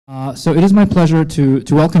So it is my pleasure to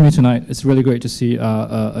welcome you tonight. It's really great to see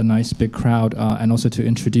a nice big crowd, and also to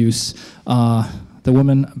introduce the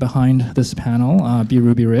woman behind this panel, B.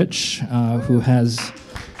 Ruby Rich, who's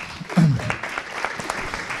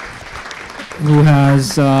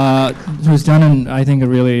done I think a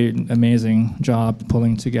really amazing job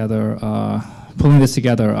pulling this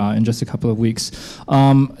together in just a couple of weeks.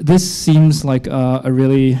 This seems like a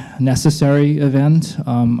really necessary event.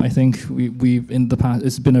 I think we've in the past,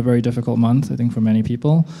 it's been a very difficult month, I think, for many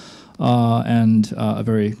people, and a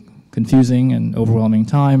very confusing and overwhelming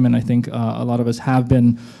time. And I think a lot of us have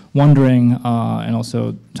been wondering and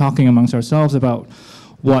also talking amongst ourselves about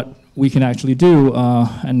what we can actually do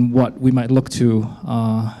and what we might look to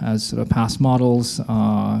as sort of past models,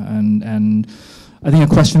 and I think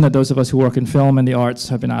a question that those of us who work in film and the arts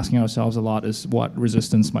have been asking ourselves a lot is what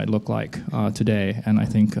resistance might look like today. And I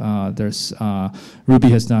think Ruby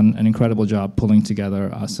has done an incredible job pulling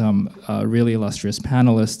together some really illustrious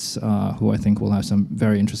panelists who I think will have some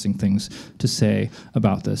very interesting things to say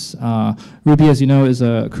about this. Ruby, as you know, is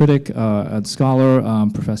a critic, a scholar,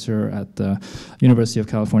 professor at the University of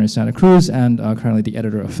California, Santa Cruz, and currently the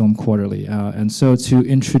editor of Film Quarterly. And so to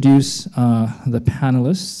introduce the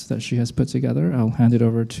panelists that she has put together, I'll hand it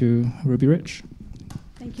over to Ruby Rich.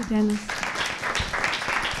 Thank you, Dennis.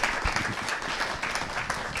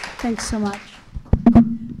 Thanks so much.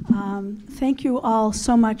 Thank you all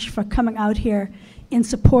so much for coming out here in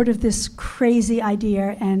support of this crazy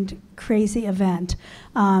idea and crazy event.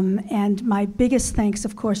 And my biggest thanks,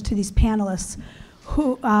 of course, to these panelists,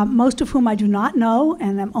 who, most of whom I do not know,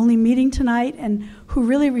 and I'm only meeting tonight, and who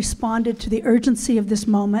really responded to the urgency of this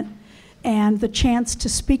moment and the chance to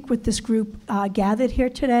speak with this group gathered here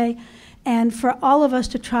today, and for all of us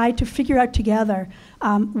to try to figure out together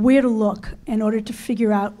where to look in order to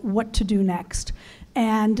figure out what to do next.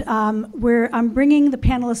 And I'm bringing the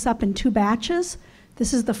panelists up in 2 batches.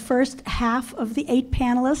 This is the first half of the 8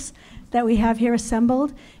 panelists that we have here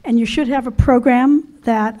assembled, and you should have a program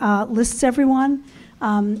that lists everyone.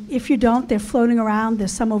 If you don't, they're floating around.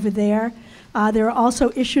 There's some over there. There are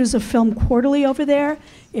also issues of Film Quarterly over there.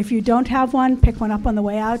 If you don't have one, pick one up on the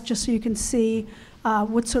way out, just so you can see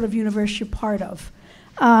what sort of universe you're part of.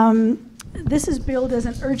 This is billed as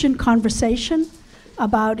an urgent conversation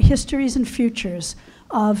about histories and futures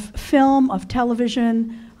of film, of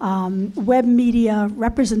television, web media,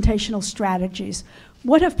 representational strategies.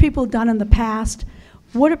 What have people done in the past?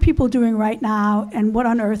 What are people doing right now? And what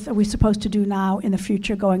on earth are we supposed to do now in the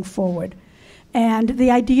future going forward? And the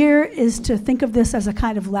idea is to think of this as a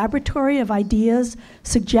kind of laboratory of ideas,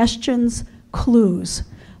 suggestions, clues.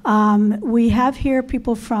 We have here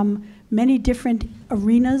people from many different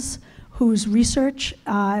arenas whose research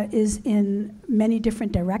is in many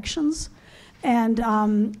different directions. And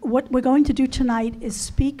what we're going to do tonight is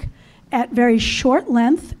speak at very short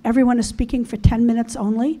length. Everyone is speaking for 10 minutes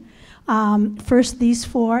only. First these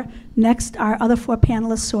 4, next our other 4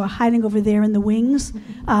 panelists who are hiding over there in the wings,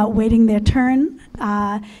 waiting their turn,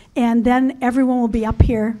 and then everyone will be up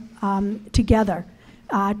here together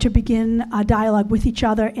to begin a dialogue with each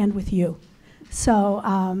other and with you. So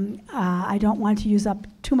I don't want to use up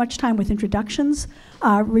too much time with introductions.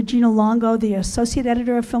 Regina Longo, the associate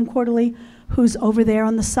editor of Film Quarterly, who's over there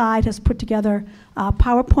on the side, has put together a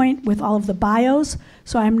PowerPoint with all of the bios,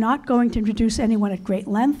 so I'm not going to introduce anyone at great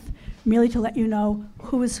length, merely to let you know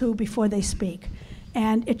who is who before they speak.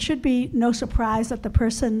 And it should be no surprise that the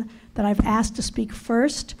person that I've asked to speak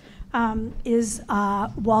first is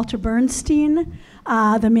Walter Bernstein,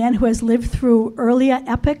 the man who has lived through earlier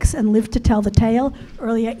epics and lived to tell the tale,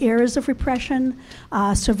 earlier eras of repression,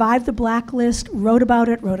 survived the blacklist, wrote about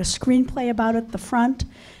it, wrote a screenplay about it, The Front,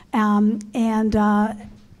 and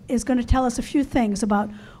is going to tell us a few things about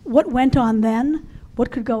what went on then, what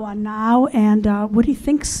could go on now, and what he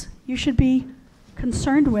thinks you should be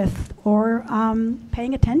concerned with or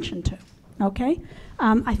paying attention to, okay?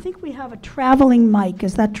 I think we have a traveling mic,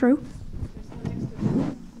 is that true?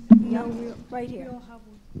 No, right here.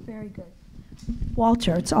 Very good.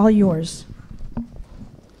 Walter, it's all yours.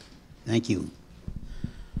 Thank you.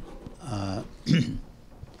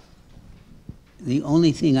 The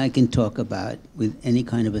only thing I can talk about with any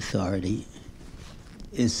kind of authority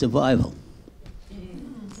is survival,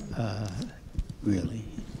 really.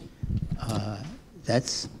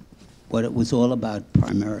 That's what it was all about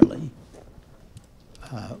primarily.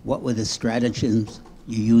 What were the stratagems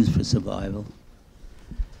you used for survival?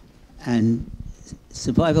 And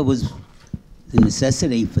survival was, the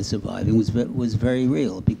necessity for surviving was very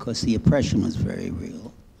real because the oppression was very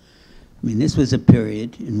real. I mean, this was a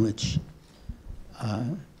period in which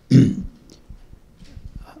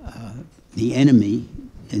the enemy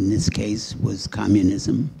in this case, was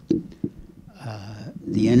communism.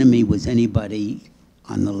 The enemy was anybody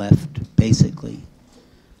on the left, basically.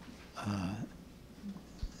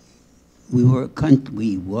 We are a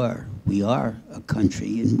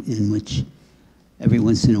country in which every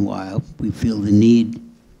once in a while we feel the need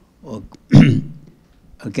or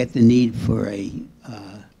get the need for an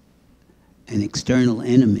external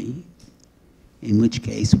enemy, in which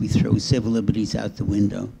case we throw civil liberties out the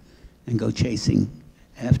window and go chasing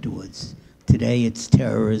afterwards. Today it's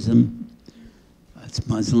terrorism, it's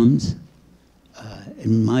Muslims.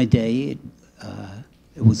 In my day,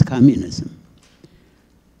 it was communism.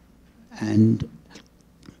 And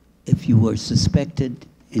if you were suspected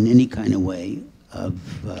in any kind of way of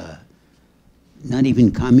not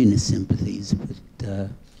even communist sympathies, but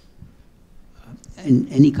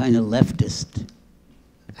any kind of leftist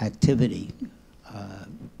activity,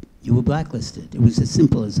 you were blacklisted. It was as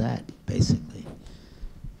simple as that, basically.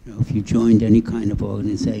 You know, if you joined any kind of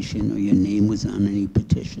organization or your name was on any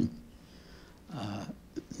petition,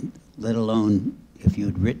 let alone if you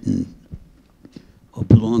had written or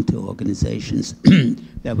belonged to organizations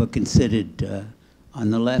that were considered on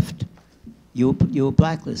the left, you were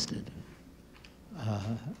blacklisted.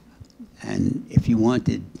 And if you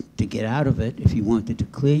wanted to get out of it, if you wanted to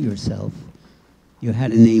clear yourself, you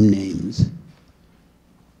had to name names.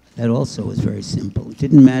 That also was very simple. It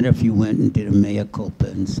didn't matter if you went and did a mea culpa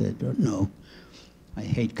and said, oh, no, I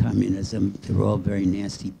hate communism. They're all very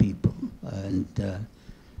nasty people. And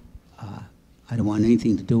I don't want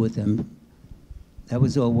anything to do with them. That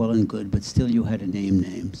was all well and good, but still you had to name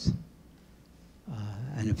names.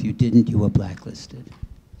 And if you didn't, you were blacklisted.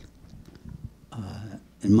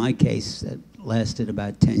 In my case, that lasted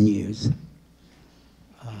about 10 years.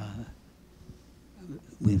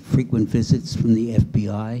 With frequent visits from the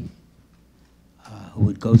FBI, who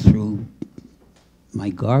would go through my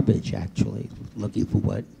garbage, actually, looking for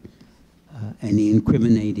what any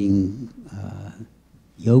incriminating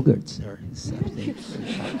yogurts or something.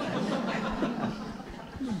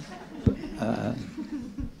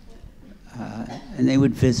 And they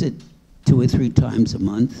would visit 2 or 3 times a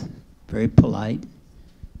month, very polite.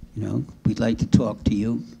 You know, we'd like to talk to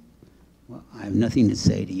you. Well, I have nothing to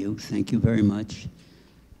say to you. Thank you very much.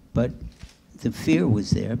 But the fear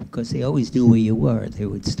was there because they always knew where you were. They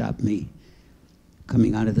would stop me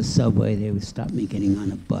coming out of the subway. They would stop me getting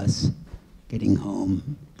on a bus, getting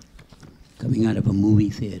home, coming out of a movie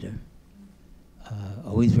theater.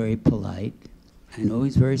 Always very polite and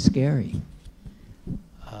always very scary.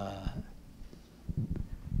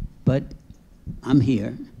 But I'm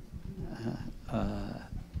here.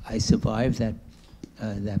 I survived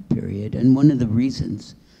that period, and one of the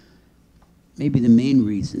reasons, maybe the main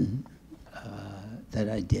reason that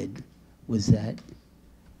I did, was that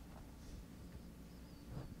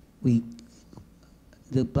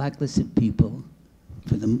the blacklisted people,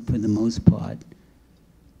 for the most part,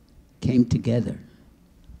 came together.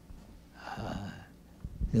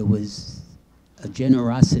 There was a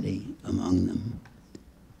generosity among them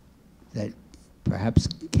that perhaps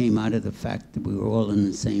came out of the fact that we were all in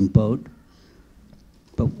the same boat.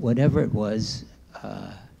 But whatever it was,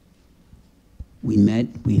 we met,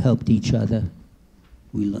 we helped each other.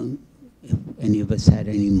 If any of us had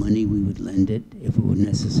any money, we would lend it if it were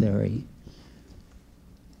necessary.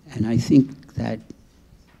 And I think that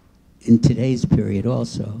in today's period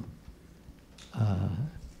also,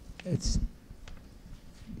 it's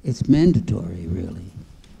mandatory, really,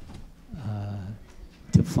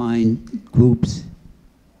 to find groups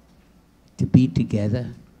to be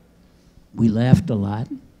together. We laughed a lot,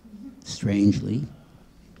 strangely.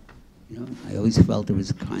 You know, I always felt it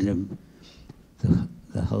was kind of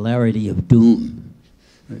the hilarity of doom.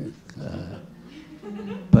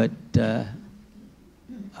 But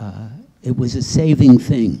it was a saving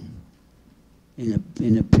thing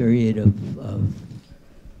in a period of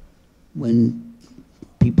when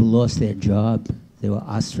people lost their job, they were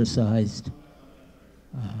ostracized.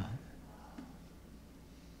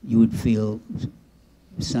 You would feel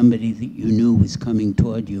somebody that you knew was coming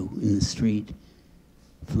toward you in the street.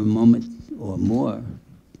 For a moment or more,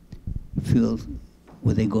 you feel,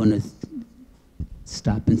 were they going to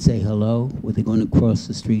stop and say hello? Were they going to cross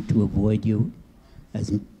the street to avoid you,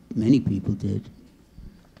 as many people did?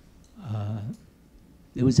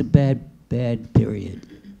 It was a bad period,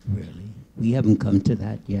 really. We haven't come to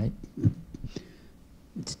that yet.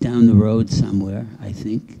 It's down the road somewhere, I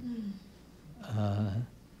think.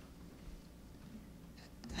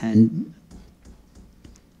 And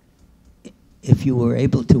if you were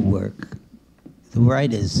able to work, the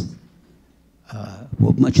writers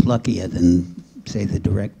were much luckier than, say, the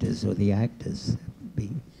directors or the actors,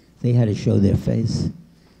 They had to show their face.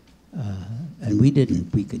 And we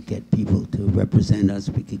didn't. We could get people to represent us.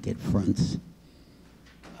 We could get fronts.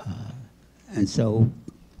 And so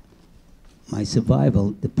my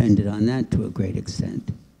survival depended on that to a great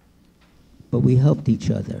extent. But we helped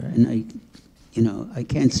each other. And I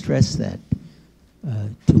can't stress that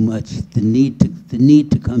too much, the need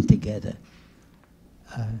to come together.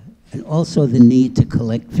 And also the need to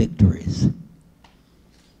collect victories.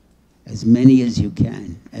 As many as you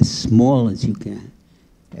can, as small as you can,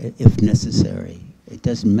 if necessary. It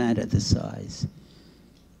doesn't matter the size.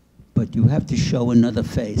 But you have to show another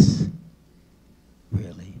face,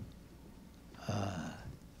 really.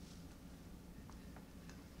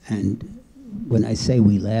 And when I say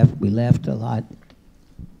we laughed a lot.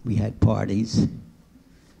 We had parties.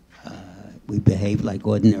 We behaved like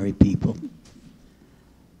ordinary people.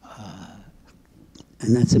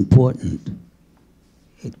 And that's important.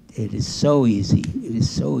 It is so easy. It is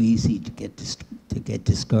so easy to get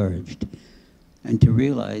discouraged and to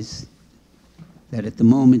realize that at the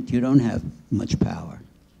moment you don't have much power,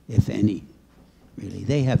 if any, really.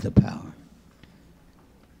 They have the power.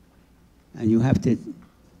 And you have to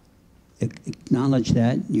acknowledge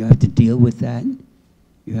that. You have to deal with that.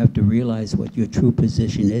 You have to realize what your true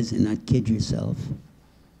position is and not kid yourself.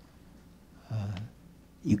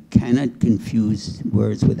 You cannot confuse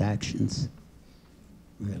words with actions,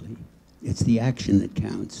 really. It's the action that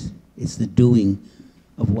counts. It's the doing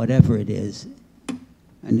of whatever it is.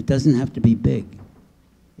 And it doesn't have to be big.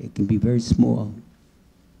 It can be very small.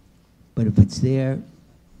 But if it's there,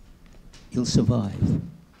 you'll survive.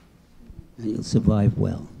 And you'll survive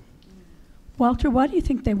well. Walter, why do you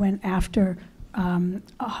think they went after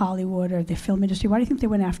Hollywood or the film industry? Why do you think they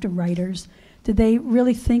went after writers? Did they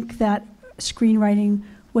really think that screenwriting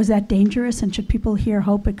was that dangerous, and should people here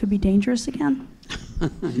hope it could be dangerous again?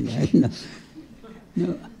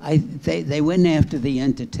 No, they went after the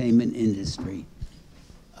entertainment industry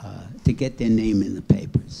to get their name in the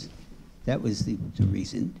papers. That was the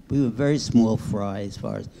reason. We were very small fry as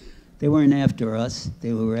far as, they weren't after us.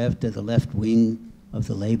 They were after the left wing of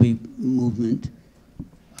the labor movement.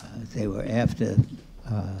 They were after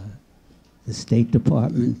the State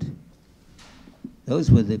Department. Those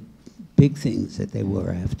were the big things that they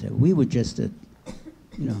were after. We were just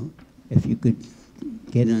if you could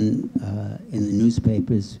get on in the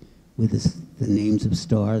newspapers with the names of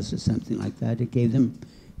stars or something like that, it gave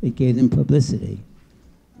them publicity.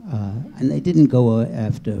 And they didn't go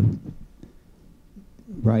after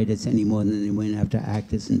writers any more than they went after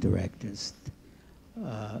actors and directors.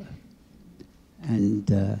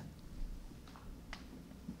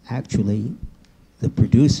 Actually, the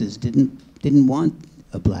producers didn't want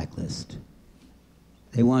a blacklist.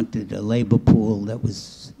 They wanted a labor pool that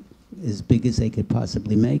was as big as they could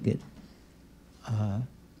possibly make it.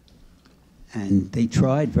 And they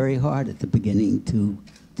tried very hard at the beginning to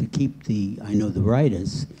keep the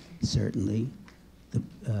writers, certainly,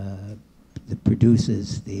 the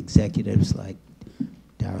producers, the executives like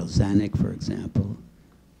Darryl Zanuck, for example,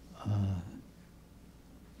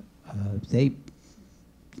 they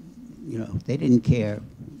didn't care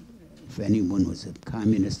if anyone was a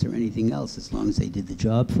communist or anything else, as long as they did the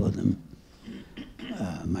job for them.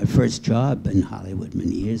 My first job in Hollywood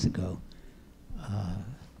many years ago,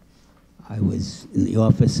 I was in the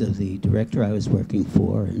office of the director I was working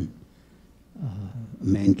for, and a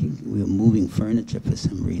man came, we were moving furniture for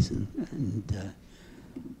some reason, and a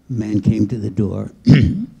man came to the door,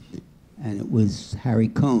 and it was Harry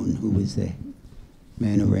Cohn, who was the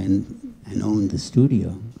man who ran and owned the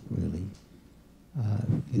studio, really.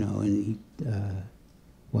 And he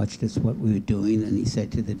watched us what we were doing, and he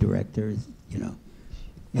said to the director,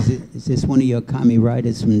 is this one of your commie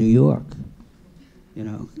writers from New York?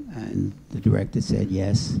 And the director said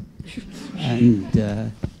yes.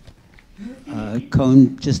 And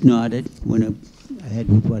Cohn just nodded, went ahead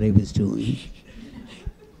with what he was doing.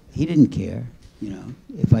 He didn't care,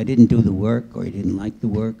 if I didn't do the work, or he didn't like the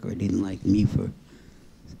work, or he didn't like me for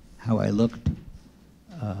how I looked.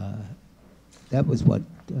 That was what,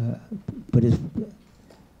 but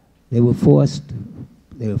they were forced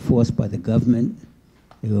by the government,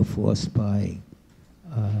 they were forced by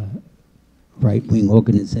right-wing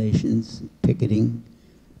organizations, picketing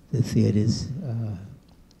the theaters,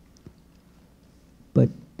 but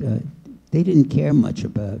they didn't care much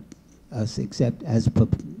about us except as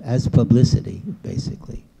publicity,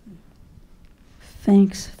 basically.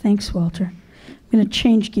 Thanks, Walter. I'm going to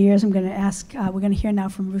change gears. I'm going to ask, we're going to hear now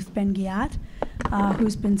from Ruth Ben-Ghiat,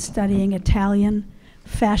 who's been studying Italian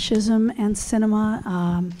fascism and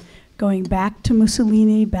cinema, going back to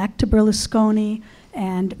Mussolini, back to Berlusconi,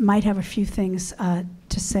 and might have a few things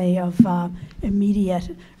to say of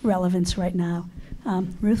immediate relevance right now.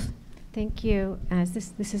 Ruth? Thank you.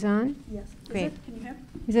 This is on? Yes. Great. Can you hear?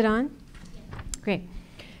 Is it on? Great.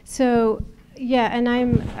 So, yeah, and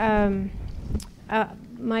I'm,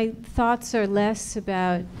 my thoughts are less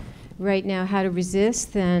about right now how to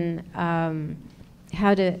resist than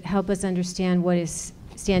how to help us understand what is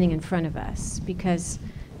standing in front of us, because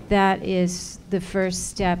that is the first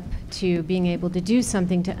step to being able to do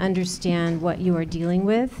something to understand what you are dealing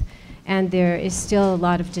with. And there is still a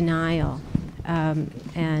lot of denial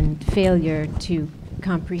and failure to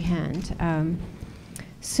comprehend. And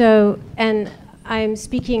I'm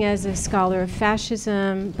speaking as a scholar of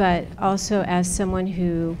fascism, but also as someone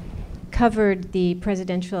who covered the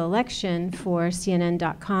presidential election for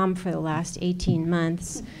CNN.com for the last 18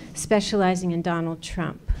 months, specializing in Donald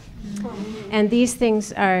Trump. And these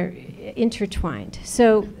things are intertwined.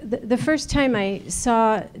 So the first time I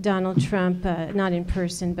saw Donald Trump, not in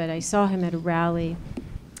person, but I saw him at a rally,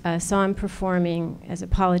 saw him performing as a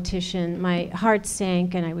politician, my heart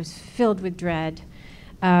sank and I was filled with dread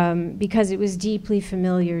because it was deeply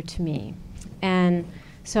familiar to me. And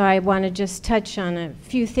so I want to just touch on a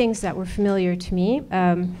few things that were familiar to me.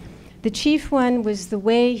 The chief one was the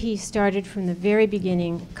way he started from the very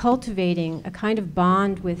beginning, cultivating a kind of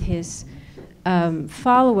bond with his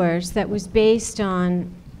followers that was based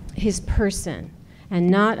on his person and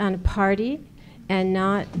not on a party and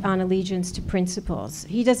not on allegiance to principles.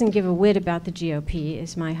 He doesn't give a whit about the GOP,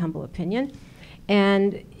 is my humble opinion.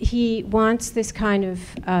 And he wants this kind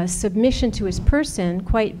of submission to his person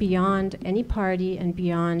quite beyond any party and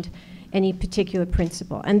beyond any particular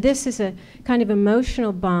principle. And this is a kind of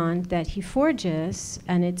emotional bond that he forges,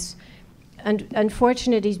 and it's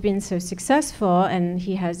unfortunate he's been so successful, and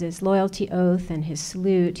he has his loyalty oath and his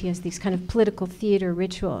salute. He has these kind of political theater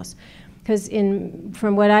rituals. Because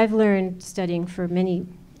from what I've learned studying for many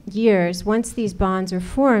years, once these bonds are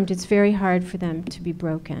formed, it's very hard for them to be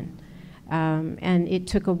broken. And it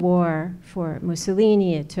took a war for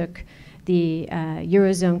Mussolini, it took the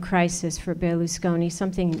Eurozone crisis for Berlusconi.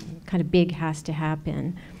 Something kind of big has to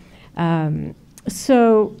happen.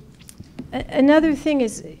 So another thing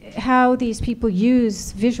is how these people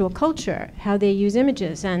use visual culture, how they use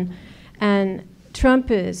images. And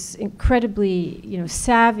Trump is incredibly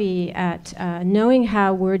savvy at knowing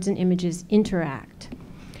how words and images interact.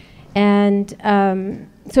 And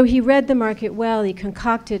so he read the market well. He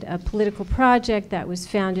concocted a political project that was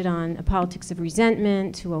founded on a politics of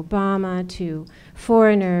resentment to Obama, to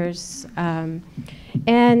foreigners.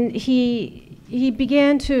 And he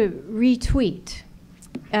began to retweet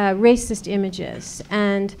racist images.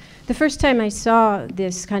 And the first time I saw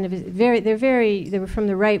this kind of they were from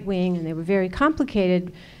the right wing, and they were very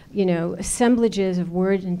complicated, assemblages of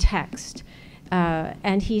word and text.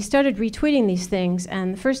 And he started retweeting these things,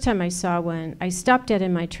 and the first time I saw one, I stopped dead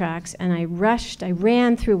in my tracks, and I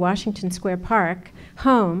ran through Washington Square Park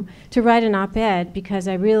home to write an op-ed because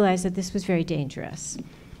I realized that this was very dangerous,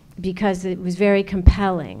 because it was very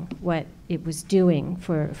compelling what it was doing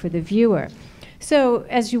for the viewer. So,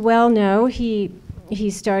 as you well know, he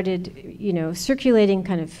started, circulating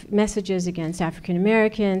kind of messages against African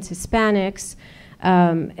Americans, Hispanics,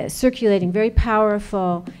 circulating very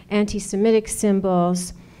powerful anti-Semitic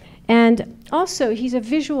symbols. And also, he's a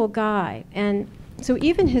visual guy. And so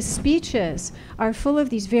even his speeches are full of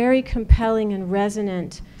these very compelling and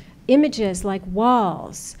resonant images like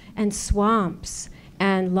walls and swamps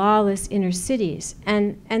and lawless inner cities.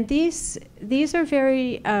 And these are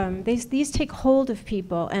very, these take hold of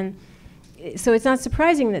people. And so it's not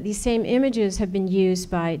surprising that these same images have been used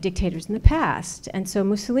by dictators in the past. And so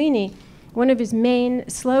Mussolini, one of his main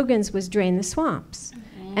slogans was "Drain the swamps."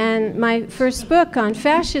 And my first book on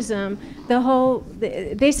fascism,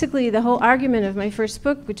 basically the whole argument of my first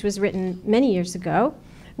book, which was written many years ago,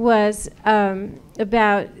 was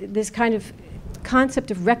about this kind of concept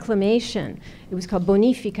of reclamation. It was called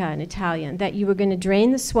bonifica in Italian, that you were going to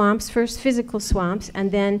drain the swamps, first physical swamps, and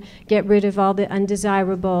then get rid of all the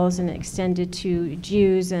undesirables and extend it to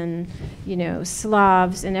Jews and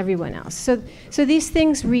Slavs and everyone else. So these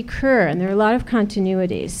things recur, and there are a lot of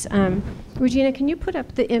continuities. Regina, can you put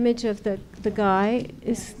up the image of the guy?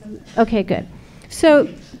 Okay, good. So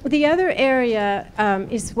the other area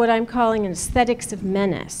is what I'm calling an aesthetics of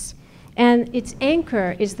menace. And its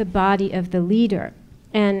anchor is the body of the leader,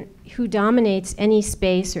 and who dominates any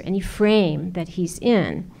space or any frame that he's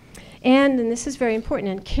in. and this is very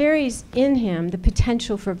important, and carries in him the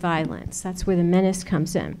potential for violence. That's where the menace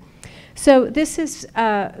comes in. So this is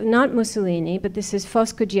not Mussolini, but this is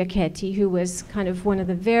Fosco Giachetti, who was kind of one of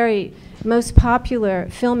the very most popular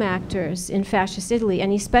film actors in fascist Italy,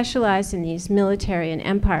 and he specialized in these military and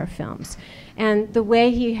empire films. And the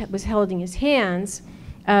way he was holding his hands,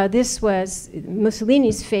 this was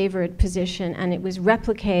Mussolini's favorite position, and it was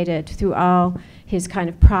replicated through all his kind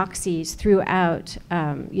of proxies throughout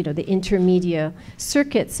the intermedia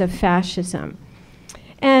circuits of fascism.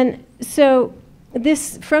 And so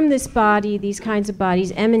from this body, these kinds of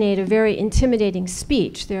bodies emanate a very intimidating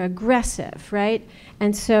speech. They're aggressive, right?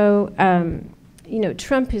 And so,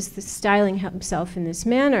 Trump is styling himself in this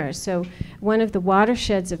manner. So one of the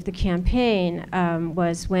watersheds of the campaign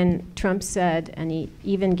was when Trump said, and he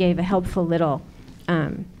even gave a helpful little,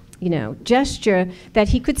 gesture, that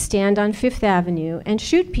he could stand on Fifth Avenue and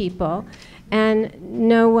shoot people, and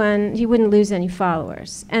he wouldn't lose any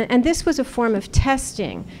followers. And this was a form of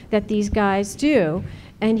testing that these guys do,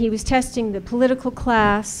 and he was testing the political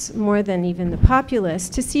class more than even the populace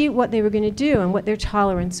to see what they were going to do and what their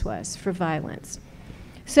tolerance was for violence.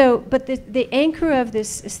 So, but the anchor of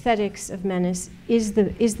this aesthetics of menace is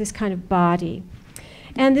this kind of body.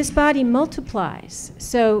 And this body multiplies.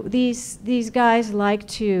 So these guys like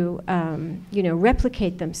to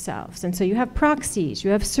replicate themselves. And so you have proxies,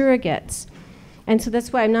 you have surrogates. And so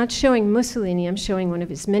that's why I'm not showing Mussolini, I'm showing one of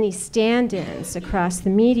his many stand-ins across the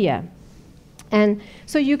media. And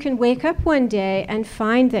so you can wake up one day and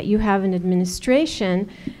find that you have an administration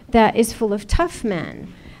that is full of tough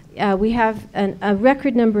men. We have a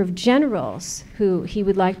record number of generals who he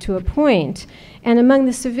would like to appoint. And among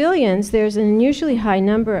the civilians, there's an unusually high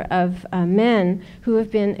number of men who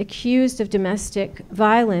have been accused of domestic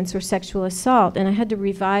violence or sexual assault. And I had to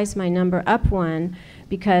revise my number up one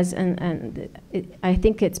because, I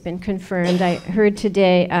think it's been confirmed. I heard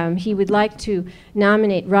today he would like to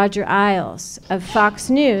nominate Roger Ailes of Fox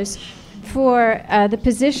News for the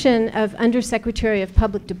position of Undersecretary of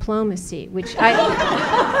Public Diplomacy, which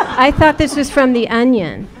I thought this was from The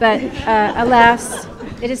Onion, but alas,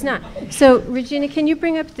 it is not. So, Regina, can you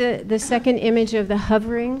bring up the second image of the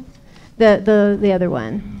hovering? The other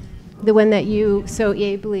one. The one that you so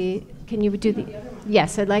ably, can you do the,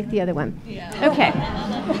 yes, I'd like the other one. Yeah.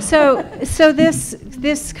 Okay. So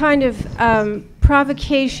this kind of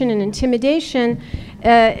provocation and intimidation,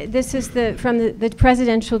 this is from the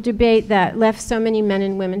presidential debate that left so many men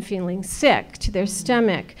and women feeling sick to their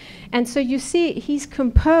stomach. And so you see he's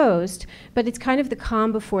composed, but it's kind of the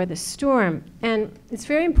calm before the storm. And it's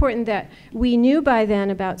very important that we knew by then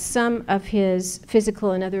about some of his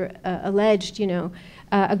physical and other alleged,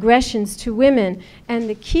 aggressions to women. And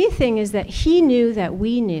the key thing is that he knew that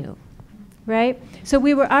we knew, right? So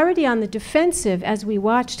we were already on the defensive as we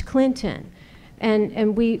watched Clinton.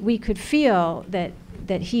 And we could feel that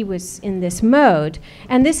he was in this mode.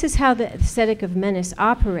 And this is how the aesthetic of menace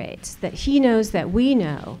operates, that he knows that we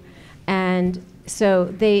know. And so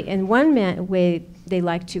they, in one way, they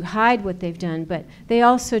like to hide what they've done, but they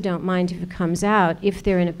also don't mind if it comes out if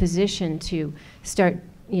they're in a position to start,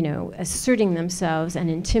 asserting themselves and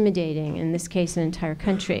intimidating, in this case, an entire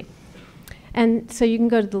country. And so you can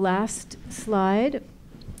go to the last slide.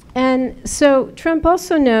 And so Trump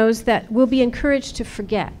also knows that we'll be encouraged to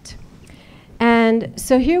forget. And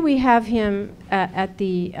so here we have him at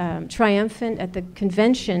the triumphant, at the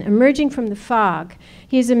convention, emerging from the fog.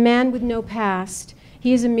 He is a man with no past.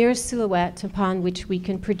 He is a mere silhouette upon which we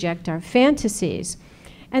can project our fantasies.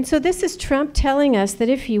 And so this is Trump telling us that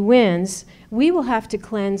if he wins, we will have to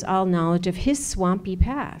cleanse all knowledge of his swampy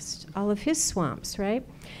past, all of his swamps, right?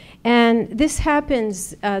 And this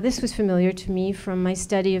happens, this was familiar to me from my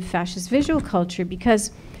study of fascist visual culture,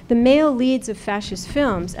 because the male leads of fascist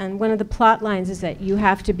films, and one of the plot lines is that you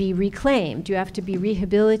have to be reclaimed, you have to be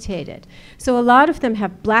rehabilitated. So a lot of them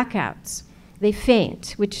have blackouts. They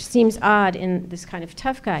faint, which seems odd in this kind of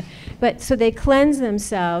tough guy. But so they cleanse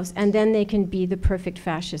themselves, and then they can be the perfect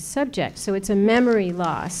fascist subject. So it's a memory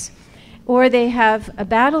loss. Or they have a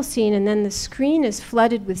battle scene, and then the screen is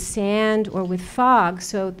flooded with sand or with fog,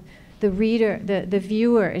 so the reader, the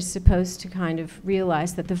viewer is supposed to kind of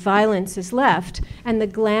realize that the violence is left and the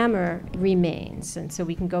glamour remains. And so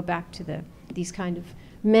we can go back to these kind of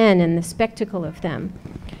men and the spectacle of them.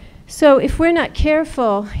 So if we're not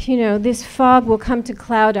careful, this fog will come to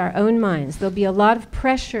cloud our own minds. There'll be a lot of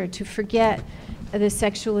pressure to forget the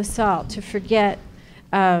sexual assault, to forget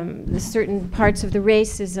the certain parts of the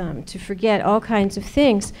racism, to forget all kinds of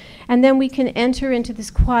things. And then we can enter into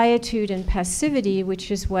this quietude and passivity,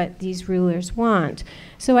 which is what these rulers want.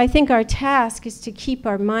 So I think our task is to keep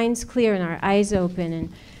our minds clear and our eyes open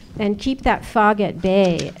and and keep that fog at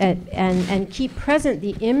bay and keep present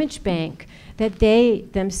the image bank that they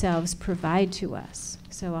themselves provide to us.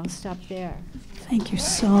 So I'll stop there. Thank you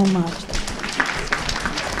so much.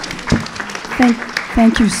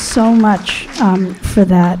 Thank you so much for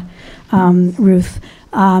that, Ruth.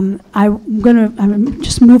 I'm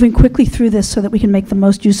just moving quickly through this so that we can make the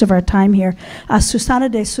most use of our time here. Susana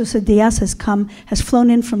De Sousa Dias has flown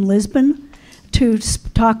in from Lisbon to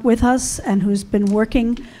talk with us, and who's been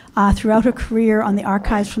working throughout her career on the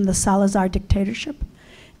archives from the Salazar dictatorship,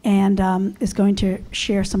 and is going to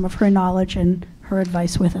share some of her knowledge and her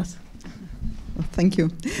advice with us. Well, thank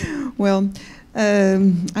you. Well,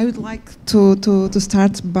 I would like to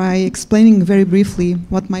start by explaining very briefly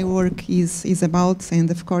what my work is about, and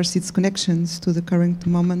of course its connections to the current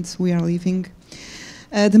moment we are living.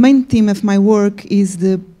 The main theme of my work is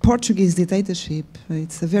the Portuguese dictatorship.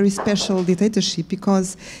 It's a very special dictatorship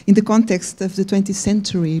because in the context of the 20th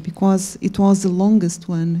century, because it was the longest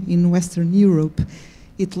one in Western Europe.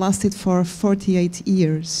 It lasted for 48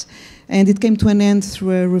 years, and it came to an end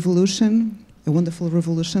through a revolution, a wonderful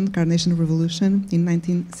revolution, Carnation Revolution, in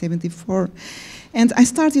 1974. And I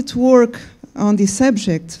started to work on this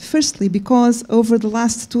subject, firstly because over the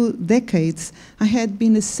last 2 decades I had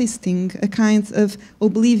been assisting a kind of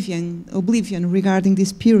oblivion regarding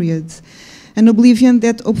this period. An oblivion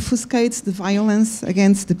that obfuscates the violence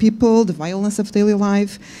against the people, the violence of daily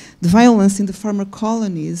life, the violence in the former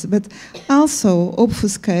colonies, but also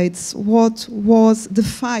obfuscates what was the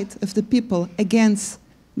fight of the people against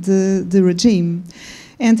the regime.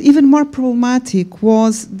 And even more problematic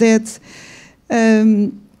was that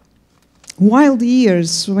while the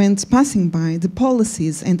years went passing by, the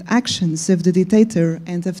policies and actions of the dictator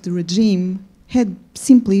and of the regime had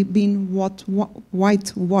simply been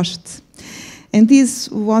whitewashed. And this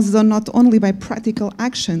was done not only by practical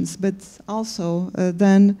actions, but also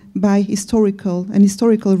done by historical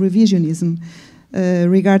revisionism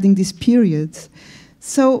regarding this period.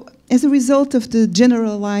 So, as a result of the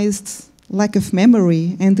generalized lack of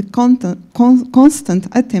memory and the constant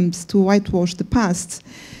attempts to whitewash the past,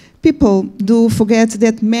 people do forget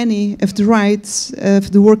that many of the rights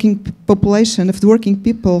of the working population, of the working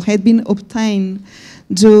people, had been obtained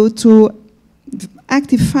due to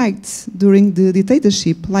active fights during the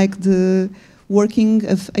dictatorship, like the working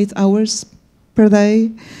of 8 hours per day.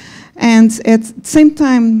 And at the same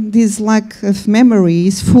time, this lack of memory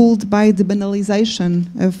is fooled by the banalization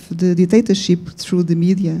of the dictatorship through the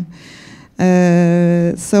media.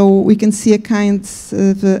 So we can see a kind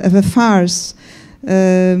of a farce,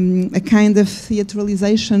 a kind of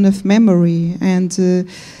theatralization of memory, and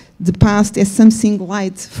the past as something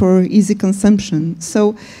light for easy consumption.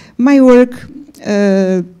 So my work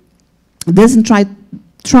doesn't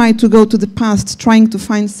try to go to the past, trying to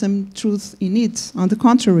find some truth in it. On the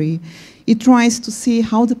contrary, it tries to see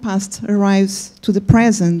how the past arrives to the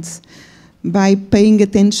present by paying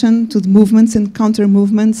attention to the movements and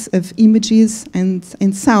counter-movements of images and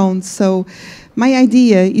sounds. So my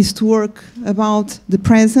idea is to work about the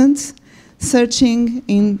present, searching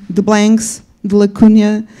in the blanks, the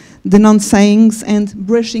lacuna, the non-sayings, and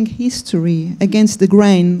brushing history against the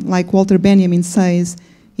grain, like Walter Benjamin says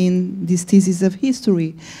in this thesis of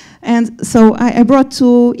history. And so I brought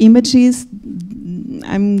 2 images.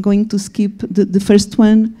 I'm going to skip the first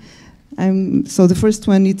one. So the first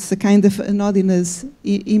one, it's a kind of anonymous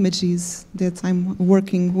images that I'm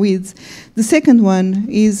working with. The second one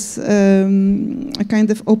is a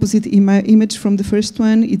kind of opposite image from the first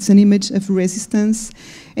one. It's an image of resistance,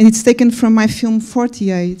 and it's taken from my film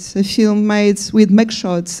 48, a film made with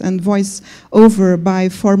mugshots and voice over by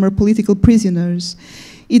former political prisoners.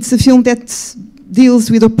 It's a film that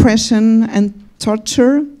deals with oppression and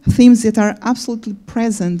torture, themes that are absolutely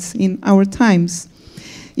present in our times.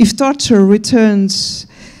 If torture returns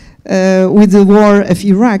with the war of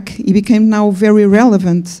Iraq, it became now very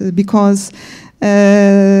relevant because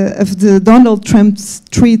of the Donald Trump's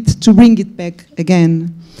threat to bring it back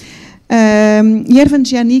again. Yervan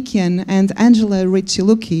Giannichian and Angela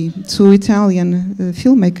Zito, 2 Italian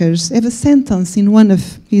filmmakers, have a sentence in one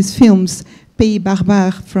of his films, Pays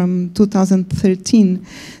Barbares, from 2013,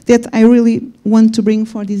 that I really want to bring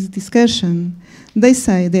for this discussion. They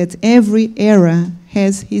say that every era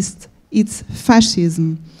has its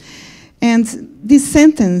fascism. And this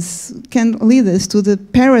sentence can lead us to the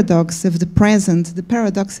paradox of the present, the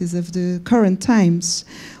paradoxes of the current times.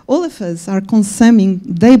 All of us are consuming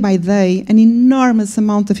day by day an enormous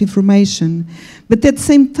amount of information, but at the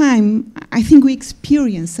same time, I think we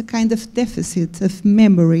experience a kind of deficit of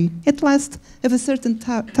memory, at last of a certain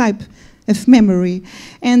type of memory.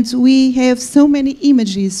 And we have so many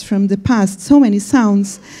images from the past, so many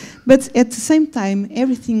sounds, but at the same time,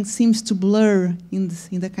 everything seems to blur in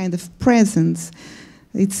the kind of presence.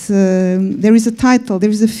 There is a title, there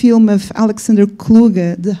is a film of Alexander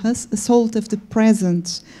Kluge, The Assault of the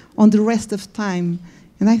Present on the Rest of Time.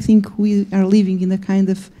 And I think we are living in a kind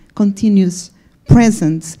of continuous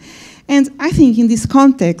presence. And I think in this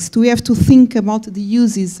context, we have to think about the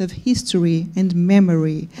uses of history and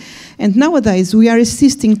memory. And nowadays, we are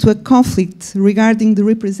assisting to a conflict regarding the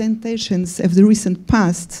representations of the recent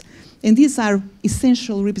past. And these are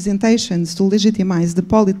essential representations to legitimize the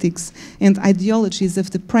politics and ideologies of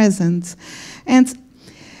the present. And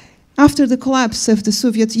after the collapse of the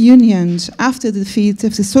Soviet Union, after the defeat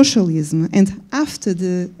of the socialism, and after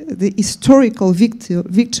the historical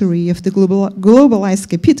victory of the globalized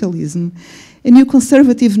capitalism, a new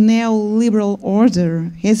conservative neoliberal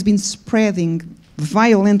order has been spreading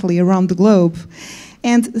violently around the globe.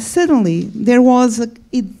 And suddenly there was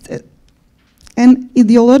an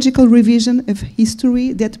ideological revision of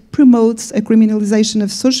history that promotes a criminalization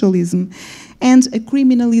of socialism and a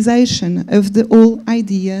criminalization of the whole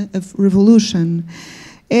idea of revolution.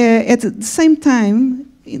 At the same time,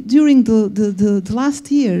 during the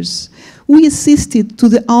last years, we assisted to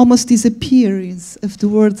the almost disappearance of the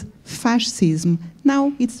word fascism.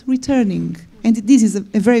 Now it's returning. And this is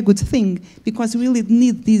a very good thing, because we really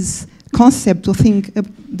need this concept to think of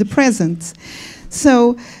the present.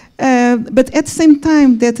 So, but at the same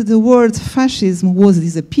time that the word fascism was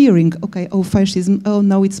disappearing, okay, oh, fascism, oh,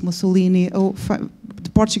 no, it's Mussolini, oh,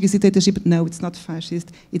 the Portuguese dictatorship, no, it's not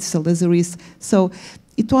fascist, it's Salazarist. So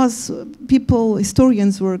it was,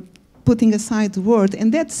 historians were putting aside the word,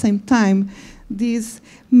 and at the same time, this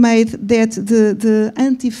made that the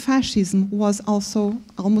anti-fascism was also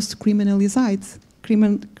almost criminalized.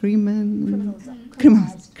 Criminalized.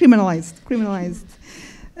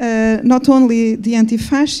 Not only the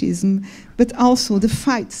anti-fascism, but also the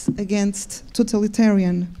fights against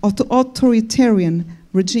totalitarian, authoritarian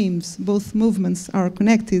regimes. Both movements are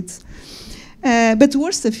connected. But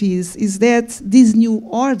worse of is that this new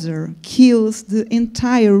order kills the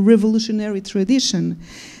entire revolutionary tradition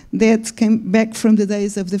that came back from the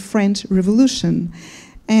days of the French Revolution,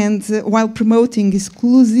 and while promoting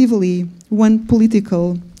exclusively one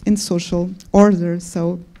political and social order.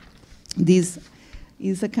 So this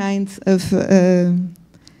is a kind of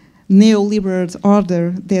neoliberal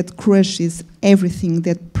order that crushes everything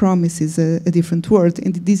that promises a different world.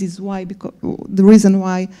 And this is why, the reason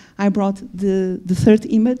why I brought the third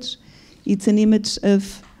image. It's an image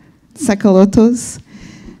of Sakalotos.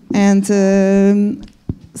 And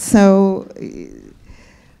so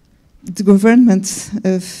the government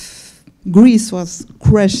of Greece was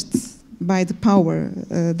crushed by the power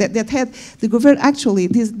that had the government. Actually,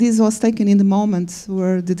 this was taken in the moment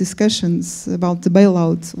where the discussions about the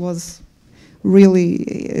bailout was really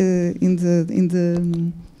in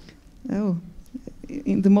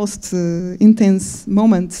the most intense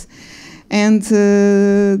moments, and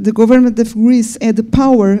the government of Greece had the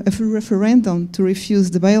power of a referendum to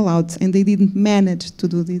refuse the bailout, and they didn't manage to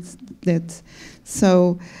do that.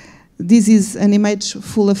 So this is an image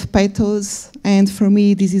full of pathos, and for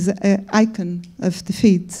me, this is an icon of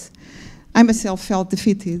defeat. I myself felt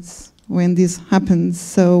defeated when this happened,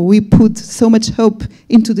 so we put so much hope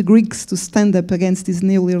into the Greeks to stand up against this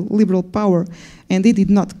neoliberal power, and they did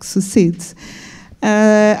not succeed.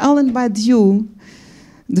 Alain Badiou,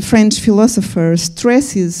 the French philosopher,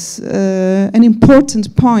 stresses an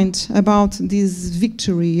important point about this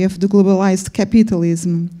victory of the globalized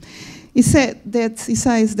capitalism. He says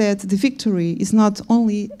that the victory is not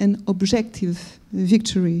only an objective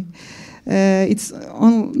victory. It's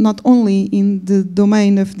not only in the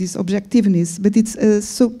domain of this objectiveness, but it's a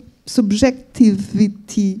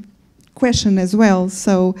subjectivity question as well.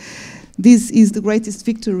 So this is the greatest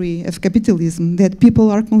victory of capitalism, that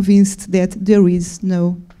people are convinced that there is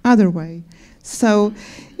no other way. So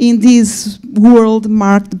in this world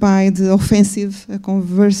marked by the offensive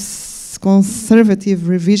conservative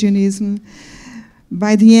revisionism,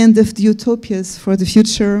 by the end of the utopias for the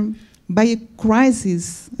future, by a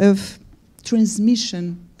crisis of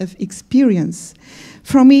transmission of experience.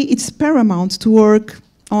 For me, it's paramount to work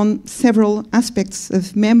on several aspects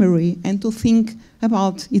of memory and to think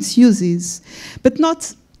about its uses, but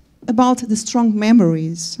not about the strong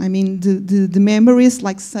memories. I mean, the memories,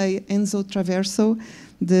 like, say, Enzo Traverso,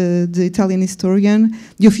 the Italian historian,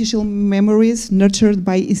 the official memories nurtured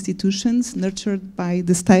by institutions, nurtured by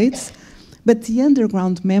the states, but the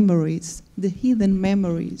underground memories, the hidden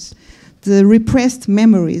memories, the repressed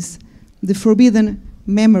memories, the forbidden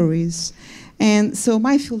memories. And so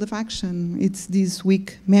my field of action, it's these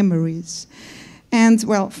weak memories. And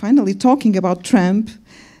well, finally, talking about Trump,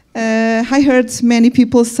 I heard many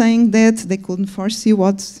people saying that they couldn't foresee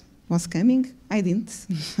what was coming. I didn't.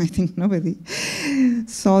 I think nobody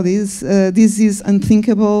saw this. This is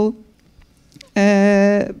unthinkable.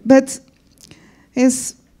 But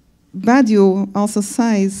as Badiou also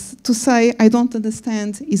says, to say I don't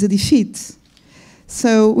understand is a defeat.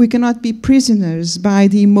 So we cannot be prisoners by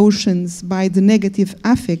the emotions, by the negative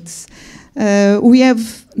affects. We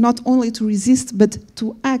have not only to resist, but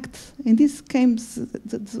to act. And this came to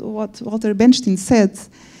what Walter Bernstein said.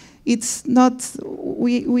 It's not,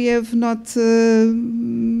 we have not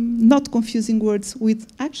confusing words with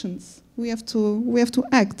actions. We have to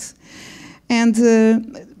act. And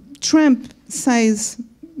Trump says,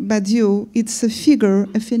 Badiou, it's a figure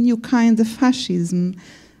of a new kind of fascism,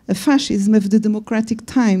 a fascism of the democratic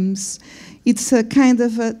times. It's a kind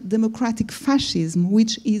of a democratic fascism,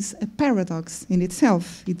 which is a paradox in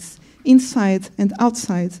itself. It's inside and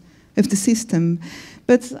outside of the system.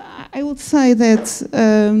 But I would say that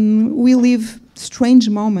we live strange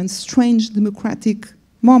moments, strange democratic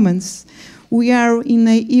moments. We are in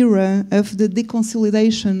an era of the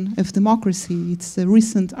deconsolidation of democracy. It's a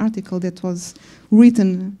recent article that was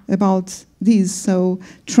written about this. So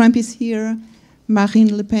Trump is here,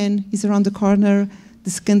 Marine Le Pen is around the corner, the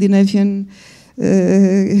Scandinavian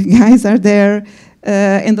guys are there,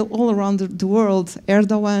 and all around the world,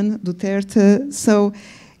 Erdogan, Duterte. So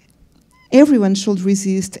everyone should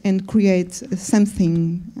resist and create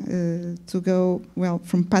something to go, well,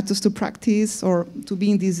 from pathos to practice, or to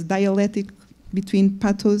be in this dialectic between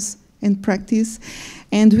pathos and practice.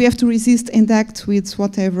 And we have to resist and act with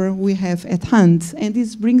whatever we have at hand. And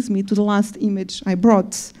this brings me to the last image I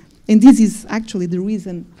brought. And this is actually the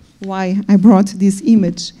reason why I brought this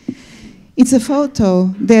image. It's a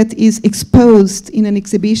photo that is exposed in an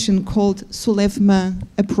exhibition called Soulèvement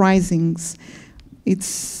Uprisings.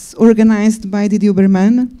 It's organized by Didier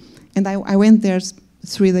Berman, and I went there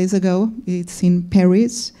 3 days ago. It's in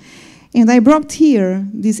Paris. And I brought here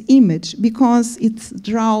this image because it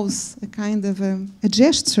draws a kind of a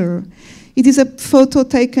gesture. It is a photo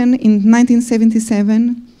taken in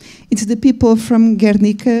 1977. It's the people from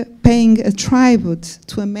Guernica paying a tribute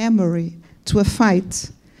to a memory, to a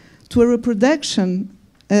fight, to a reproduction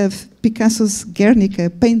of Picasso's Guernica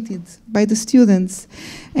painted by the students.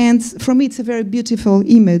 And for me, it's a very beautiful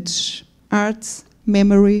image. Art,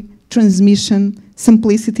 memory, transmission,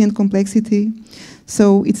 simplicity and complexity.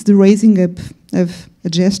 So it's the raising up of a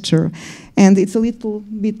gesture. And it's a little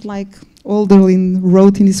bit like Hölderlin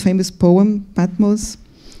wrote in his famous poem, Patmos,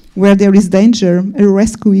 where there is danger, a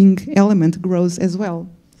rescuing element grows as well.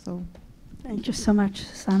 So, thank you so much,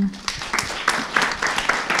 Susana.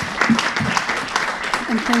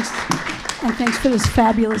 And thanks for this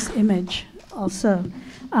fabulous image also.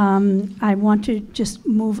 I want to just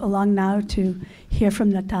move along now to hear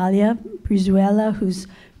from Natalia Brizuela, who's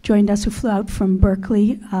joined us, who flew out from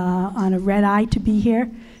Berkeley on a red eye to be here,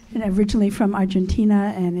 and originally from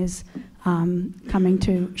Argentina, and is coming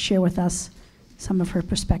to share with us some of her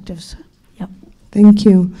perspectives. Yep. Thank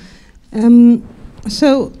you.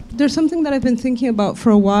 So there's something that I've been thinking about for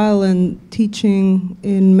a while and teaching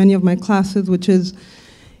in many of my classes, which is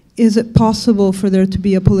it possible for there to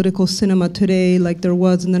be a political cinema today like there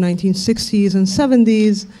was in the 1960s and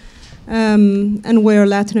 70s, and where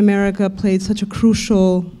Latin America played such a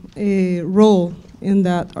crucial role in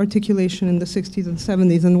that articulation in the 60s and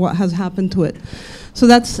 70s, and what has happened to it. So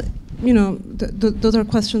that's, you know, those are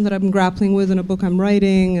questions that I'm grappling with in a book I'm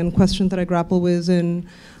writing, and questions that I grapple with in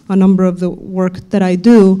a number of the work that I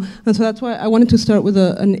do. And so that's why I wanted to start with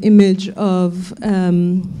an image of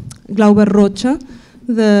Glauber Rocha,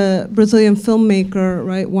 the Brazilian filmmaker,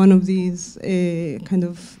 right, one of these kind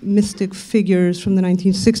of mystic figures from the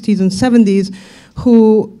 1960s and 70s,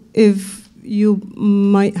 who, if you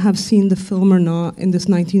might have seen the film or not, in this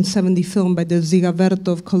 1970 film by the Ziga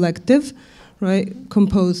Vertov Collective, right,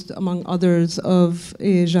 composed, among others, of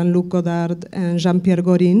Jean-Luc Godard and Jean-Pierre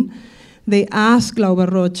Gorin. They asked Glauber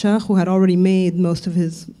Rocha, who had already made most of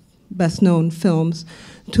his best-known films,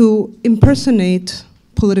 to impersonate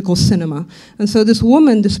political cinema. And so this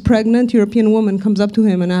woman, this pregnant European woman, comes up to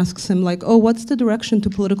him and asks him, like, oh, what's the direction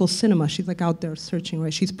to political cinema? She's like out there searching,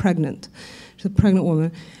 right? She's pregnant. She's a pregnant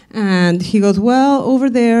woman. And he goes, well, over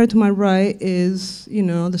there to my right is, you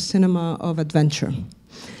know, the cinema of adventure.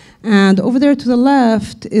 And over there to the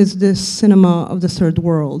left is this cinema of the third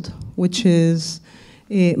world, which is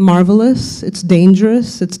marvelous, it's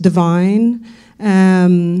dangerous, it's divine,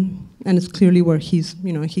 And it's clearly where he's,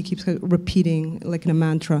 he keeps repeating like in a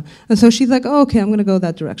mantra. And so she's like, oh, okay, I'm gonna go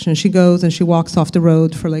that direction. She goes and she walks off the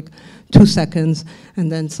road for like 2 seconds,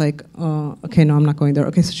 and then it's like, okay, no, I'm not going there.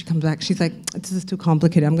 Okay, so she comes back. She's like, this is too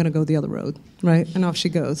complicated. I'm gonna go the other road, right? And off she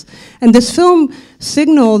goes. And this film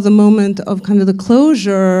signals the moment of kind of the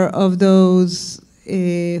closure of those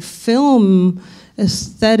film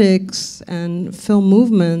aesthetics and film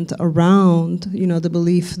movement around, the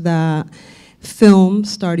belief that film,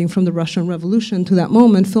 starting from the Russian Revolution to that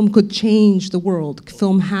moment, film could change the world.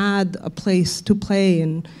 Film had a place to play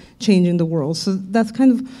in changing the world. So that's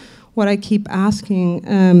kind of what I keep asking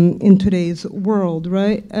in today's world,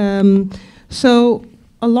 right? I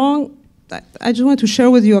just wanted to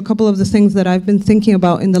share with you a couple of the things that I've been thinking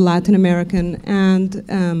about in the Latin American and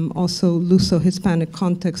also Luso-Hispanic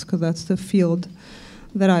context, because that's the field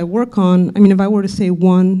that I work on. I mean, if I were to say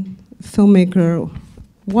one filmmaker,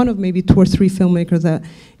 one of maybe 2 or 3 filmmakers that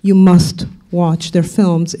you must watch their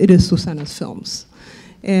films, it is Susana's films.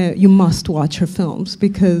 You must watch her films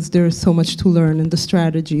because there's so much to learn in the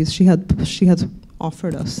strategies she has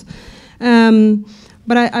offered us.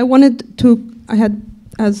 But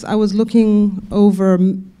as I was looking over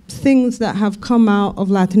things that have come out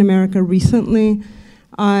of Latin America recently,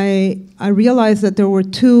 I realized that there were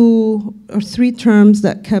 2 or 3 terms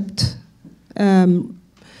that kept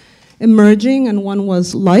emerging, and one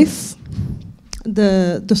was life,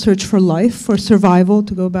 the search for life, for survival,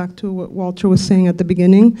 to go back to what Walter was saying at the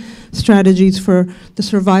beginning, strategies for the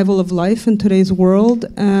survival of life in today's world,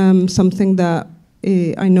 something that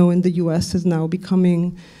I know in the US is now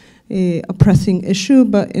becoming a pressing issue,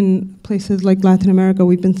 but in places like Latin America,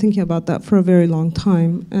 we've been thinking about that for a very long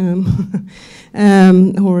time,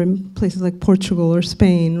 or in places like Portugal or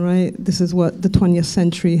Spain, right? This is what the 20th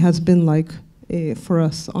century has been like for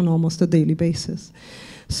us on almost a daily basis.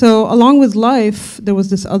 So along with life, there was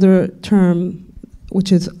this other term,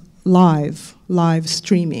 which is live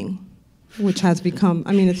streaming, which has become,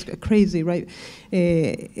 I mean, it's crazy, right?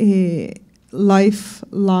 Life,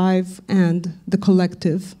 live, and the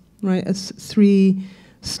collective, right? As 3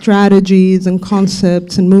 strategies and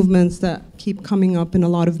concepts and movements that keep coming up in a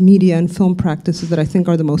lot of media and film practices that I think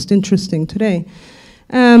are the most interesting today.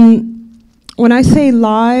 When I say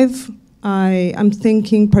live, I'm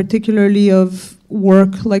thinking particularly of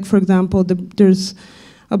work, like for example, there's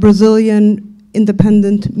a Brazilian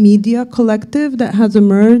independent media collective that has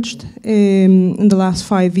emerged in the last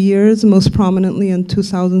 5 years, most prominently in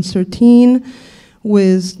 2013,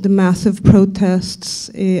 with the massive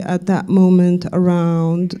protests at that moment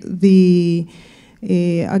around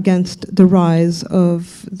against the rise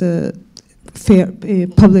of the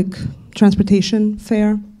public transportation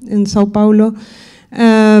fare in Sao Paulo.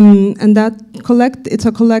 And it's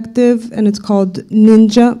a collective, and it's called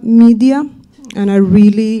Ninja Media, and I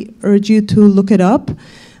really urge you to look it up.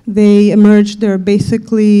 They emerged, they're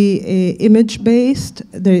basically image-based,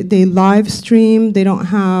 they live stream, they don't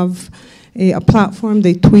have a platform,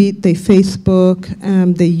 they tweet, they Facebook,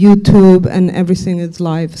 they YouTube, and everything is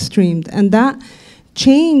live streamed. And that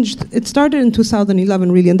changed, it started in 2011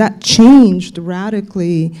 really, and that changed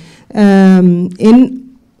radically in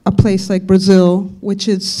a place like Brazil, which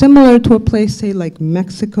is similar to a place, say, like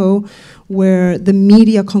Mexico, where the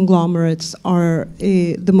media conglomerates are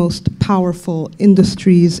the most powerful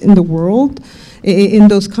industries in the world, in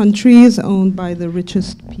those countries, owned by the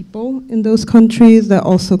richest people in those countries that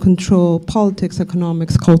also control politics,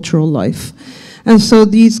 economics, cultural life. And so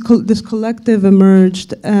this collective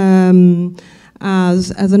emerged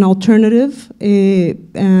as an alternative,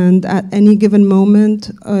 and at any given moment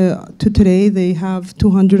to today, they have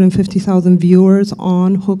 250,000 viewers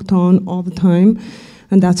hooked on all the time,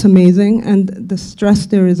 and that's amazing. And the stress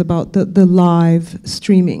there is about the live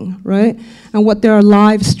streaming, right? And what they are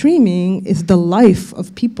live streaming is the life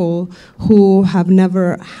of people who have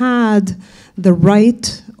never had the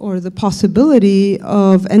right or the possibility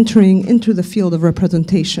of entering into the field of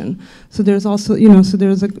representation. So there's also, so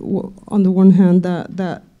there's on the one hand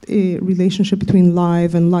that relationship between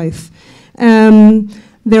live and life.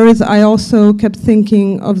 I also kept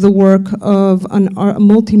thinking of the work of a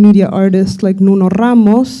multimedia artist like Nuno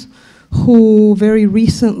Ramos, who very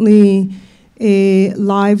recently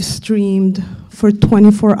live streamed for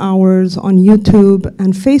 24 hours on YouTube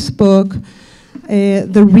and Facebook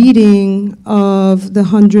the reading of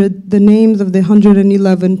the names of the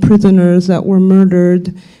 111 prisoners that were murdered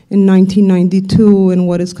in 1992 in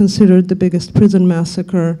what is considered the biggest prison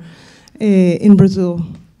massacre in Brazil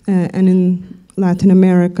and in Latin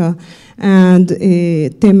America. And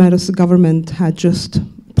Temer's government had just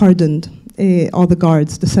pardoned all the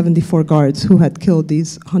guards, the 74 guards who had killed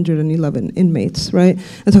these 111 inmates, right?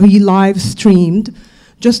 And so he live streamed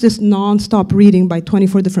just this non-stop reading by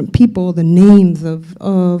 24 different people, the names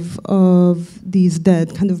of these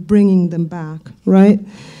dead, kind of bringing them back, right?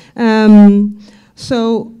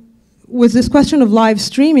 So with this question of live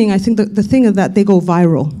streaming, I think the thing is that they go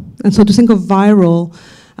viral. And so to think of viral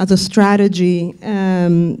as a strategy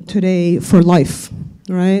today for life,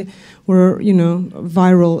 right? Where,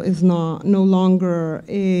 viral is no longer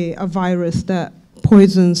a virus that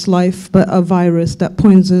poisons life, but a virus that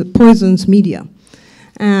poisons media.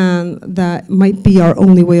 And that might be our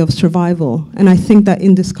only way of survival. And I think that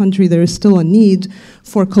in this country there is still a need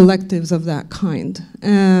for collectives of that kind.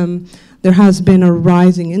 There has been a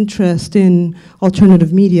rising interest in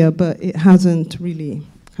alternative media, but it hasn't really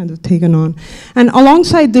kind of taken on. And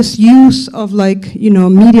alongside this use of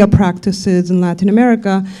media practices in Latin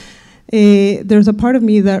America, there's a part of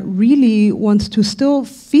me that really wants to still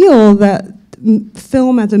feel that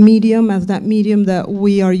film as a medium, as that medium that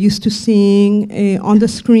we are used to seeing on the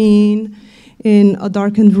screen, in a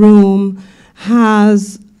darkened room,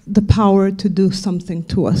 has the power to do something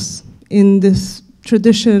to us in this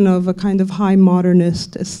tradition of a kind of high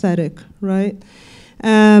modernist aesthetic, right?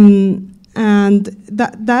 And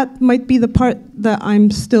that might be the part that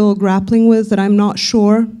I'm still grappling with, that I'm not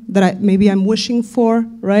sure, that maybe I'm wishing for,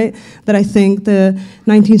 right? That I think the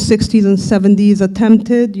 1960s and 70s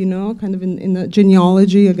attempted, kind of in the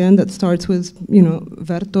genealogy, again, that starts with,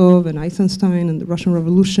 Vertov and Eisenstein and the Russian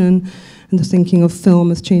Revolution and the thinking of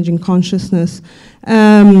film as changing consciousness.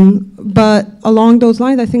 But along those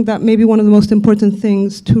lines, I think that maybe one of the most important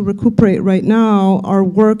things to recuperate right now are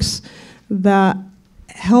works that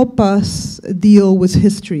help us deal with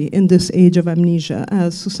history in this age of amnesia,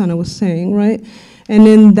 as Susana was saying, right? And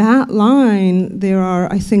in that line, there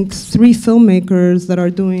are, I think, 3 filmmakers that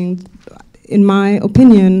are doing, in my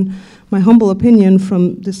opinion, my humble opinion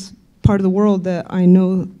from this part of the world that I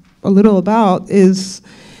know a little about, is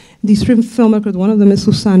these 3 filmmakers. One of them is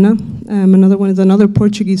Susana, another one is another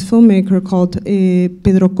Portuguese filmmaker called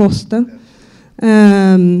Pedro Costa,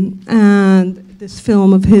 and this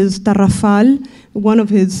film of his, Tarrafal, one of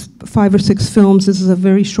his 5 or 6 films. This is a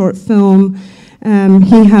very short film.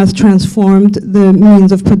 He has transformed the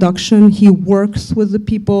means of production. He works with the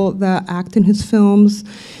people that act in his films.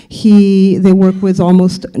 They work with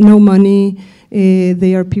almost no money.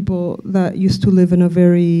 They are people that used to live in a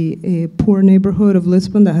very poor neighborhood of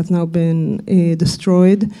Lisbon that has now been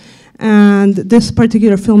destroyed. And this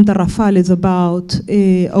particular film, Tarrafal, is about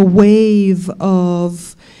a wave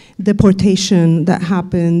of deportation that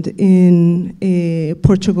happened in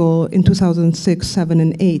Portugal in 2006, 7,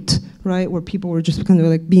 and 8, right? Where people were just kind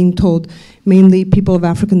of being told, mainly people of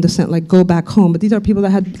African descent, go back home. But these are people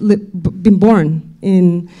that had been born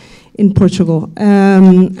in Portugal.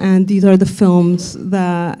 And these are the films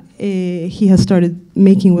that he has started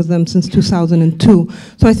making with them since 2002.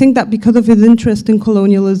 So I think that because of his interest in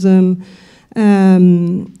colonialism,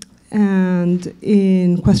 and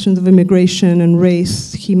in questions of immigration and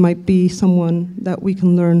race, he might be someone that we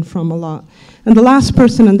can learn from a lot. And the last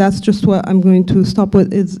person, and that's just what I'm going to stop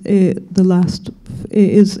with, is Paz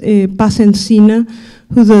Encina,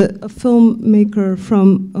 who's a filmmaker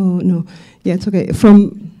from, from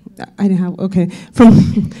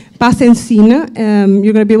Paz Encina.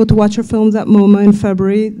 You're going to be able to watch her films at MoMA in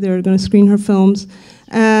February. They're going to screen her films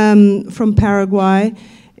from Paraguay.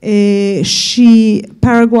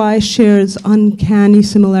 Paraguay shares uncanny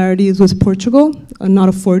similarities with Portugal, not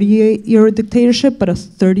a 48-year dictatorship, but a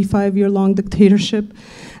 35-year-long dictatorship.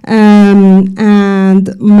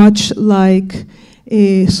 And much like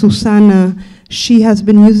Susana, she has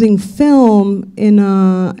been using film in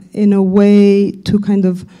a way to kind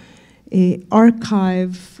of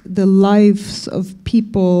archive the lives of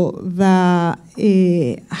people that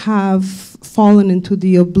have fallen into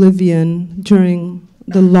the oblivion during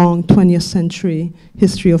the long 20th century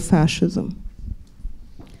history of fascism.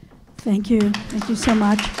 Thank you so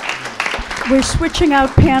much. We're switching out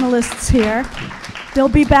panelists here. They'll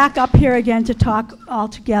be back up here again to talk all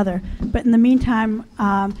together. But in the meantime,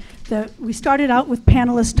 we started out with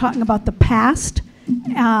panelists talking about the past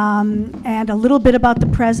and a little bit about the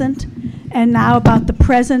present, and now about the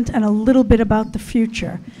present and a little bit about the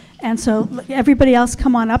future. And so everybody else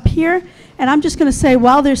come on up here. And I'm just going to say,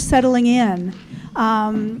 while they're settling in,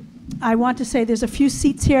 I want to say there's a few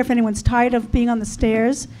seats here if anyone's tired of being on the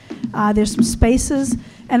stairs. There's some spaces.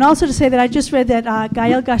 And also to say that I just read that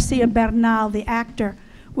Gael Garcia Bernal, the actor,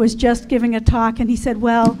 was just giving a talk, and he said,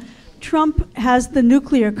 well, Trump has the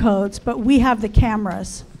nuclear codes, but we have the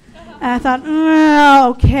cameras. And I thought,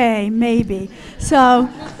 okay, maybe. So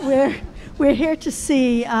we're we're here to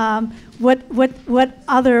see what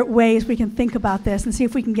other ways we can think about this and see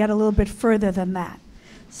if we can get a little bit further than that.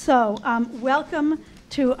 So welcome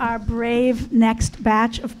to our brave next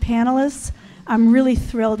batch of panelists. I'm really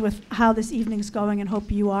thrilled with how this evening's going and hope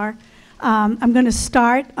you are. I'm going to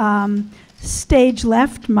start stage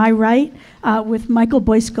left, my right, with Michael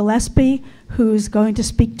Boyce Gillespie, who's going to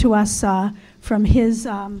speak to us from his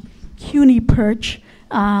CUNY perch,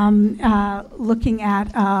 looking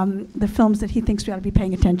at the films that he thinks we ought to be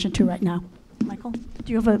paying attention to right now. Michael,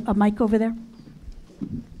 do you have a mic over there?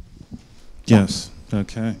 Yes,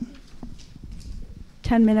 okay.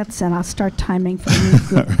 10 minutes and I'll start timing for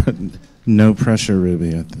the group. No pressure,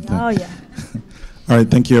 Ruby. Oh, yeah. All right,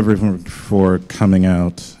 thank you everyone for coming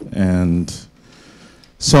out. And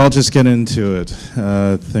so I'll just get into it,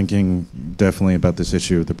 thinking definitely about this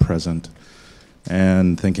issue of the present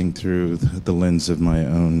and thinking through the lens of my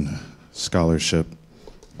own scholarship.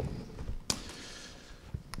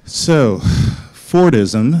 So,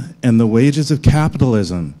 Fordism and the wages of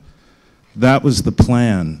capitalism. That was the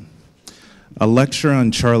plan. A lecture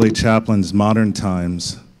on Charlie Chaplin's Modern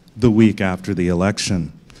Times the week after the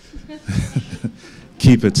election.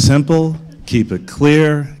 Keep it simple, keep it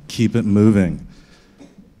clear, keep it moving.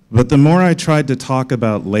 But the more I tried to talk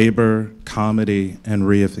about labor, comedy, and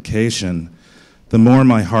reification, the more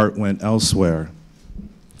my heart went elsewhere.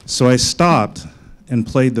 So I stopped and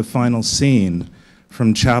played the final scene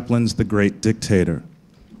from Chaplin's The Great Dictator.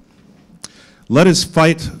 Let us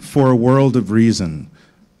fight for a world of reason,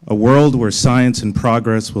 a world where science and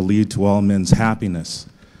progress will lead to all men's happiness.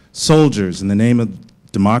 Soldiers, in the name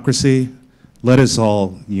of democracy, let us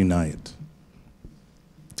all unite.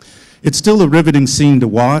 It's still a riveting scene to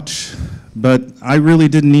watch, but I really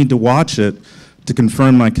didn't need to watch it to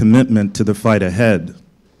confirm my commitment to the fight ahead.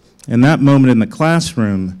 In that moment in the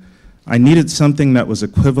classroom, I needed something that was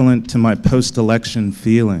equivalent to my post-election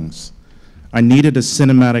feelings. I needed a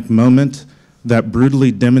cinematic moment that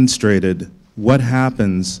brutally demonstrated what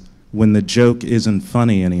happens when the joke isn't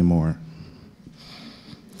funny anymore.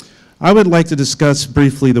 I would like to discuss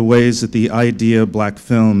briefly the ways that the idea of black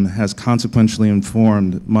film has consequentially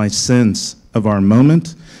informed my sense of our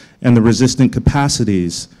moment and the resistant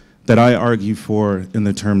capacities that I argue for in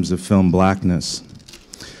the terms of film blackness.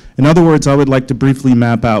 In other words, I would like to briefly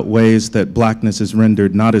map out ways that blackness is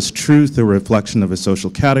rendered not as truth or reflection of a social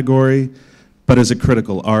category, but as a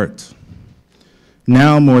critical art.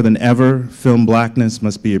 Now more than ever, film blackness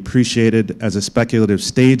must be appreciated as a speculative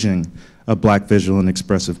staging of black visual and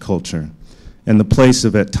expressive culture, in the place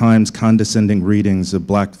of at times condescending readings of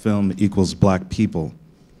black film equals black people.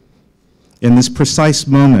 In this precise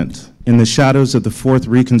moment, in the shadows of the fourth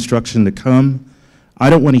reconstruction to come, I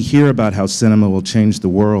don't want to hear about how cinema will change the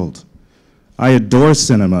world. I adore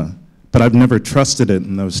cinema, but I've never trusted it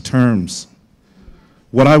in those terms.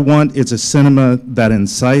 What I want is a cinema that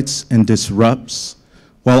incites and disrupts,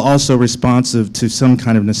 while also responsive to some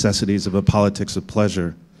kind of necessities of a politics of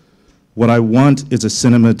pleasure. What I want is a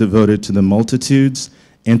cinema devoted to the multitudes,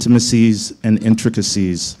 intimacies, and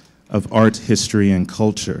intricacies of art, history, and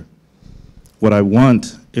culture. What I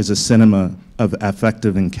want is a cinema of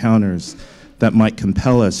affective encounters that might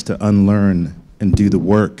compel us to unlearn and do the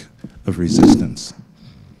work of resistance.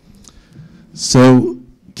 So,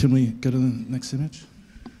 can we go to the next image?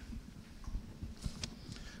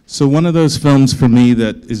 So one of those films for me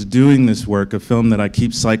that is doing this work, a film that I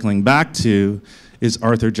keep cycling back to, is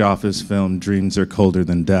Arthur Jaffe's film, Dreams Are Colder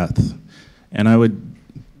Than Death. And I would,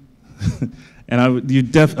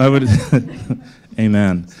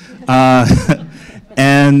 amen.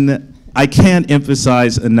 And I can't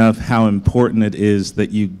emphasize enough how important it is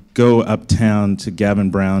that you go uptown to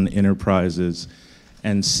Gavin Brown Enterprises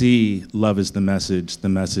and see love is the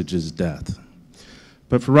message is death.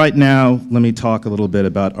 But for right now, let me talk a little bit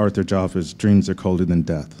about Arthur Jaffe's Dreams Are Colder Than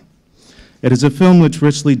Death. It is a film which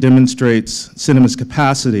richly demonstrates cinema's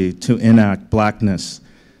capacity to enact blackness,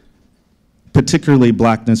 particularly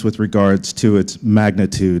blackness with regards to its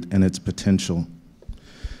magnitude and its potential.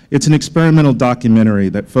 It's an experimental documentary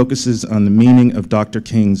that focuses on the meaning of Dr.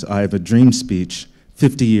 King's I Have a Dream speech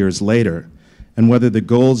 50 years later, and whether the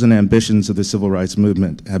goals and ambitions of the civil rights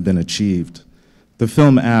movement have been achieved. The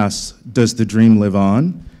film asks, does the dream live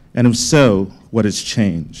on? And if so, what has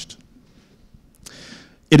changed?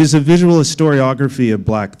 It is a visual historiography of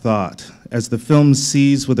black thought, as the film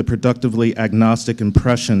sees with a productively agnostic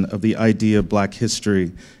impression of the idea of black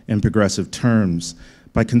history in progressive terms,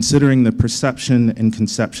 by considering the perception and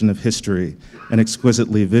conception of history in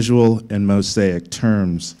exquisitely visual and mosaic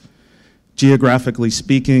terms. Geographically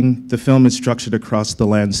speaking, the film is structured across the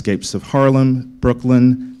landscapes of Harlem,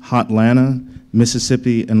 Brooklyn, Hotlanta,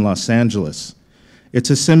 Mississippi, and Los Angeles. Its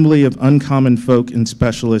assembly of uncommon folk and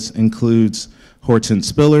specialists includes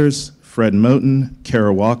Hortense Spillers, Fred Moten,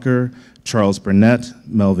 Kara Walker, Charles Burnett,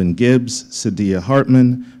 Melvin Gibbs, Sadia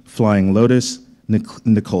Hartman, Flying Lotus,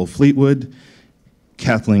 Nicole Fleetwood,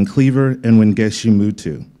 Kathleen Cleaver, and Wengeshi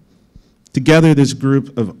Mutu. Together, this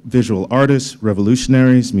group of visual artists,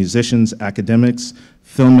 revolutionaries, musicians, academics,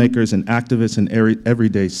 filmmakers, and activists and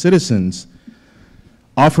everyday citizens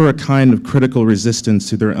offer a kind of critical resistance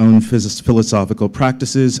to their own philosophical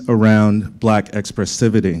practices around Black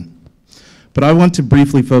expressivity. But I want to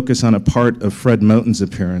briefly focus on a part of Fred Moten's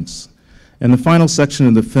appearance. In the final section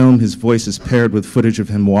of the film, his voice is paired with footage of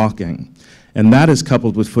him walking, and that is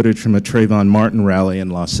coupled with footage from a Trayvon Martin rally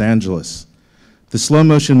in Los Angeles. The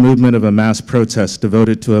slow-motion movement of a mass protest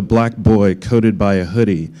devoted to a Black boy coated by a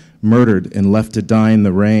hoodie, murdered and left to die in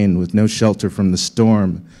the rain with no shelter from the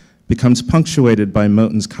storm, becomes punctuated by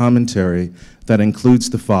Moten's commentary that includes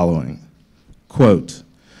the following, quote,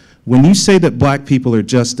 "When you say that Black people are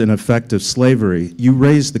just an effect of slavery, you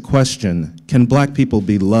raise the question, can Black people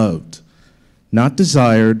be loved? Not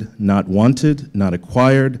desired, not wanted, not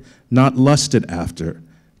acquired, not lusted after.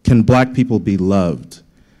 Can Black people be loved?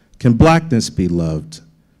 Can Blackness be loved?"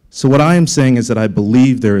 So what I am saying is that I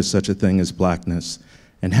believe there is such a thing as Blackness,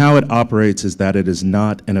 and how it operates is that it is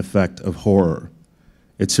not an effect of horror.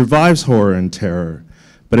 It survives horror and terror,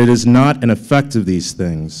 but it is not an effect of these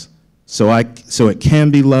things. So it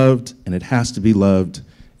can be loved, and it has to be loved,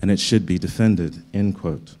 and it should be defended, end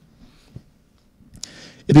quote.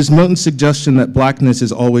 It is Moten's suggestion that Blackness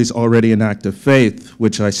is always already an act of faith,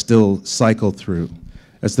 which I still cycle through.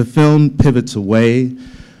 As the film pivots away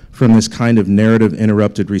from this kind of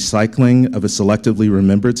narrative-interrupted recycling of a selectively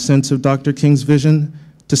remembered sense of Dr. King's vision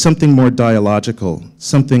to something more dialogical,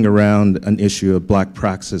 something around an issue of Black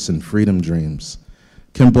praxis and freedom dreams.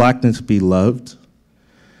 Can Blackness be loved?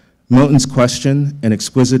 Moten's question, an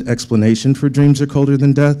exquisite explanation for dreams are colder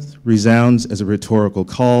than death, resounds as a rhetorical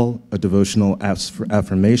call, a devotional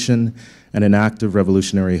affirmation, and an act of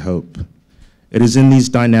revolutionary hope. It is in these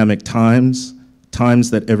dynamic times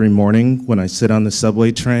that every morning when I sit on the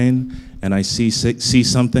subway train and I see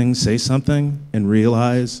something, say something, and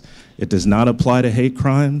realize it does not apply to hate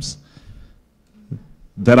crimes,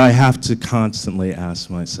 that I have to constantly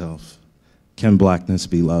ask myself, can Blackness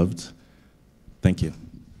be loved? Thank you.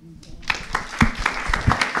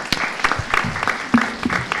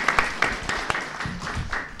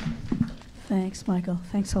 Thanks, Michael.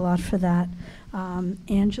 Thanks a lot for that.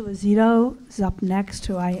 Angela Zito is up next,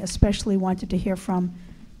 who I especially wanted to hear from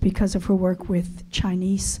because of her work with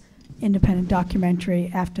Chinese independent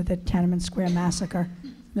documentary after the Tiananmen Square massacre,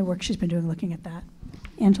 the work she's been doing looking at that.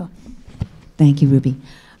 Angela. Thank you, Ruby.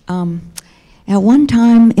 At one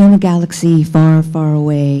time in a galaxy far, far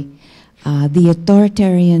away, the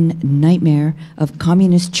authoritarian nightmare of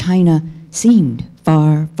communist China seemed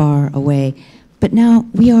far, far away. But now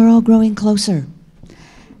we are all growing closer.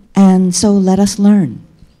 And so let us learn.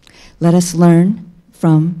 Let us learn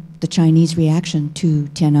from the Chinese reaction to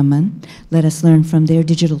Tiananmen. Let us learn from their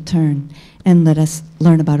digital turn. And let us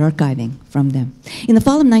learn about archiving from them. In the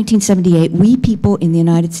fall of 1978, we people in the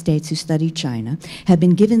United States who studied China had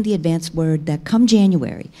been given the advance word that come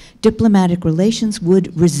January, diplomatic relations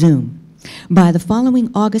would resume. By the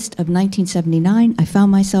following August of 1979, I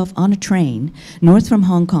found myself on a train north from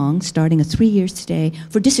Hong Kong, starting a 3-year stay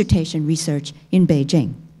for dissertation research in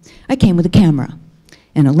Beijing. I came with a camera,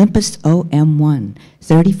 an Olympus OM1,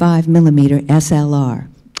 35mm SLR.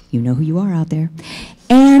 You know who you are out there.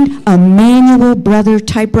 And a manual brother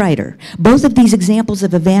typewriter. Both of these examples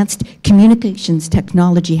of advanced communications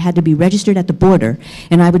technology had to be registered at the border,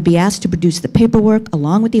 and I would be asked to produce the paperwork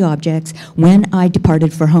along with the objects when I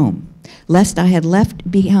departed for home, lest I had left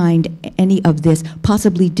behind any of this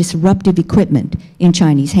possibly disruptive equipment in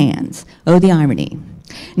Chinese hands. Oh, the irony.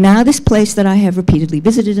 Now, this place that I have repeatedly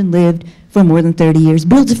visited and lived for more than 30 years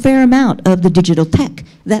builds a fair amount of the digital tech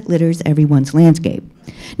that litters everyone's landscape.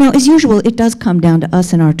 Now, as usual, it does come down to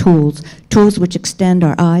us and our tools. Tools which extend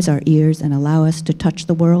our eyes, our ears, and allow us to touch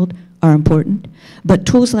the world are important. But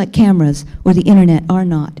tools like cameras or the internet are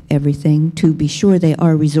not everything. To be sure, they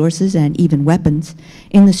are resources and even weapons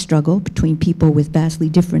in the struggle between people with vastly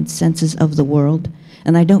different senses of the world.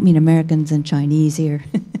 And I don't mean Americans and Chinese here.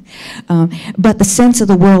 But the sense of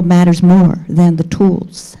the world matters more than the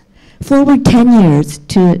tools. Forward 10 years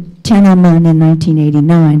to Tiananmen in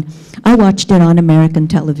 1989, I watched it on American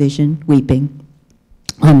television, weeping.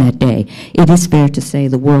 On that day, it is fair to say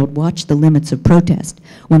the world watched the limits of protest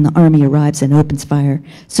when the army arrives and opens fire.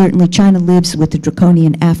 Certainly, China lives with the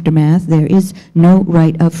draconian aftermath. There is no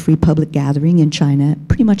right of free public gathering in China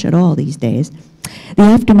pretty much at all these days. The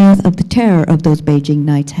aftermath of the terror of those Beijing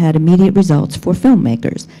nights had immediate results for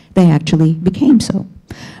filmmakers. They actually became so.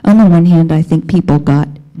 On the one hand, I think people got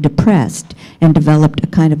depressed and developed a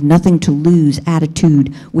kind of nothing-to-lose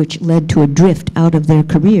attitude, which led to a drift out of their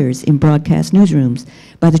careers in broadcast newsrooms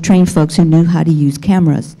by the trained folks who knew how to use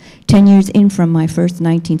cameras. 10 years in from my first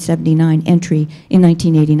 1979 entry in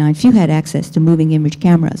 1989, few had access to moving image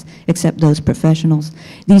cameras, except those professionals.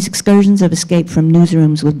 These excursions of escape from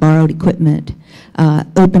newsrooms with borrowed equipment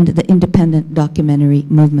opened the independent documentary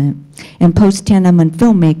movement. And post-Tiananmen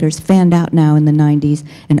filmmakers fanned out now in the 90s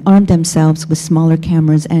and armed themselves with smaller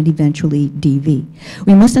cameras and eventually DV.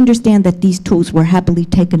 We must understand that these tools were happily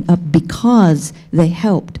taken up because they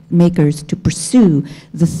helped makers to pursue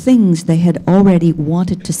the things they had already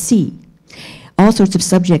wanted to see. All sorts of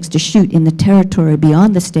subjects to shoot in the territory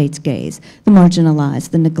beyond the state's gaze, the marginalized,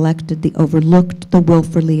 the neglected, the overlooked, the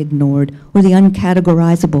willfully ignored, or the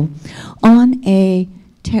uncategorizable. On a,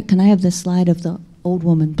 can I have the slide of the old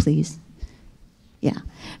woman, please? Yeah.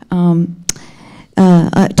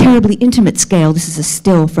 A terribly intimate scale. This is a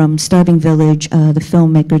still from Starving Village, the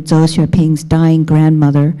filmmaker Zhou Xiaoping's dying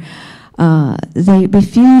grandmother. They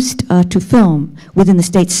refused to film within the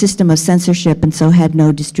state's system of censorship and so had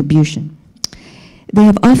no distribution. They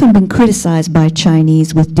have often been criticized by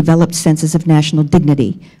Chinese with developed senses of national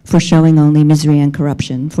dignity for showing only misery and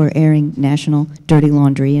corruption, for airing national dirty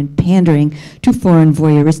laundry and pandering to foreign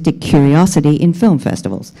voyeuristic curiosity in film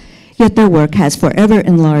festivals. Yet their work has forever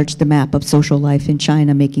enlarged the map of social life in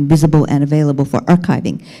China, making visible and available for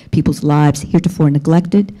archiving people's lives heretofore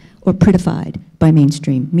neglected or prettified by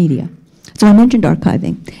mainstream media. So I mentioned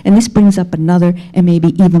archiving, and this brings up another and maybe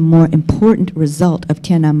even more important result of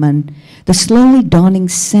Tiananmen, the slowly dawning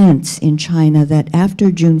sense in China that after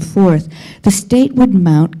June 4th, the state would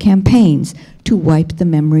mount campaigns to wipe the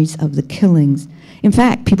memories of the killings. In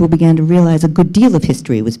fact, people began to realize a good deal of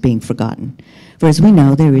history was being forgotten. For as we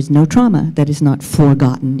know, there is no trauma that is not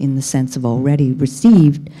forgotten in the sense of already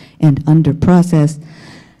received and under process.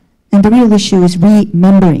 And the real issue is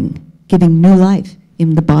remembering, giving new life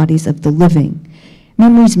in the bodies of the living.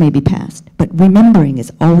 Memories may be past, but remembering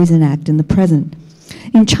is always an act in the present.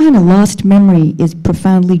 In China, lost memory is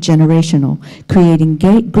profoundly generational, creating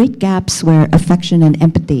great gaps where affection and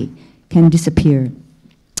empathy can disappear.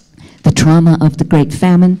 The trauma of the Great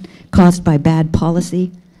Famine, caused by bad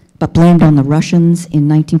policy, but blamed on the Russians in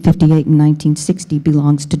 1958 and 1960,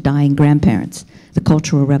 belongs to dying grandparents. The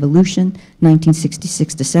Cultural Revolution,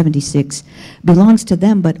 1966 to 76, belongs to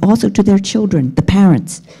them, but also to their children, the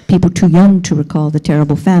parents, people too young to recall the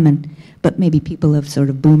terrible famine, but maybe people of sort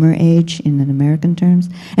of boomer age in American terms.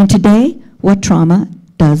 And today, what trauma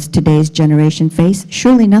does today's generation face?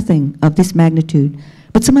 Surely nothing of this magnitude,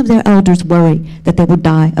 but some of their elders worry that they will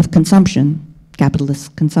die of consumption,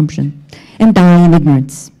 capitalist consumption, and die in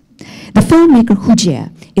ignorance. The filmmaker Hu Jie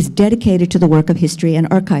is dedicated to the work of history and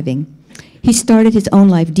archiving. He started his own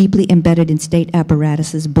life deeply embedded in state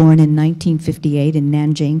apparatuses, born in 1958 in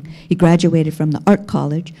Nanjing. He graduated from the Art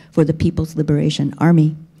College for the People's Liberation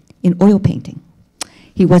Army in oil painting.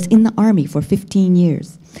 He was in the army for 15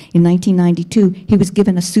 years. In 1992, he was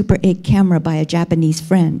given a Super 8 camera by a Japanese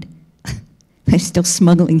friend. They're still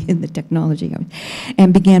smuggling in the technology,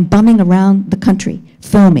 and began bumming around the country,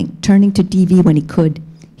 filming, turning to DV when he could.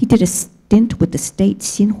 He did a stint with the state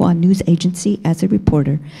Xinhua news agency as a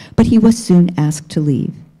reporter, but he was soon asked to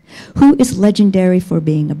leave. Hu is legendary for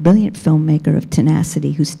being a brilliant filmmaker of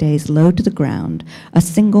tenacity who stays low to the ground, a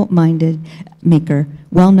single-minded maker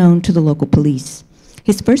well known to the local police.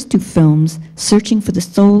 His first two films, Searching for the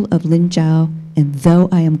Soul of Lin Zhao and Though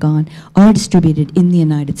I Am Gone, are distributed in the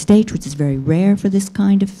United States, which is very rare for this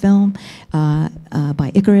kind of film,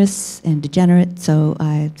 by Icarus and Degenerate, so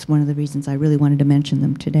it's one of the reasons I really wanted to mention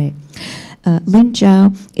them today. Lin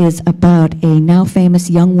Zhao is about a now famous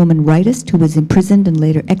young woman rightist who was imprisoned and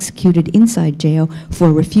later executed inside jail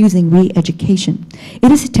for refusing re-education.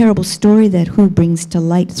 It is a terrible story that Hu brings to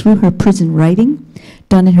light through her prison writing,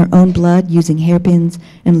 done in her own blood using hairpins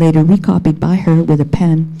and later recopied by her with a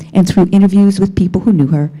pen, and through interviews with people who knew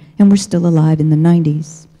her and were still alive in the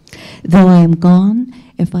 90s. Though I Am Gone,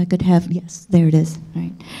 if I could have, yes, there it is,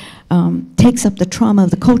 right, takes up the trauma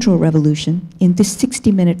of the Cultural Revolution. In this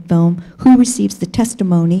 60-minute film, Hu receives the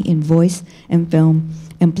testimony in voice and film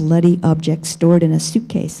and bloody objects stored in a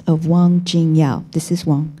suitcase of Wang Jingyao. This is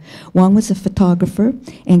Wang. Wang was a photographer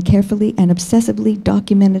and carefully and obsessively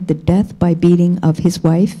documented the death by beating of his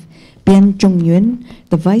wife, Bian Zhongyun,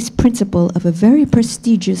 the vice principal of a very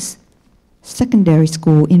prestigious secondary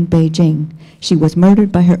school in Beijing. She was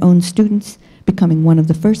murdered by her own students, becoming one of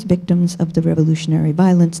the first victims of the revolutionary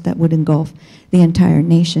violence that would engulf the entire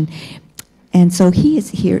nation. And so he is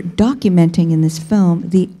here documenting in this film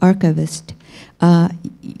the archivist,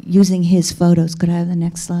 using his photos. Could I have the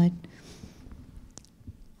next slide?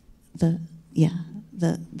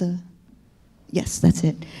 Yes, that's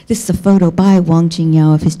it. This is a photo by Wang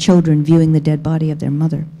Jingyao of his children viewing the dead body of their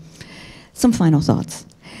mother. Some final thoughts.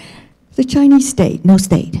 The Chinese state, no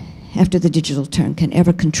state, after the digital turn, can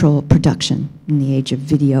ever control production in the age of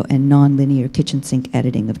video and non-linear kitchen sink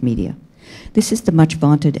editing of media. This is the much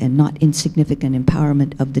vaunted and not insignificant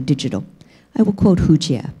empowerment of the digital. I will quote Hu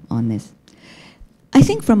Jie on this. I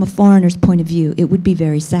think from a foreigner's point of view, it would be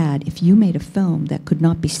very sad if you made a film that could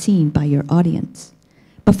not be seen by your audience.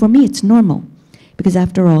 But for me, it's normal, because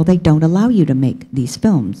after all, they don't allow you to make these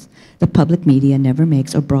films. The public media never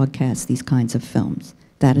makes or broadcasts these kinds of films.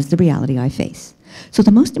 That is the reality I face. So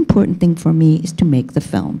the most important thing for me is to make the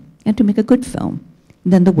film, and to make a good film.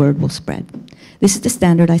 Then the word will spread. This is the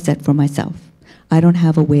standard I set for myself. I don't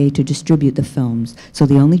have a way to distribute the films, so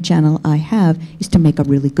the only channel I have is to make a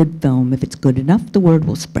really good film. If it's good enough, the word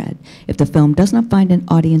will spread. If the film does not find an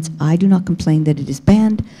audience, I do not complain that it is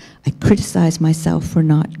banned. I criticize myself for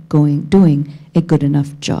not doing a good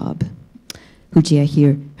enough job. Hu Jie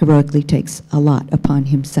here heroically takes a lot upon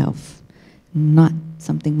himself, not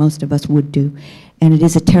something most of us would do, and it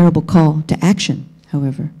is a terrible call to action,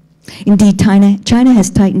 however. Indeed, China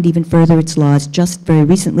has tightened even further its laws just very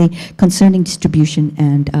recently concerning distribution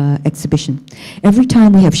and exhibition. Every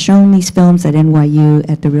time we have shown these films at NYU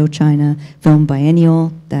at the Real China Film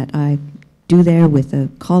Biennial that I do there with a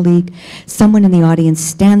colleague, someone in the audience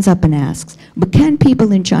stands up and asks, but can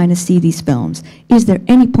people in China see these films? Is there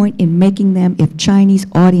any point in making them if Chinese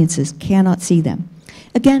audiences cannot see them?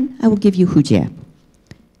 Again, I will give you Hu Jie.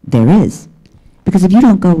 There is. Because if you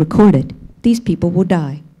don't go record it, these people will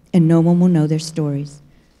die, and no one will know their stories.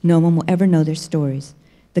 No one will ever know their stories.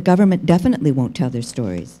 The government definitely won't tell their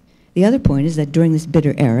stories. The other point is that during this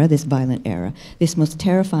bitter era, this violent era, this most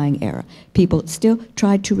terrifying era, people still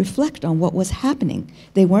tried to reflect on what was happening.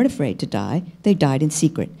 They weren't afraid to die. They died in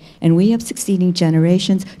secret. And we of succeeding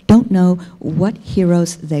generations don't know what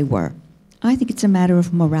heroes they were. I think it's a matter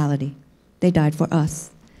of morality. They died for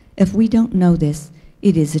us. If we don't know this,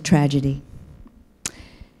 it is a tragedy.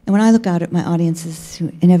 And when I look out at my audiences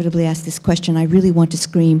who inevitably ask this question, I really want to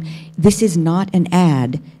scream, this is not an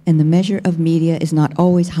ad, and the measure of media is not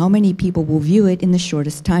always how many people will view it in the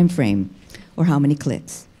shortest time frame, or how many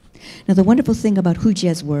clicks. Now, the wonderful thing about Hu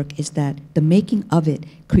Jie's work is that the making of it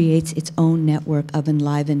creates its own network of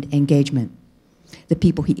enlivened engagement. The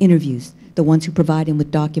people he interviews, the ones who provide him with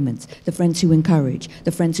documents, the friends who encourage,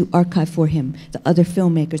 the friends who archive for him, the other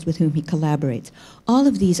filmmakers with whom he collaborates. All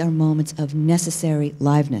of these are moments of necessary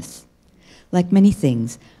liveness. Like many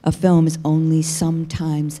things, a film is only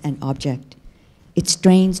sometimes an object. It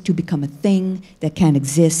strains to become a thing that can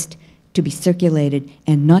exist, to be circulated,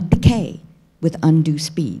 and not decay with undue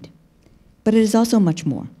speed. But it is also much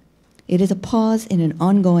more. It is a pause in an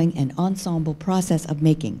ongoing and ensemble process of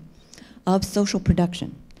making, of social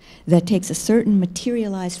production, that takes a certain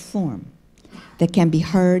materialized form that can be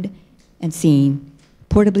heard and seen,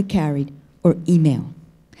 portably carried, or emailed.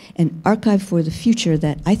 An archive for the future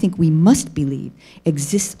that I think we must believe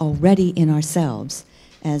exists already in ourselves,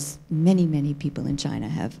 as many, many people in China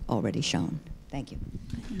have already shown. Thank you.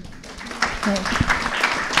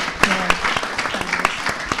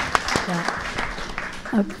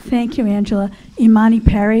 Thank you, Angela. Imani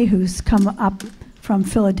Perry, who's come up from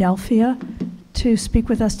Philadelphia to speak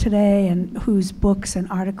with us today, and whose books and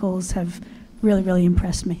articles have really, really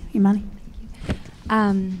impressed me. Imani?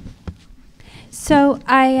 So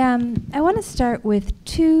I want to start with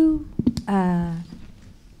two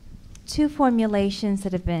formulations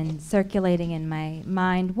that have been circulating in my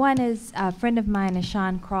mind. One is a friend of mine,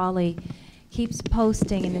 Ashan Crawley, keeps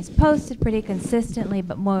posting, and has posted pretty consistently,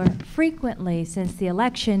 but more frequently since the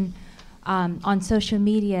election, on social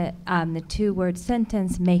media, the two-word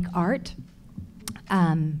sentence, "make art,"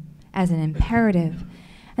 as an imperative.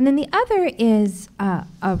 And then the other is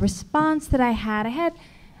a response that I had.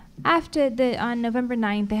 On November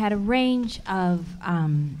 9th, I had a range of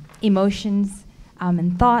emotions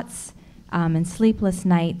and thoughts and sleepless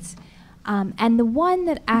nights. And the one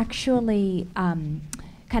that actually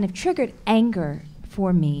kind of triggered anger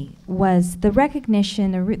for me was the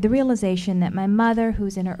recognition, the realization that my mother,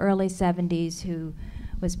 who's in her early 70s, who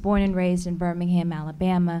was born and raised in Birmingham,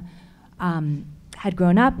 Alabama, had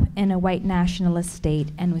grown up in a white nationalist state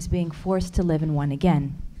and was being forced to live in one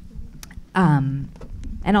again. and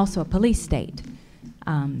also a police state.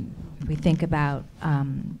 If we think about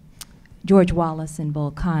George Wallace and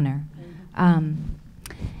Bull Connor. And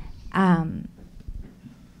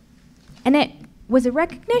it was a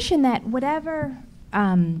recognition that whatever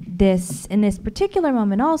in this particular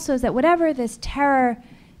moment also, is that whatever this terror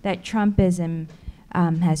that Trumpism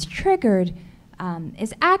has triggered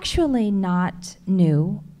is actually not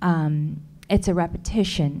new. It's a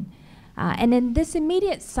repetition. And in this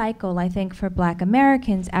immediate cycle, I think, for Black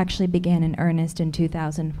Americans actually began in earnest in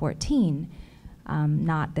 2014,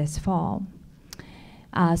 not this fall.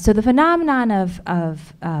 So the phenomenon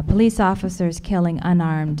of police officers killing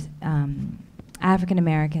unarmed African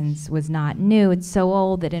Americans was not new. It's so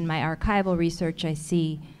old that in my archival research I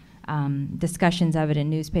see discussions of it in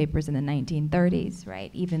newspapers in the 1930s, right?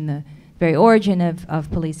 Even the very origin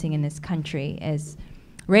of policing in this country is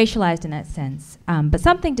racialized in that sense. But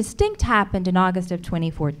something distinct happened in August of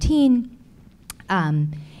 2014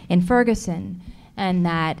 in Ferguson, and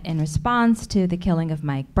that in response to the killing of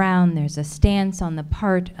Mike Brown, there's a stance on the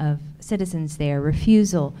part of citizens there,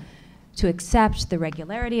 refusal to accept the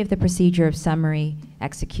regularity of the procedure of summary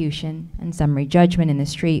execution and summary judgment in the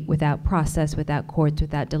street without process, without courts,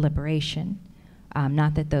 without deliberation.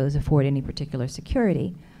 Not that those afford any particular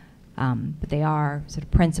security, but they are sort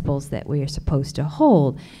of principles that we are supposed to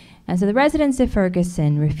hold. And so the residents of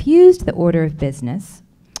Ferguson refused the order of business,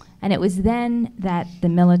 and it was then that the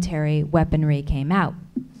military weaponry came out.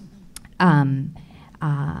 And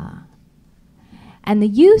the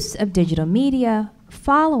use of digital media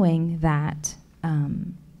following that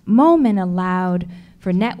moment allowed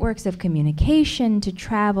for networks of communication to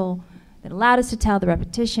travel that allowed us to tell the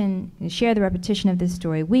repetition, share the repetition of this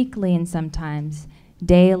story weekly and sometimes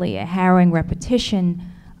daily, a harrowing repetition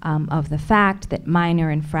of the fact that minor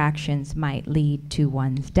infractions might lead to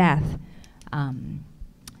one's death.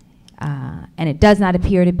 And it does not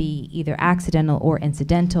appear to be either accidental or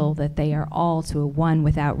incidental, that they are all to a one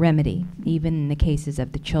without remedy, even in the cases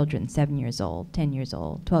of the children, 7 years old, 10 years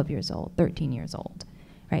old, 12 years old, 13 years old,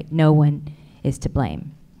 right? No one is to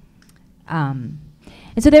blame. And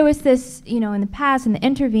so there was this, you know, in the past, in the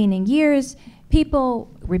intervening years, people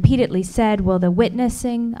repeatedly said, well, the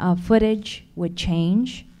witnessing of footage would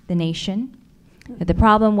change the nation. But the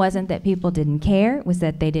problem wasn't that people didn't care, it was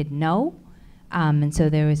that they didn't know. And so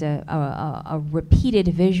there was a repeated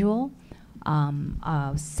visual,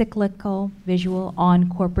 a cyclical visual on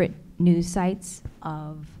corporate news sites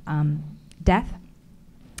of death.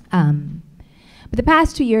 But the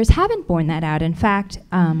past 2 years haven't borne that out. In fact,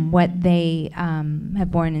 what they have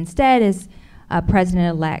borne instead is a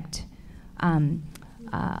president-elect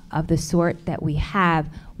of the sort that we have.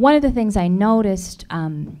 One of the things I noticed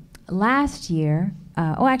last year,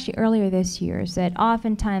 actually earlier this year, is that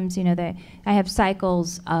oftentimes, you know, I have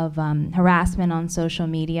cycles of harassment on social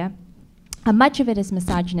media. Much of it is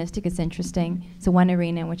misogynistic. It's interesting. It's the one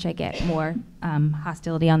arena in which I get more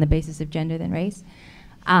hostility on the basis of gender than race.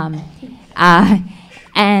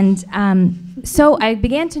 So I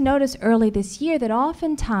began to notice early this year that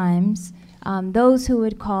oftentimes those who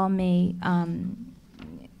would call me,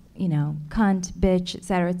 you know, cunt, bitch, et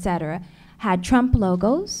cetera, had Trump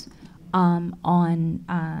logos on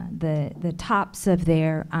the tops of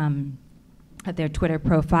their Twitter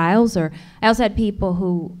profiles. Or I also had people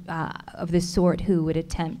who of this sort who would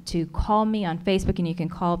attempt to call me on Facebook, and you can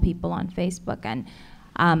call people on Facebook, and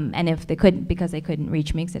if they couldn't, because they couldn't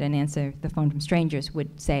reach me because I didn't answer the phone from strangers,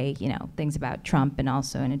 would say, you know, things about Trump, and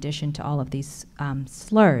also in addition to all of these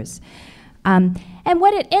slurs. And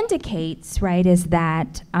what it indicates, right, is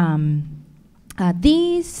that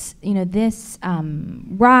these, you know, this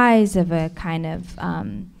rise of a kind of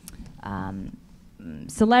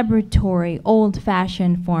celebratory,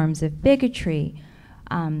 old-fashioned forms of bigotry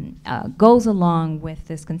goes along with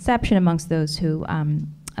this conception amongst those who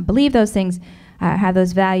believe those things, have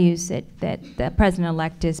those values, that the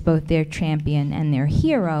president-elect is both their champion and their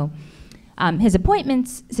hero. His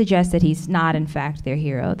appointments suggest that he's not, in fact, their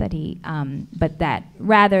hero, that he, but that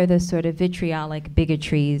rather the sort of vitriolic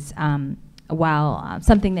bigotries, while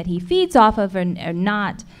something that he feeds off of, or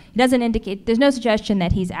not, it doesn't indicate, there's no suggestion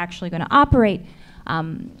that he's actually going to operate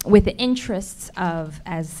with the interests of,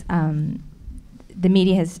 as the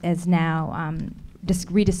media has now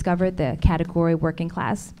rediscovered the category working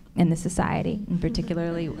class in the society, and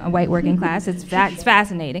particularly a white working class. It's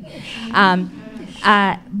fascinating.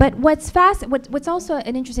 But what's also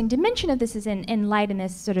an interesting dimension of this is in light, and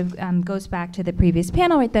this sort of goes back to the previous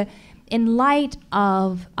panel, right? in light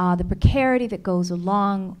of the precarity that goes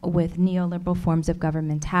along with neoliberal forms of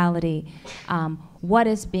governmentality, what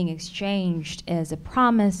is being exchanged is a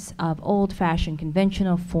promise of old-fashioned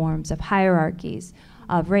conventional forms of hierarchies,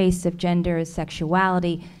 of race, of gender, of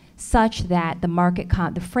sexuality, such that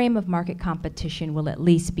the frame of market competition will at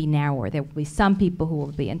least be narrower. There will be some people who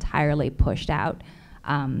will be entirely pushed out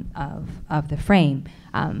of the frame.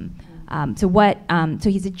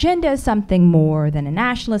 So his agenda is something more than a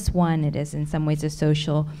nationalist one. It is in some ways a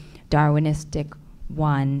social Darwinistic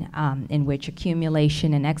one in which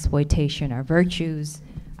accumulation and exploitation are virtues.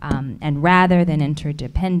 And rather than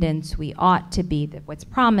interdependence, we ought to be, what's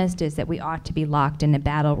promised is that we ought to be locked in a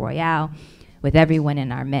battle royale with everyone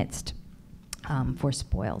in our midst for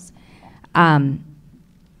spoils. And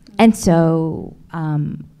so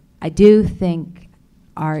I do think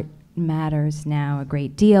art matters now a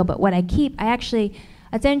great deal, but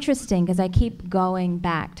it's interesting because I keep going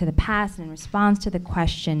back to the past in response to the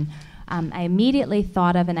question. I immediately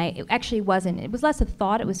thought of, and it was less a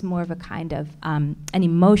thought, it was more of a kind of an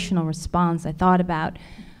emotional response. I thought about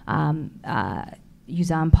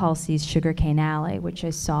Yuzan Palsi's Sugarcane Alley, which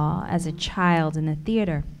I saw as a child in the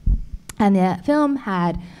theater. And the film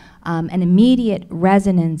had an immediate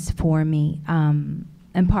resonance for me,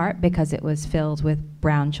 in part because it was filled with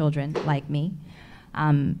brown children like me.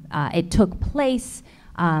 It took place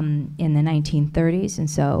in the 1930s, and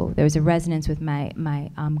so there was a resonance with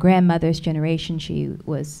my grandmother's generation. She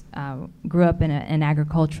grew up in an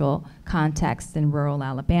agricultural context in rural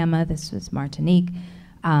Alabama. This was Martinique.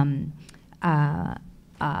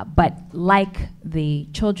 But like the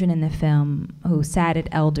children in the film who sat at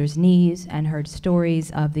elders' knees and heard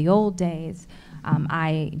stories of the old days,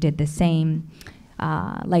 I did the same.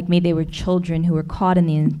 Like me, they were children who were caught in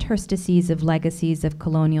the interstices of legacies of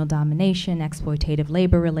colonial domination, exploitative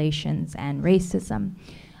labor relations, and racism.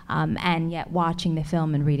 And yet watching the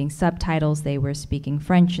film and reading subtitles, they were speaking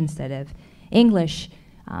French instead of English.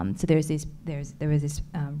 So there was this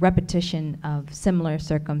repetition of similar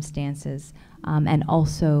circumstances, and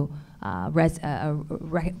also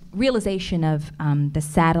realization of the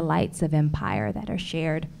satellites of empire that are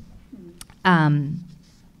shared.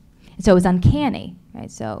 So it was uncanny, right?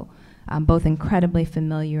 So both incredibly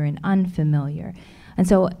familiar and unfamiliar. And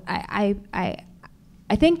so I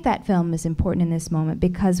think that film is important in this moment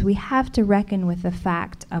because we have to reckon with the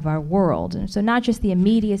fact of our world. And so not just the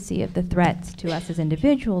immediacy of the threats to us as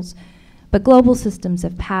individuals, but global systems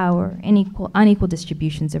of power, unequal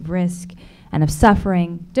distributions of risk and of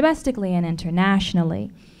suffering, domestically and internationally.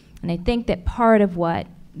 And I think that part of what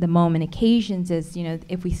the moment occasions is,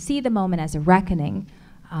 if we see the moment as a reckoning,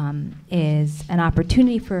 is an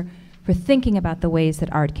opportunity for thinking about the ways that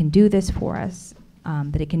art can do this for us,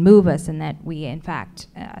 that it can move us, and that we, in fact,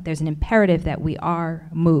 there's an imperative that we are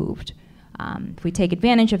moved. If we take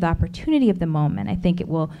advantage of the opportunity of the moment, I think it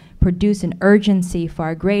will produce an urgency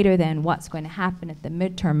far greater than what's going to happen at the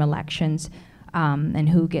midterm elections and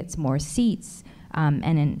who gets more seats,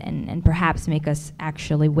 and perhaps make us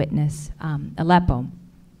actually witness Aleppo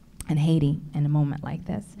and Haiti in a moment like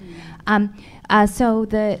this. So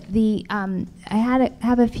I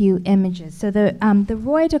have a few images. So the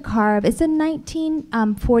Roy de Carve is a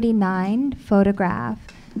 1949 photograph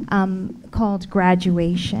called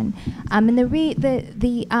Graduation, and this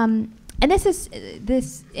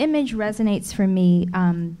image resonates for me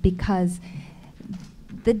because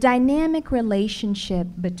the dynamic relationship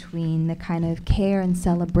between the kind of care and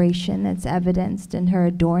celebration that's evidenced in her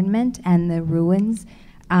adornment and the ruins.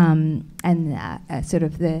 And sort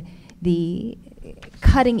of the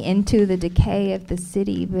cutting into the decay of the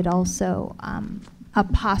city, but also a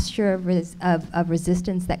posture of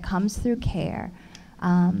resistance that comes through care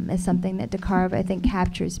is something that de Carve, I think,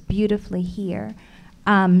 captures beautifully here.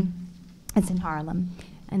 It's in Harlem.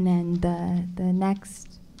 And then the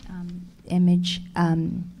next image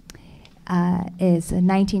is a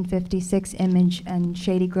 1956 image in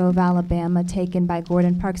Shady Grove, Alabama, taken by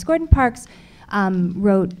Gordon Parks. Gordon Parks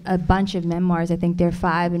wrote a bunch of memoirs. I think there are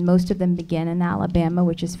 5, and most of them begin in Alabama,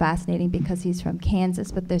 which is fascinating because he's from Kansas.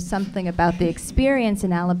 But there's something about the experience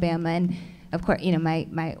in Alabama, and of course,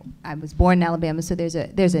 I was born in Alabama, so there's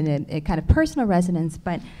a kind of personal resonance.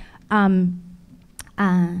 But I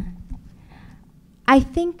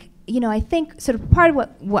think sort of part of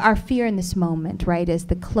what our fear in this moment, right, is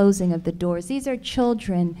the closing of the doors. These are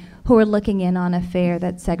children who are looking in on a fair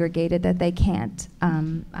that's segregated, that they can't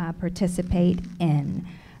participate in.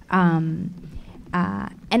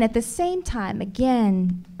 And at the same time,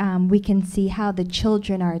 again, we can see how the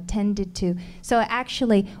children are attended to. So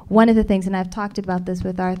actually, one of the things, and I've talked about this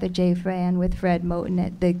with Arthur J. Frey and with Fred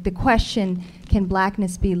Moten, the question, can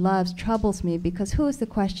blackness be loved, troubles me, because who is the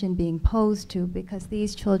question being posed to? Because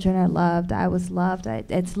these children are loved, I was loved,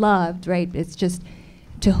 it's loved, right? It's just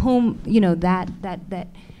to whom, you know, that the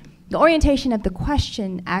orientation of the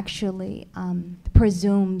question actually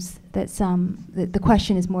presumes that the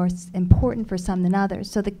question is more important for some than others.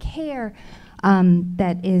 So the care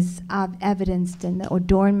that is evidenced in the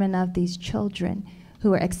adornment of these children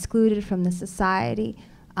who are excluded from the society,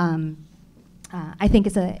 I think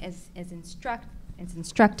is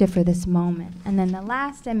instructive for this moment. And then the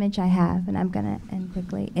last image I have, and I'm going to end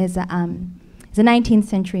quickly, is a 19th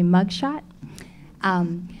century mugshot.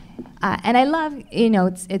 And I love, you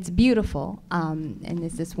know, it's beautiful. And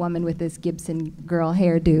there's this woman with this Gibson girl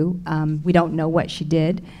hairdo. We don't know what she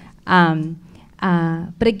did.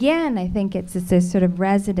 But again, I think it's this sort of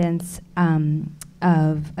resonance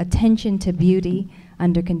of attention to beauty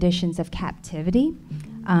under conditions of captivity,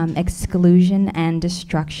 exclusion, and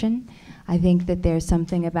destruction. I think that there's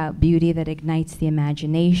something about beauty that ignites the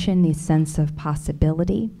imagination, the sense of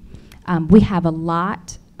possibility. We have a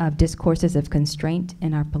lot of discourses of constraint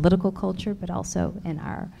in our political culture, but also in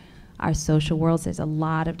our social worlds. There's a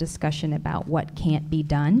lot of discussion about what can't be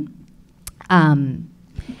done. And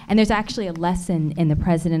there's actually a lesson in the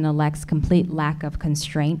president-elect's complete lack of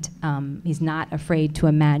constraint. He's not afraid to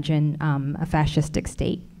imagine a fascistic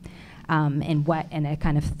state and a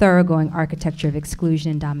kind of thoroughgoing architecture of exclusion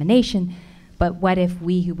and domination. But what if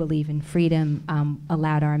we who believe in freedom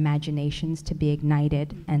allowed our imaginations to be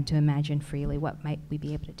ignited and to imagine freely? What might we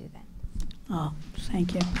be able to do then? Oh,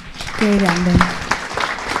 thank you. Great ending.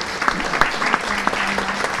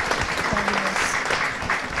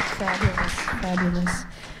 Fabulous.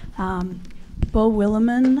 Beau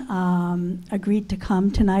Willimon agreed to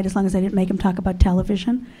come tonight as long as I didn't make him talk about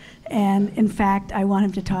television. And in fact, I want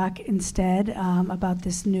him to talk instead about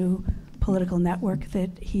this new political network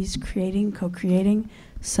that he's creating, co-creating.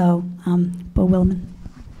 So, Beau Willimon.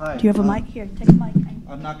 Hi, Do you have a mic? Here, take a mic.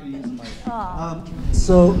 I'm not going to use a mic. Oh.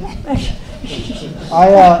 So,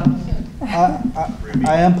 I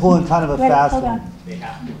am pulling kind of a fast hold one. on. They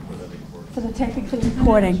have to for the taping, for the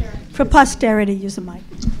recording. For posterity, use a mic.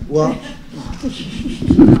 Well,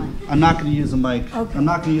 I'm not going to use a mic. Okay. I'm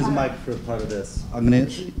not going to use a mic for part of this. I'm going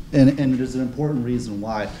to, and there's an important reason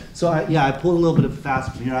why. So I pulled a little bit of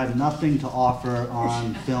fast from here. I have nothing to offer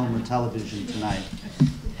on film or television tonight.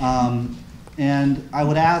 And I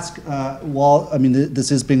would ask,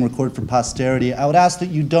 this is being recorded for posterity. I would ask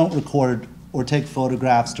that you don't record or take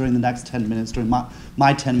photographs during the next 10 minutes, during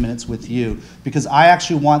my 10 minutes with you, because I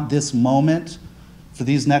actually want this moment for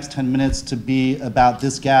these next 10 minutes to be about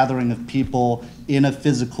this gathering of people in a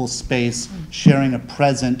physical space sharing a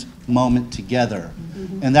present moment together.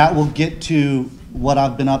 Mm-hmm. And that will get to what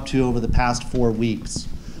I've been up to over the past 4 weeks,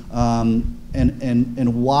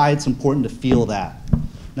 and why it's important to feel that.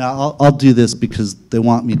 Now, I'll do this because they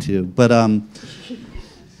want me to, but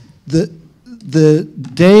the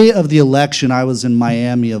day of the election, I was in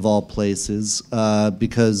Miami, of all places,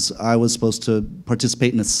 because I was supposed to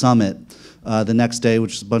participate in a summit the next day,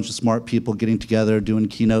 which is a bunch of smart people getting together, doing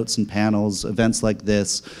keynotes and panels, events like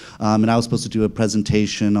this. And I was supposed to do a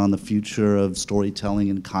presentation on the future of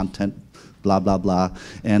storytelling and content, blah, blah, blah.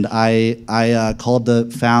 And I called the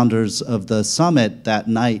founders of the summit that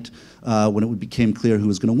night when it became clear who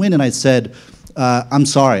was going to win, and I said, I'm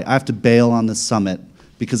sorry, I have to bail on this summit,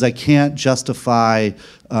 because I can't justify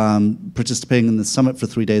participating in the summit for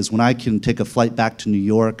 3 days when I can take a flight back to New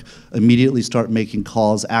York, immediately start making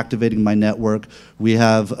calls, activating my network. We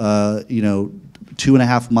have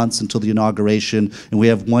 2.5 months until the inauguration, and we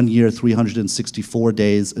have 1 year, 364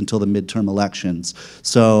 days until the midterm elections.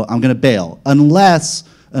 So I'm going to bail, unless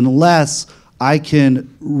I can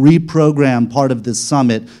reprogram part of this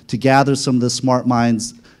summit to gather some of the smart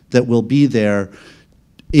minds that will be there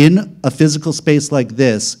in a physical space like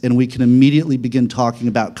this, and we can immediately begin talking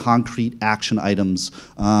about concrete action items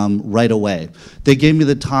right away. They gave me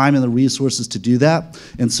the time and the resources to do that,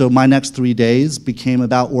 and so my next 3 days became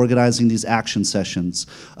about organizing these action sessions.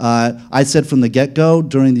 I said from the get-go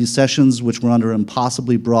during these sessions, which were under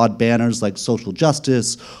impossibly broad banners like social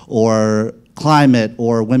justice or climate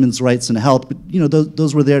or women's rights and health, but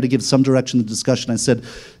those were there to give some direction to the discussion. I said,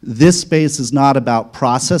 this space is not about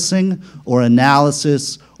processing or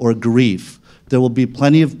analysis or grief. There will be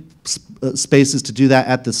plenty of spaces to do that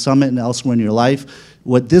at the summit and elsewhere in your life.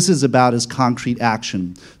 What this is about is concrete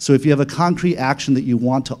action. So if you have a concrete action that you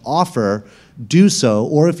want to offer, do so.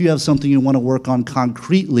 Or if you have something you want to work on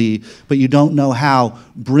concretely, but you don't know how,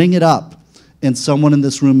 bring it up. And someone in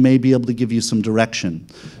this room may be able to give you some direction.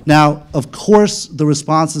 Now, of course, the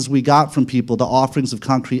responses we got from people, the offerings of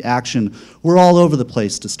concrete action, were all over the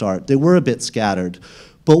place to start. They were a bit scattered.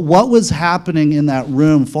 But what was happening in that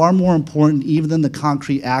room, far more important even than the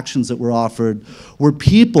concrete actions that were offered, were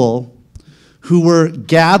people who were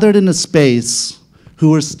gathered in a space,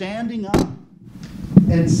 who were standing up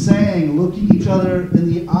and saying, looking each other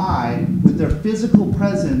in the eye with their physical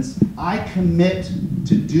presence, I commit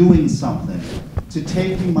to doing something, to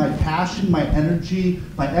taking my passion, my energy,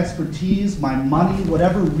 my expertise, my money,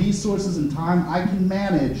 whatever resources and time I can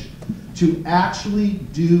manage to actually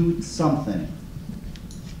do something.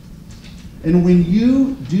 And when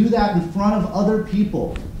you do that in front of other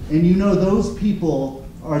people, and you know those people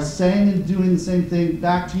are saying and doing the same thing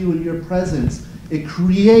back to you in your presence, it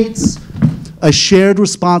creates a shared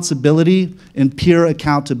responsibility and peer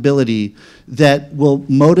accountability that will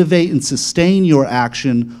motivate and sustain your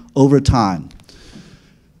action over time.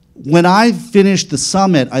 When I finished the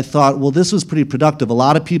summit, I thought, well, this was pretty productive. A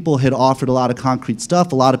lot of people had offered a lot of concrete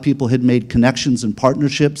stuff. A lot of people had made connections and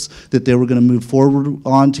partnerships that they were going to move forward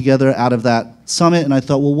on together out of that summit. And I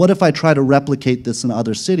thought, well, what if I try to replicate this in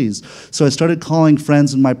other cities? So I started calling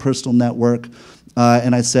friends in my personal network.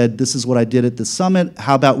 And I said, this is what I did at the summit.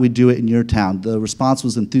 How about we do it in your town? The response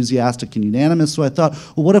was enthusiastic and unanimous. So I thought,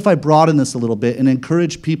 well, what if I broaden this a little bit and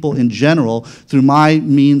encourage people in general through my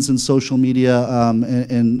means in social media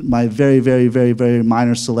and my very, very, very, very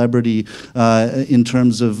minor celebrity in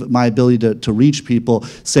terms of my ability to reach people,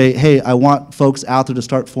 say, hey, I want folks out there to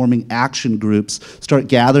start forming action groups, start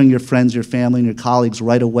gathering your friends, your family, and your colleagues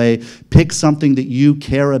right away, pick something that you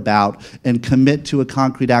care about, and commit to a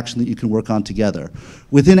concrete action that you can work on together.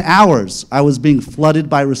 Within hours, I was being flooded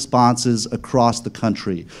by responses across the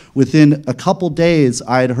country. Within a couple days,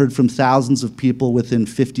 I had heard from thousands of people within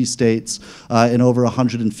 50 states and over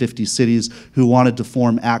 150 cities who wanted to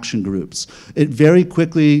form action groups. It very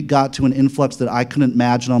quickly got to an influx that I couldn't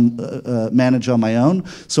manage on my own,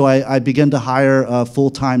 so I began to hire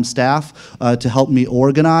full-time staff to help me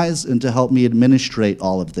organize and to help me administrate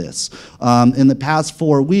all of this. In the past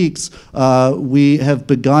 4 weeks, we have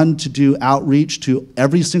begun to do outreach to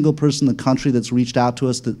every single person in the country that's reached out to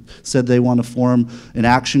us that said they want to form an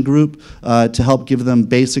action group to help give them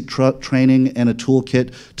basic training and a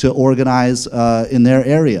toolkit to organize in their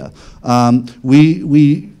area.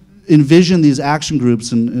 We envision these action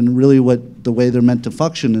groups, and really the way they're meant to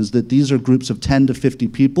function is that these are groups of 10 to 50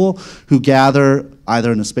 people who gather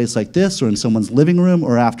either in a space like this or in someone's living room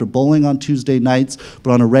or after bowling on Tuesday nights,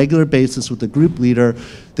 but on a regular basis with a group leader.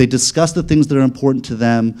 They discuss the things that are important to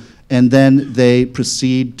them, and then they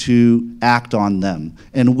proceed to act on them.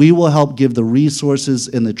 And we will help give the resources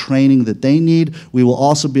and the training that they need. We will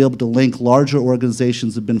also be able to link larger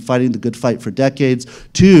organizations that have been fighting the good fight for decades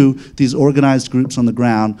to these organized groups on the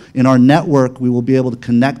ground. In our network, we will be able to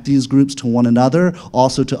connect these groups to one another,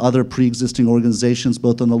 also to other pre-existing organizations,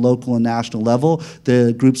 both on the local and national level.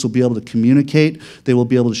 The groups will be able to communicate. They will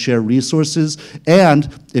be able to share resources. And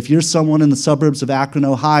if you're someone in the suburbs of Akron,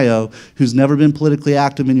 Ohio, who's never been politically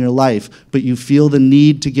active in your life, but you feel the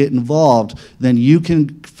need to get involved, then you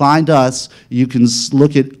can find us. You can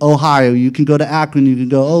look at Ohio. You can go to Akron. You can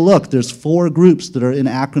go, oh, look, there's 4 groups that are in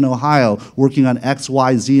Akron, Ohio, working on X,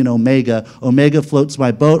 Y, Z, and Omega. Omega floats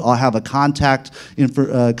my boat. I'll have a contact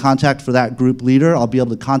for that group leader. I'll be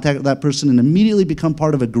able to contact that person and immediately become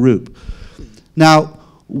part of a group. Now,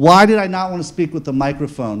 why did I not want to speak with the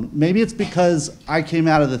microphone? Maybe it's because I came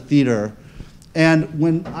out of the theater, and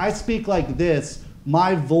when I speak like this,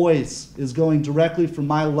 my voice is going directly from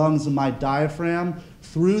my lungs and my diaphragm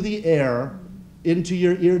through the air into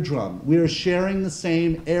your eardrum. We are sharing the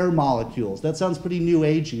same air molecules. That sounds pretty new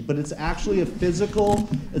agey, but it's actually a physical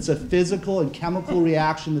and chemical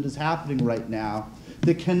reaction that is happening right now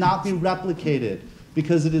that cannot be replicated,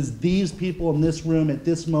 because it is these people in this room at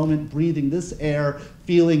this moment breathing this air,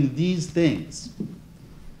 feeling these things.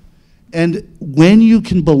 And when you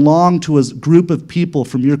can belong to a group of people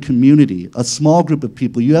from your community, a small group of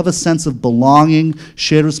people, you have a sense of belonging,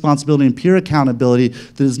 shared responsibility, and peer accountability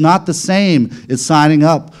that is not the same as signing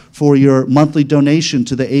up for your monthly donation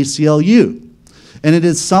to the ACLU. And it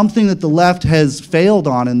is something that the left has failed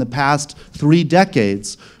on in the past 3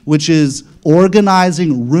 decades, which is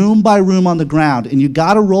organizing room by room on the ground. And you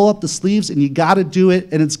got to roll up the sleeves, and you got to do it,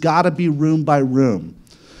 and it's got to be room by room.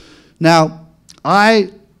 Now,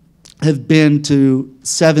 I have been to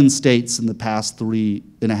 7 states in the past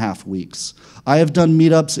 3.5 weeks. I have done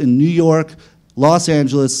meetups in New York, Los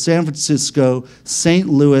Angeles, San Francisco, St.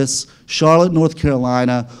 Louis, Charlotte, North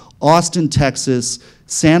Carolina, Austin, Texas,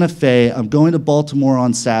 Santa Fe. I'm going to Baltimore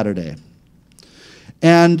on Saturday.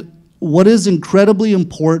 And what is incredibly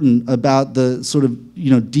important about the sort of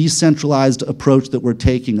decentralized approach that we're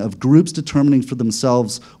taking of groups determining for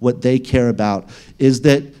themselves what they care about is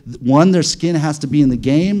that, one, their skin has to be in the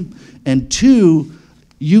game, and two,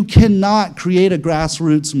 you cannot create a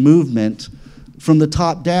grassroots movement from the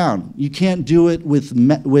top down. You can't do it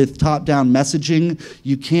with top-down messaging.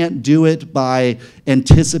 You can't do it by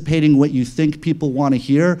anticipating what you think people want to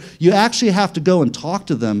hear. You actually have to go and talk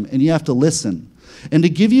to them, and you have to listen. And to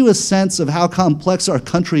give you a sense of how complex our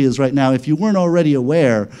country is right now, if you weren't already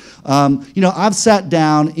aware, I've sat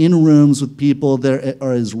down in rooms with people that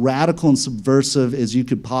are as radical and subversive as you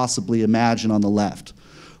could possibly imagine on the left.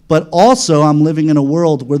 But also, I'm living in a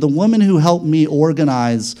world where the woman who helped me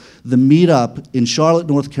organize the meetup in Charlotte,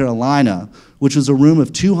 North Carolina, which was a room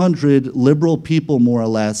of 200 liberal people, more or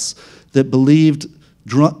less, that believed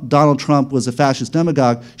Donald Trump was a fascist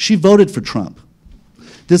demagogue, she voted for Trump.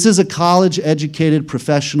 This is a college-educated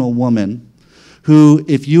professional woman who,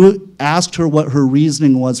 if you asked her what her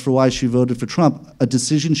reasoning was for why she voted for Trump, a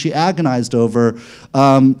decision she agonized over,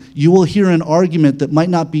 you will hear an argument that might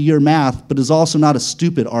not be your math, but is also not a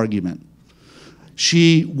stupid argument.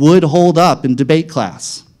 She would hold up in debate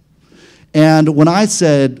class. And when I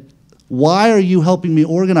said, why are you helping me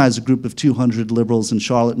organize a group of 200 liberals in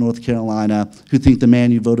Charlotte, North Carolina, who think the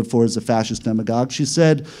man you voted for is a fascist demagogue? She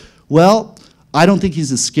said, well, I don't think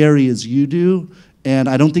he's as scary as you do, and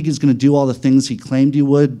I don't think he's going to do all the things he claimed he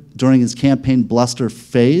would during his campaign bluster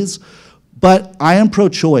phase, but I am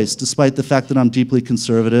pro-choice, despite the fact that I'm deeply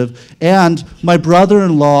conservative, and my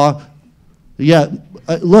brother-in-law,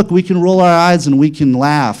 look, we can roll our eyes and we can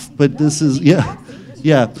laugh, but this is,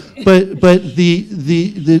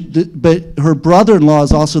 but her brother-in-law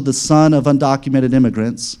is also the son of undocumented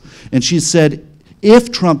immigrants, and she said, if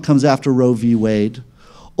Trump comes after Roe v. Wade,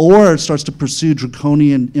 or starts to pursue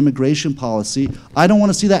draconian immigration policy, I don't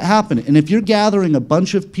want to see that happen. And if you're gathering a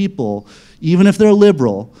bunch of people, even if they're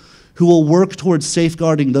liberal, who will work towards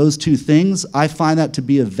safeguarding those two things, I find that to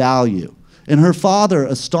be of value. And her father,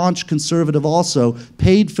 a staunch conservative also,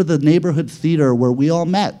 paid for the neighborhood theater where we all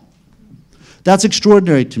met. That's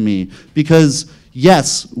extraordinary to me because,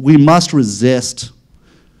 yes, we must resist.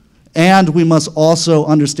 And we must also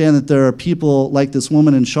understand that there are people like this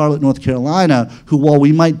woman in Charlotte, North Carolina, who, while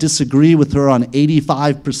we might disagree with her on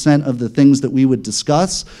 85% of the things that we would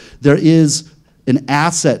discuss, there is an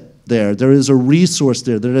asset there. There is a resource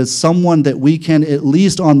there. There is someone that we can, at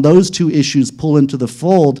least on those two issues, pull into the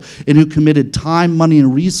fold, and who committed time, money,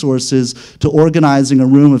 and resources to organizing a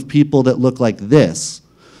room of people that look like this.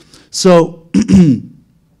 So,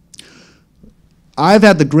 I've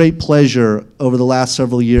had the great pleasure over the last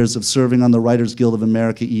several years of serving on the Writers Guild of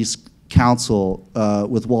America East Council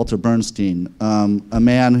with Walter Bernstein, a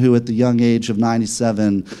man who at the young age of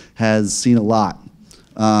 97 has seen a lot,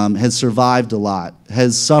 has survived a lot,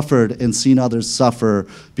 has suffered and seen others suffer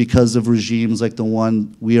because of regimes like the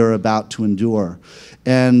one we are about to endure.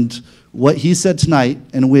 And what he said tonight,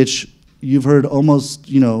 in which you've heard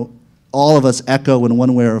almost, all of us echo in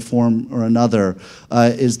one way or form or another,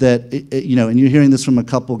 is that, and you're hearing this from a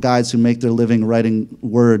couple guys who make their living writing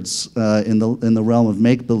words in the realm of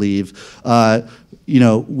make-believe.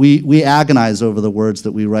 We agonize over the words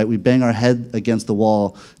that we write. We bang our head against the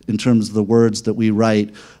wall in terms of the words that we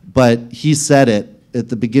write. But he said it at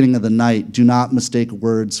the beginning of the night, do not mistake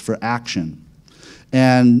words for action.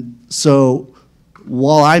 And so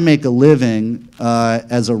while I make a living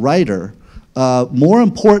as a writer, more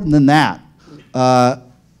important than that,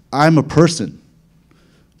 I'm a person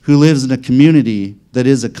who lives in a community that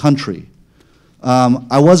is a country.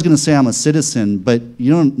 I was going to say I'm a citizen, but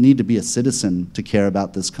you don't need to be a citizen to care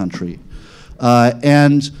about this country.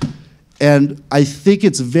 And I think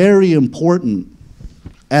it's very important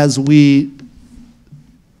as we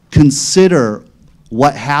consider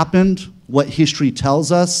what happened, what history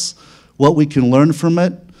tells us, what we can learn from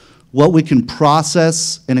it, what we can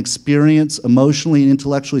process and experience emotionally and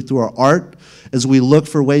intellectually through our art as we look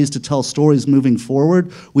for ways to tell stories moving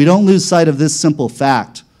forward, we don't lose sight of this simple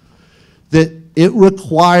fact, that it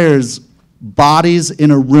requires bodies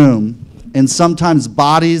in a room, and sometimes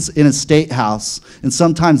bodies in a state house, and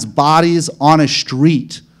sometimes bodies on a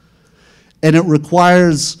street, and it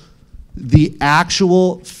requires the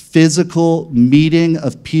actual physical meeting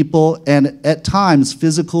of people and at times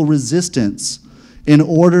physical resistance in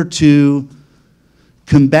order to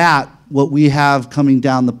combat what we have coming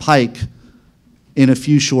down the pike in a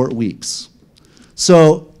few short weeks.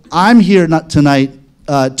 So I'm here tonight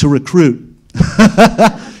to recruit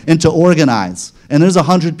and to organize. And there's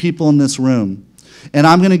 100 people in this room. And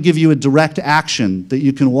I'm going to give you a direct action that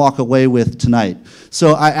you can walk away with tonight.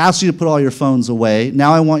 So I asked you to put all your phones away.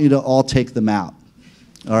 Now I want you to all take them out.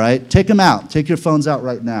 All right? Take them out. Take your phones out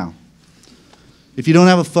right now. If you don't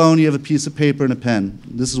have a phone, you have a piece of paper and a pen.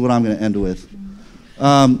 This is what I'm going to end with.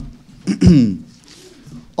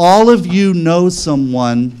 All of you know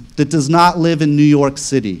someone that does not live in New York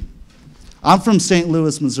City. I'm from St.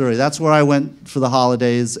 Louis, Missouri. That's where I went for the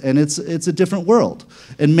holidays, and it's a different world.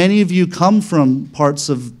 And many of you come from parts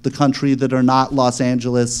of the country that are not Los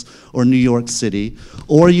Angeles or New York City,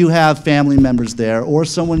 or you have family members there, or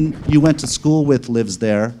someone you went to school with lives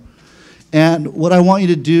there. And what I want you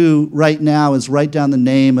to do right now is write down the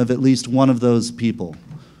name of at least one of those people.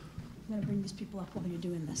 I'm going to bring these people up while you're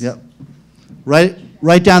doing this. Yep.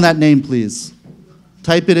 Write down that name, please.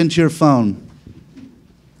 Type it into your phone.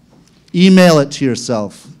 Email it to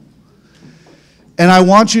yourself. And I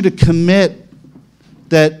want you to commit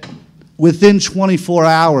that within 24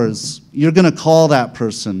 hours, you're going to call that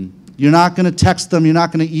person. You're not going to text them. You're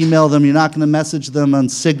not going to email them. You're not going to message them on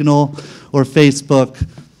Signal or Facebook.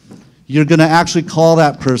 You're going to actually call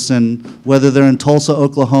that person, whether they're in Tulsa,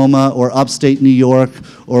 Oklahoma, or upstate New York,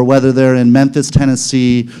 or whether they're in Memphis,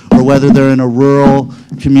 Tennessee, or whether they're in a rural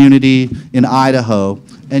community in Idaho.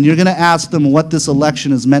 And you're going to ask them what this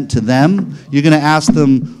election has meant to them. You're going to ask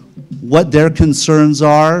them what their concerns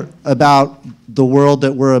are about the world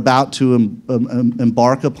that we're about to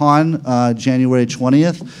embark upon January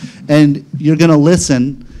 20th. And you're going to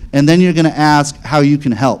listen, and then you're going to ask how you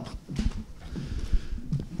can help.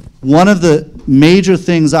 One of the major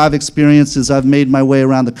things I've experienced as I've made my way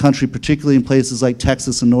around the country, particularly in places like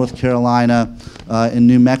Texas and North Carolina and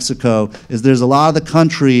New Mexico, is there's a lot of the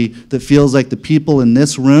country that feels like the people in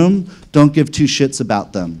this room don't give two shits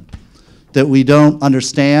about them, that we don't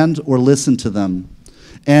understand or listen to them.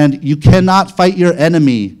 And you cannot fight your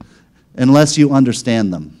enemy unless you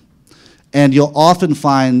understand them. And you'll often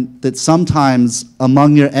find that sometimes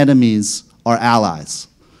among your enemies are allies.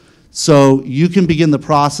 So you can begin the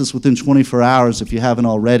process within 24 hours, if you haven't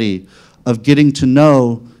already, of getting to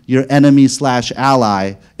know your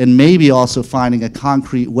enemy/ally, and maybe also finding a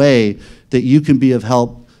concrete way that you can be of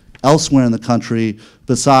help elsewhere in the country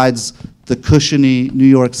besides the cushiony New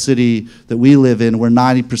York City that we live in, where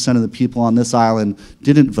 90% of the people on this island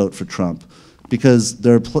didn't vote for Trump. Because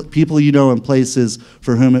there are people you know in places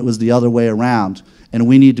for whom it was the other way around, and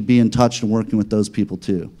we need to be in touch and working with those people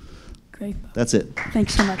too. Great. That's it.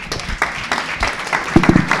 Thanks so much.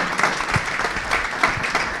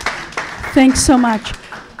 Thanks so much.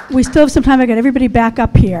 We still have some time. I got everybody back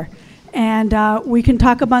up here. And we can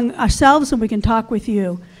talk among ourselves and we can talk with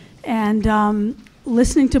you. And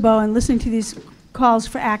listening to Beau and listening to these calls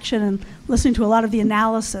for action and listening to a lot of the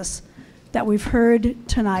analysis that we've heard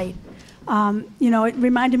tonight, it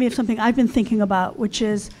reminded me of something I've been thinking about, which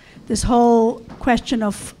is this whole question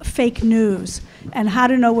of fake news and how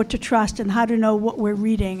to know what to trust and how to know what we're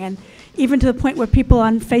reading, and even to the point where people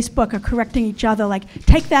on Facebook are correcting each other, like,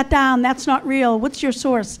 take that down, that's not real, what's your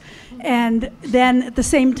source? And then at the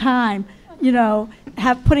same time,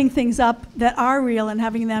 putting things up that are real and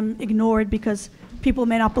having them ignored because people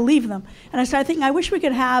may not believe them. And I started thinking, I wish we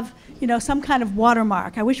could have, some kind of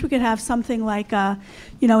watermark. I wish we could have something like, in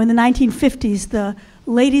the 1950s, the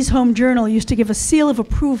Ladies' Home Journal used to give a seal of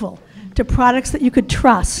approval to products that you could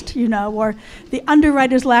trust, or the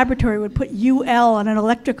Underwriters Laboratory would put UL on an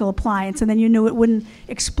electrical appliance and then you knew it wouldn't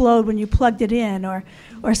explode when you plugged it in, or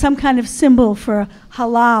some kind of symbol for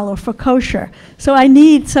halal or for kosher. So I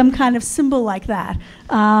need some kind of symbol like that,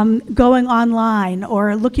 going online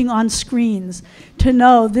or looking on screens to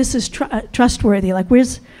know this is trustworthy. Like,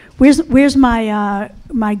 where's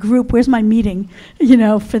my group, where's my meeting,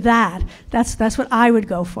 for that. That's what I would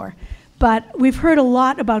go for. But we've heard a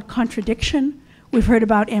lot about contradiction. We've heard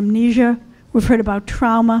about amnesia. We've heard about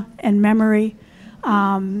trauma and memory,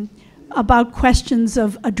 about questions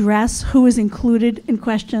of address, who is included in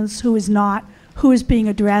questions, who is not, who is being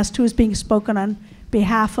addressed, who is being spoken on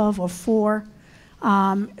behalf of or for,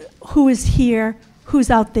 who is here,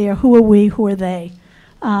 who's out there, who are we, who are they.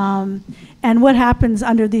 And what happens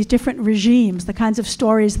under these different regimes, the kinds of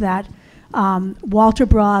stories that Walter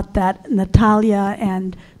brought, that Natalia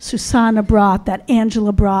and Susana brought, that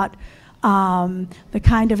Angela brought, the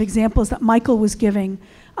kind of examples that Michael was giving.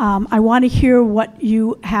 I want to hear what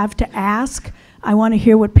you have to ask. I want to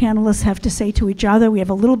hear what panelists have to say to each other. We have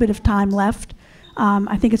a little bit of time left.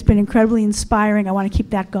 I think it's been incredibly inspiring. I want to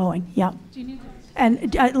keep that going. Yeah. Do you need this?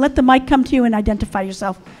 And let the mic come to you and identify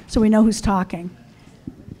yourself so we know who's talking.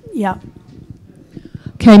 Yeah.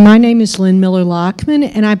 Okay, my name is Lynn Miller-Lockman,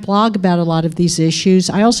 and I blog about a lot of these issues.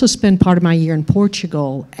 I also spend part of my year in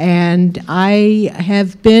Portugal, and I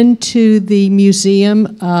have been to the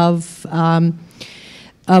Museum of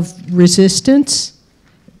Resistance,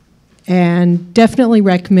 and definitely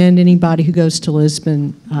recommend anybody who goes to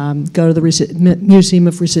Lisbon go to the Museum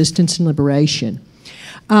of Resistance and Liberation.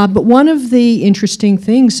 But one of the interesting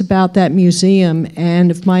things about that museum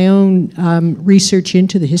and of my own research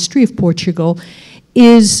into the history of Portugal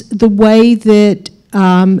is the way that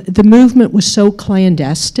the movement was so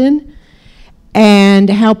clandestine and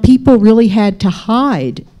how people really had to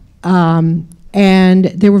hide. And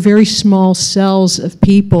there were very small cells of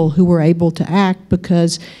people who were able to act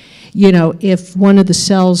because, you know, if one of the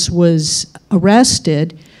cells was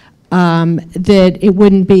arrested, that it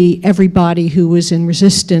wouldn't be everybody who was in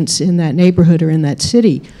resistance in that neighborhood or in that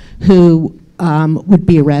city who would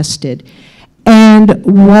be arrested. And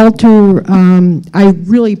Walter, I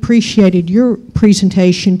really appreciated your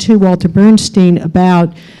presentation too, Walter Bernstein,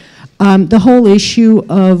 about the whole issue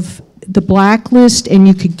of the blacklist, and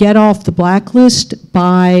you could get off the blacklist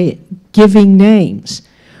by giving names.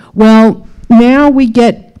 Well, now we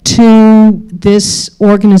get to this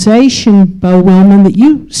organization, Beau Willimon, that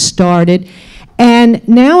you started, and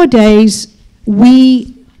nowadays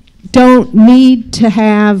we don't need to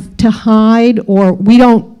have to hide, or we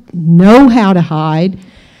don't know how to hide,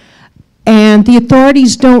 and the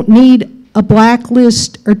authorities don't need a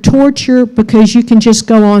blacklist or torture because you can just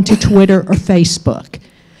go onto Twitter or Facebook.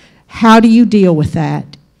 How do you deal with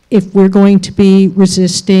that if we're going to be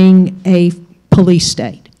resisting a police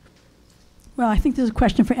state? Well, I think there's a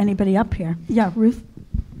question for anybody up here. Yeah, Ruth?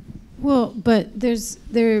 Well, but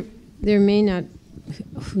there may not,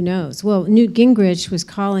 who knows? Well, Newt Gingrich was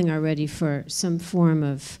calling already for some form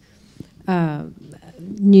of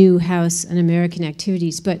new House Un-American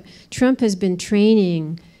activities, but Trump has been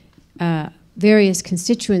training various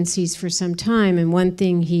constituencies for some time, and one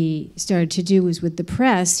thing he started to do was with the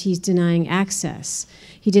press, he's denying access.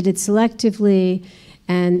 He did it selectively,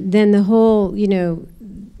 and then the whole, you know,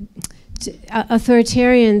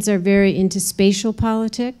 authoritarians are very into spatial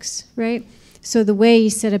politics, right? So the way he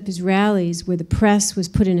set up his rallies, where the press was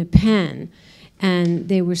put in a pen, and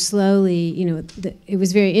they were slowly, you know, it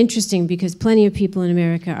was very interesting because plenty of people in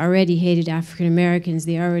America already hated African Americans,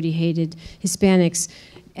 they already hated Hispanics,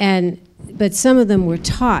 but some of them were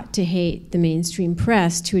taught to hate the mainstream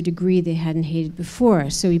press to a degree they hadn't hated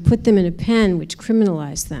before. So he put them in a pen which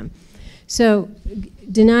criminalized them. So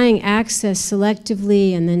denying access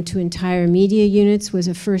selectively and then to entire media units was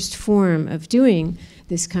a first form of doing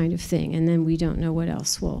this kind of thing, and then we don't know what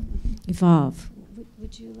else will evolve.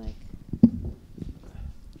 Would you like?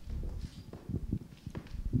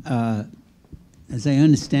 As I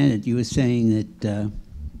understand it, you were saying that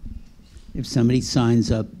if somebody signs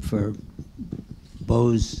up for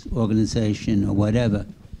Beau's organization or whatever,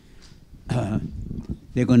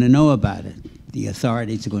 they're going to know about it. The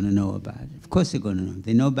authorities are going to know about it. Of course they're going to know.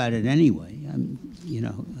 They know about it anyway. You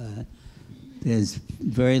know, there's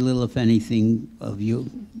very little, if anything, of you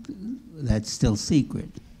that's still secret,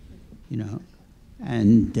 you know.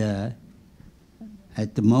 And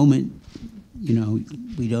at the moment, you know,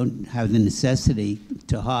 we don't have the necessity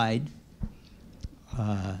to hide.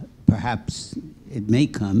 Perhaps it may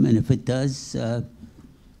come, and if it does,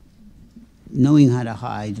 knowing how to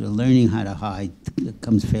hide or learning how to hide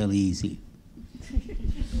comes fairly easy.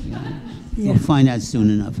 Yeah. We'll find out soon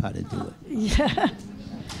enough how to do it. Yeah.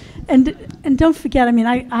 And don't forget, I mean,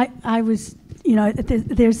 I was, you know,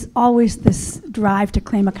 there's always this drive to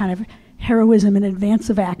claim a kind of heroism in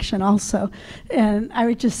advance of action also. And I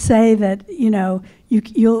would just say that, you know,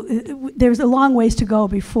 there's a long ways to go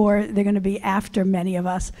before they're going to be after many of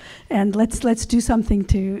us. And let's do something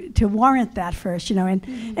to warrant that first, you know.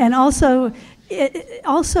 And also,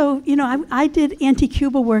 you know, I did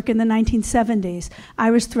anti-Cuba work in the 1970s.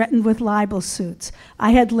 I was threatened with libel suits.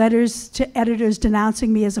 I had letters to editors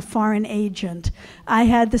denouncing me as a foreign agent. I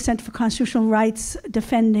had the Center for Constitutional Rights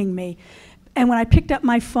defending me. And when I picked up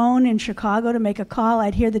my phone in Chicago to make a call,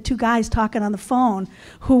 I'd hear the two guys talking on the phone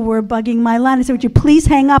who were bugging my line. I said, would you please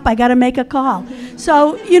hang up? I got to make a call.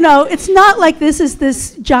 So, you know, it's not like this is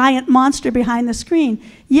this giant monster behind the screen.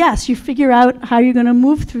 Yes, you figure out how you're going to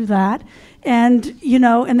move through that. And, you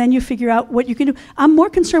know, and then you figure out what you can do. I'm more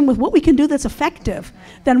concerned with what we can do that's effective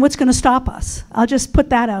than what's going to stop us. I'll just put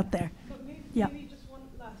that out there. Yeah.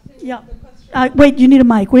 Yeah. Wait, you need a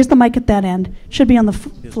mic. Where's the mic at that end? Should be on the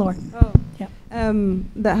floor. Oh. Yeah.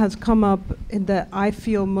 that has come up and that I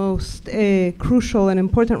feel most crucial and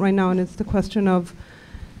important right now, and it's the question of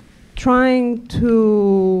trying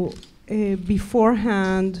to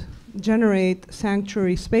beforehand generate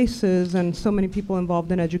sanctuary spaces, and so many people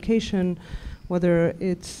involved in education, whether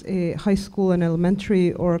it's a high school and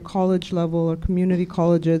elementary or college level or community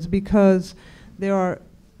colleges, because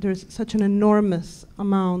there's such an enormous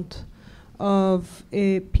amount of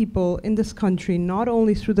people in this country, not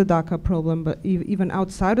only through the DACA program, but even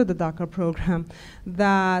outside of the DACA program,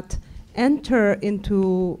 that enter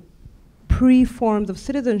into pre-forms of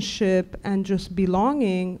citizenship and just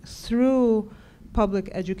belonging through public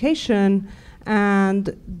education,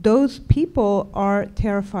 and those people are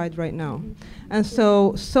terrified right now. And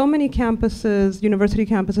so many campuses, university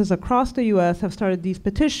campuses across the US have started these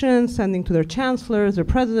petitions, sending to their chancellors, their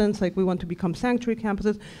presidents, like, we want to become sanctuary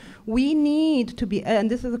campuses. We need to be,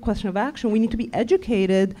 and this is a question of action, we need to be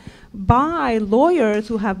educated by lawyers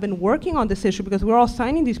who have been working on this issue, because we're all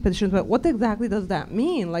signing these petitions, but what exactly does that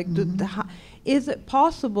mean? Like, is it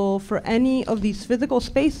possible for any of these physical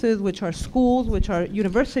spaces, which are schools, which are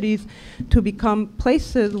universities, to become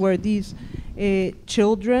places where these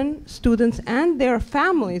children, students, and their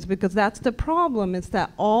families, because that's the problem, is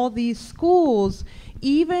that all these schools,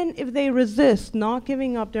 even if they resist not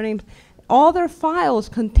giving up their names, all their files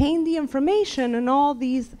contain the information, and all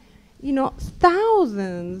these,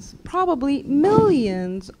 thousands, probably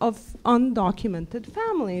millions of undocumented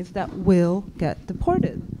families that will get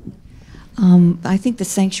deported. I think the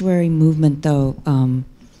sanctuary movement, though,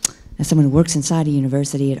 as someone who works inside a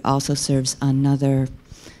university, it also serves another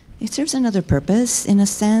purpose, in a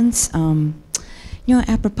sense.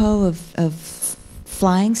 Apropos of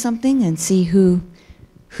flying something and see who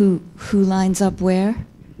lines up where.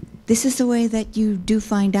 This is the way that you do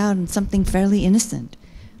find out in something fairly innocent,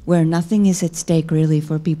 where nothing is at stake really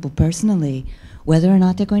for people personally, whether or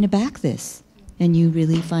not they're going to back this. And you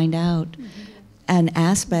really find out an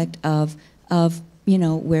aspect of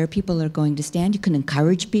where people are going to stand. You can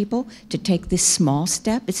encourage people to take this small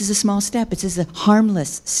step. This is a small step. This is a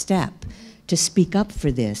harmless step to speak up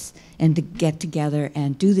for this and to get together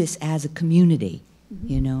and do this as a community,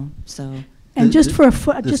 so. And just for a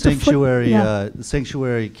foot, the sanctuary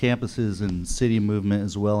campuses and city movement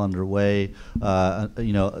is well underway.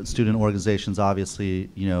 Student organizations, obviously,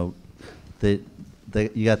 you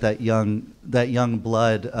got that young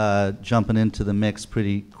blood jumping into the mix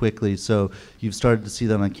pretty quickly. So you've started to see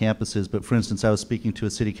them on campuses. But for instance, I was speaking to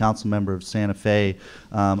a city council member of Santa Fe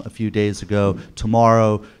a few days ago.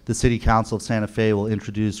 Tomorrow, the city council of Santa Fe will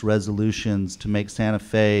introduce resolutions to make Santa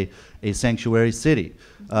Fe a sanctuary city.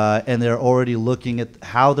 And they're already looking at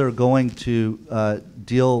how they're going to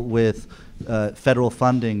deal with federal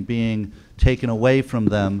funding being taken away from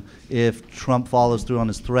them if Trump follows through on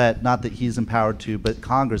his threat, not that he's empowered to, but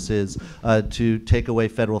Congress is, to take away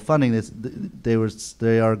federal funding.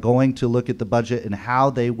 They are going to look at the budget and how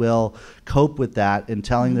they will cope with that, and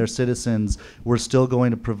telling their citizens, we're still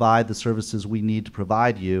going to provide the services we need to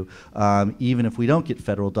provide you, even if we don't get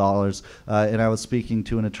federal dollars. And I was speaking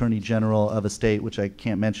to an attorney general of a state, which I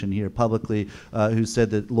can't mention here publicly, who said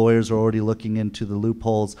that lawyers are already looking into the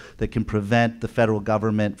loopholes that can prevent the federal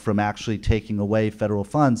government from actually taking away federal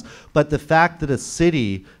funds. But the fact that a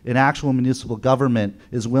city, an actual municipal government,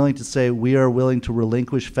 is willing to say, we are willing to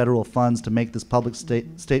relinquish federal funds to make this public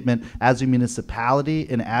statement as a municipality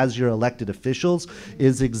and as your elected officials,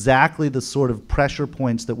 is exactly the sort of pressure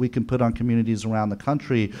points that we can put on communities around the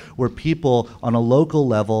country, where people on a local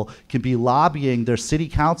level can be lobbying their city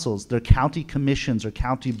councils, their county commissions or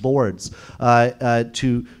county boards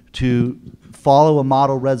to follow a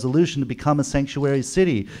model resolution to become a sanctuary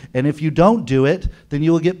city. And if you don't do it, then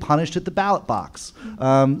you will get punished at the ballot box.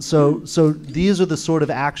 So these are the sort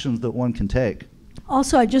of actions that one can take.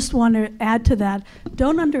 Also, I just want to add to that,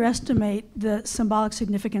 don't underestimate the symbolic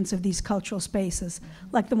significance of these cultural spaces,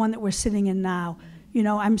 like the one that we're sitting in now.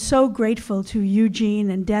 I'm so grateful to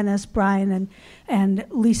Eugene and Dennis, Brian, and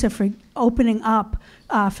Lisa for opening up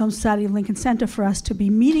Film Society of Lincoln Center for us to be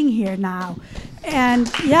meeting here now. And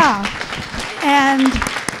and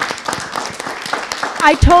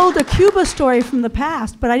I told a Cuba story from the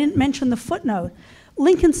past, but I didn't mention the footnote.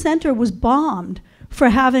 Lincoln Center was bombed for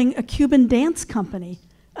having a Cuban dance company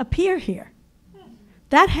appear here.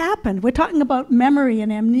 That happened. We're talking about memory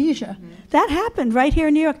and amnesia. That happened right here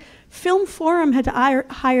in New York. Film Forum had to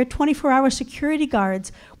hire 24-hour security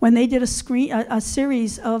guards when they did a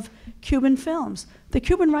series of Cuban films. The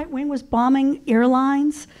Cuban right wing was bombing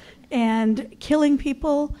airlines and killing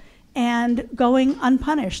people and going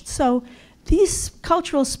unpunished. So these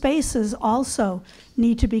cultural spaces also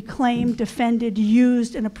need to be claimed, defended,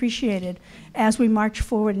 used, and appreciated as we march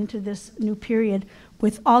forward into this new period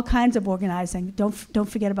with all kinds of organizing. Don't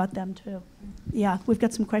forget about them too. Yeah, we've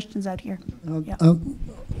got some questions out here. Yeah.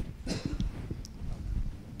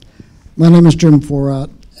 My name is Jim Forat,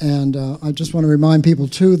 and I just want to remind people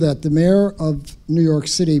too that the mayor of New York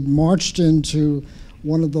City marched into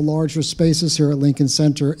one of the larger spaces here at Lincoln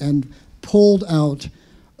Center and pulled out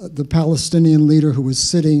the Palestinian leader who was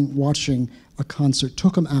sitting watching a concert,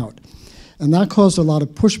 took him out. And that caused a lot of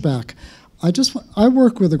pushback. I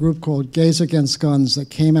work with a group called Gays Against Guns that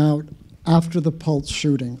came out after the Pulse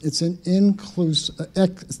shooting. It's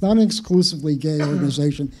it's not an exclusively gay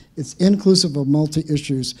organization, it's inclusive of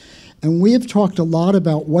multi-issues. And we have talked a lot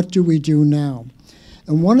about what do we do now.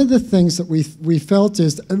 And one of the things that we felt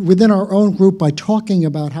is, within our own group, by talking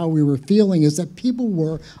about how we were feeling, is that people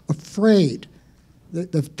were afraid.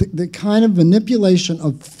 The kind of manipulation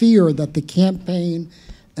of fear that the campaign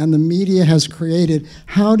and the media has created,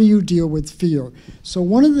 how do you deal with fear? So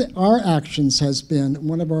one of our actions has been,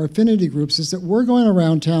 one of our affinity groups, is that we're going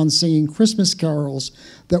around town singing Christmas carols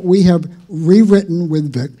that we have rewritten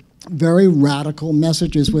with very radical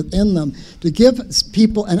messages within them to give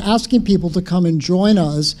people, and asking people to come and join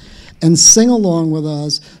us and sing along with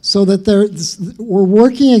us, so that we're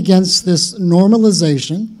working against this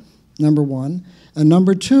normalization, number one, and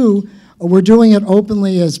number two, we're doing it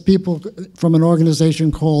openly as people from an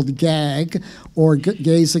organization called GAG, or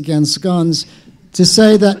Gays Against Guns, to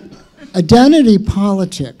say that identity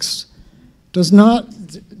politics does not,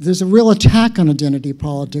 there's a real attack on identity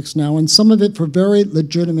politics now, and some of it for very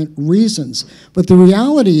legitimate reasons. But the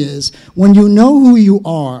reality is, when you know who you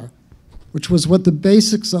are, which was what the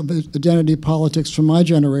basics of identity politics from my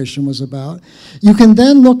generation was about, you can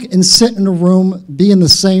then look and sit in a room, be in the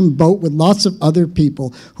same boat with lots of other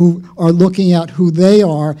people who are looking at who they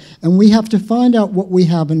are, and we have to find out what we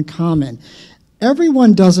have in common.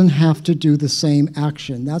 Everyone doesn't have to do the same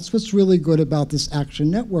action. That's what's really good about this Action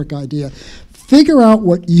Network idea. Figure out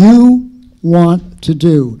what you want to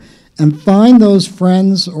do, and find those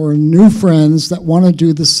friends or new friends that want to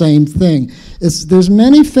do the same thing. There's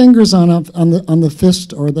many fingers on the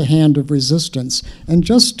fist or the hand of resistance, and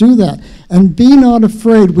just do that. And be not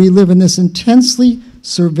afraid. We live in this intensely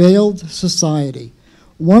surveilled society.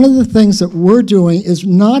 One of the things that we're doing is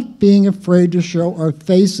not being afraid to show our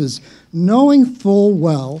faces, knowing full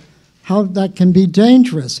well how that can be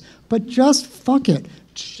dangerous, but just fuck it.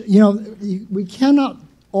 You know, we cannot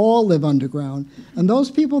all live underground, and those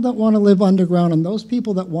people that want to live underground and those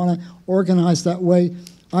people that want to organize that way,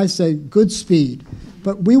 I say good speed.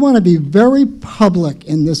 But we want to be very public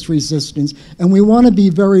in this resistance, and we want to be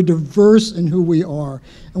very diverse in who we are.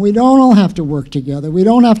 And we don't all have to work together. We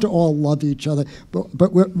don't have to all love each other.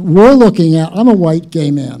 But we're looking at, I'm a white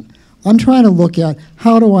gay man. I'm trying to look at,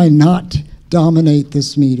 how do I not dominate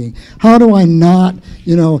this meeting? How do I not,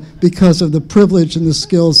 because of the privilege and the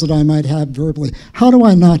skills that I might have verbally, how do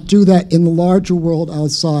I not do that in the larger world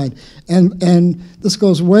outside? And this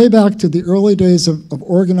goes way back to the early days of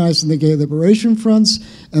organizing the gay liberation fronts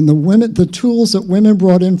and the tools that women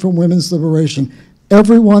brought in from women's liberation.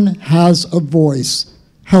 Everyone has a voice.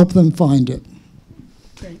 Help them find it.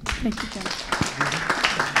 Great. Thank you, Jen.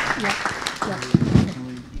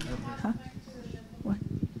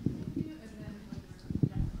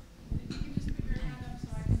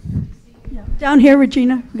 Down here,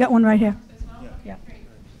 Regina. We got one right here. Yeah.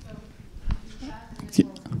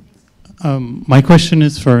 My question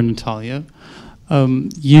is for Natalia.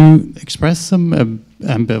 You expressed some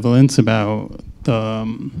ambivalence about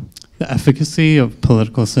the efficacy of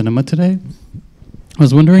political cinema today. I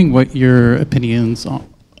was wondering what your opinions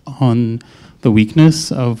on the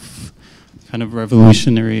weakness of kind of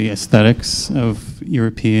revolutionary aesthetics of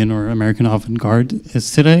European or American avant-garde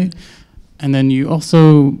is today. And then you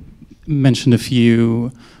also mentioned a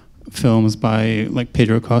few films by like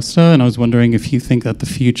Pedro Costa, and I was wondering if you think that the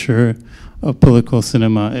future of political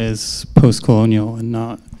cinema is post-colonial and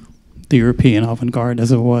not the European avant-garde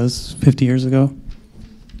as it was 50 years ago.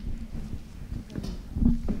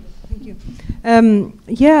 Thank you.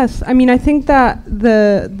 Yes, I mean, I think that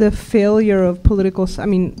the failure of political,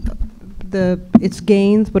 its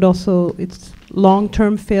gains, but also its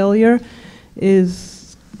long-term failure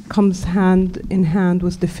comes hand in hand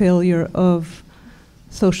with the failure of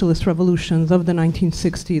socialist revolutions of the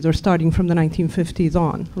 1960s, or starting from the 1950s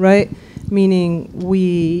on, right? Meaning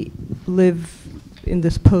we live in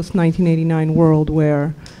this post-1989 world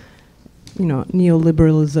where,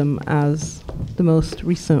 neoliberalism as the most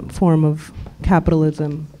recent form of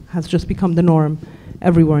capitalism has just become the norm,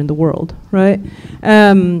 everywhere in the world, right?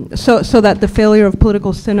 So that the failure of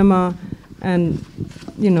political cinema and,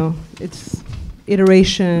 its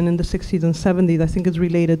iteration in the 60s and 70s, I think is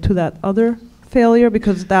related to that other failure,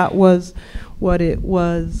 because that was what it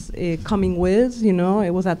was coming with,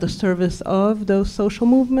 it was at the service of those social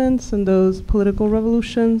movements and those political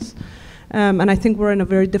revolutions. And I think we're in a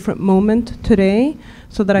very different moment today,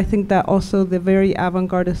 so that I think that also the very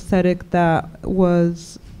avant-garde aesthetic that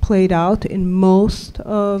was played out in most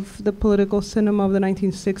of the political cinema of the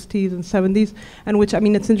 1960s and 70s, and which,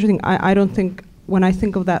 it's interesting, I don't think, when I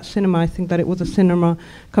think of that cinema, I think that it was a cinema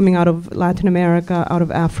coming out of Latin America, out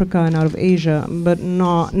of Africa, and out of Asia, but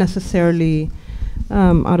not necessarily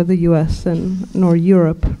out of the US nor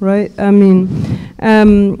Europe, right?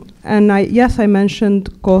 And I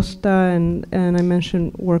mentioned Costa, and I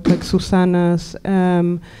mentioned work like Susana's,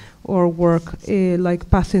 or work like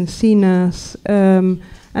Paz Encinas,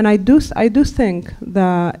 and I do think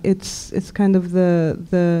that it's kind of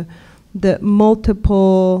the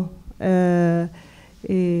multiple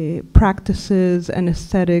practices and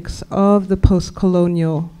aesthetics of the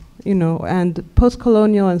post-colonial, and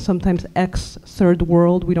post-colonial and sometimes ex-third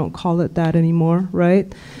world. We don't call it that anymore,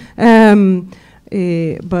 right?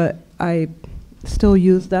 But I still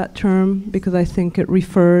use that term because I think it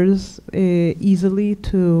refers easily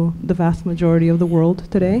to the vast majority of the world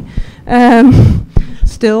today.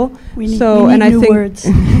 Still, we need new words.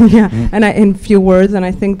 Yeah, and in few words, and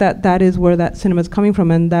I think that is where that cinema is coming from,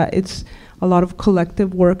 and that it's a lot of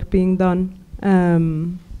collective work being done.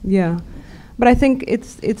 Yeah, but I think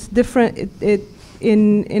it's different.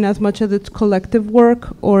 In as much as it's collective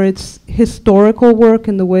work or it's historical work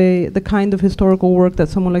in the kind of historical work that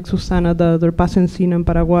someone like Susana does, or Paz Encinas in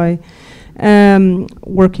Paraguay,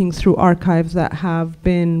 working through archives that have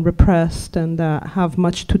been repressed and that have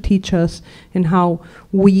much to teach us in how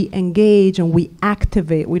we engage and we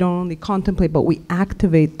activate. We don't only contemplate, but we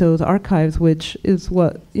activate those archives, which is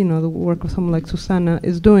what the work of someone like Susana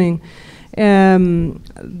is doing.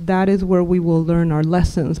 That is where we will learn our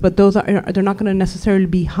lessons, but they're not going to necessarily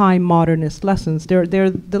be high modernist lessons. They're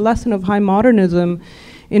the lesson of high modernism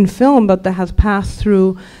in film, but that has passed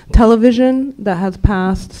through television, that has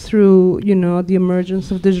passed through the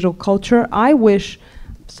emergence of digital culture. I wish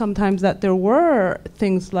sometimes that there were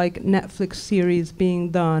things like Netflix series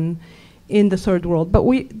being done in the third world, but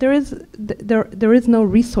there is no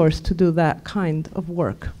resource to do that kind of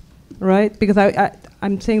work, right? Because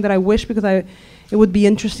I'm saying that I wish, because it would be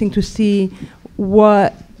interesting to see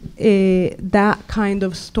what that kind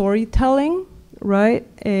of storytelling, right,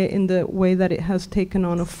 in the way that it has taken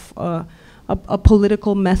on a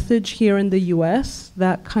political message here in the U.S.,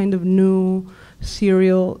 that kind of new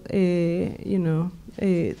serial,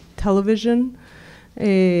 television.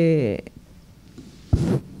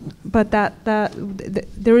 But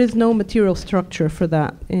there is no material structure for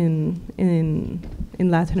that in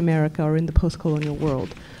Latin America or in the post-colonial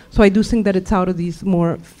world. So I do think that it's out of these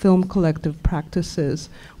more film collective practices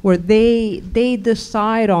where they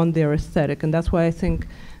decide on their aesthetic, and that's why I think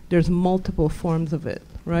there's multiple forms of it,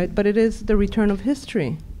 right? But it is the return of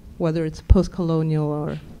history, whether it's post-colonial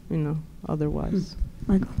or otherwise.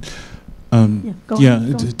 Michael.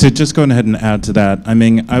 To just go ahead and add to that,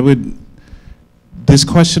 this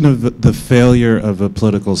question of the failure of a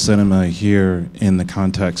political cinema here in the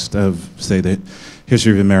context of, say, the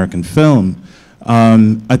history of American film,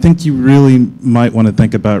 I think you really might want to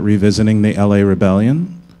think about revisiting the LA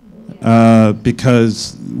Rebellion,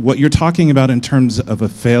 because what you're talking about in terms of a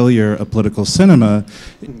failure of political cinema,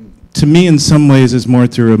 to me in some ways is more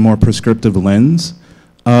through a more prescriptive lens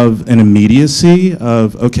of an immediacy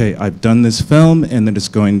of, okay, I've done this film and that it's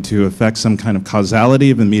going to affect some kind of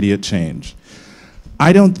causality of immediate change.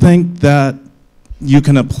 I don't think that you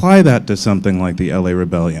can apply that to something like the LA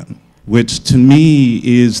Rebellion, which to me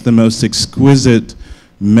is the most exquisite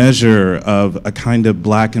measure of a kind of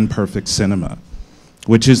black and perfect cinema,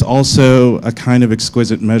 which is also a kind of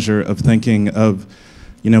exquisite measure of thinking of,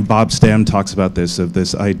 Bob Stam talks about this, of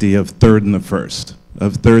this idea of third and the first,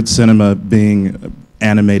 of third cinema being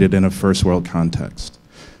animated in a first world context.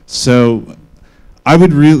 So I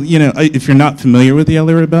would really, if you're not familiar with the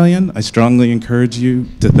LA Rebellion, I strongly encourage you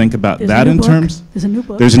to think about that in terms. There's a new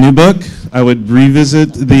book. There's a new book. I would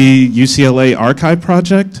revisit the UCLA Archive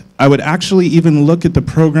Project. I would actually even look at the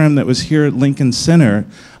program that was here at Lincoln Center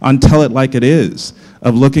on Tell It Like It Is,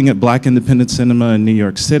 of looking at black independent cinema in New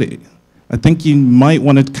York City. I think you might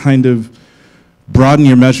want to kind of broaden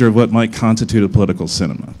your measure of what might constitute a political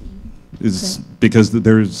cinema, because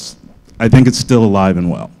I think it's still alive and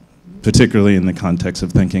well, particularly in the context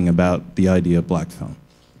of thinking about the idea of black film.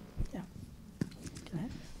 Yeah. Go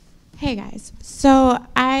ahead. Hey guys. So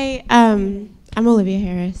I'm Olivia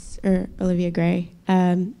Harris, or Olivia Gray,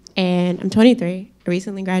 and I'm 23. I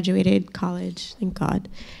recently graduated college, thank God.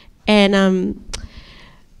 And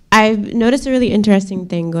I've noticed a really interesting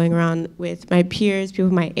thing going around with my peers, people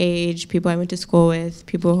my age, people I went to school with,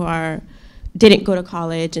 people who didn't go to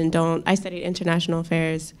college and I studied international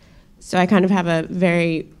affairs. So I kind of have a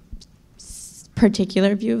very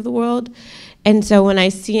particular view of the world. And so when I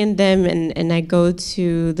see in them and I go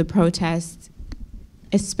to the protests,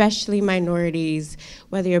 especially minorities,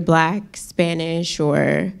 whether you're Black, Spanish,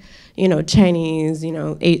 or Chinese,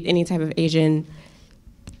 any type of Asian,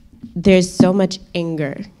 there's so much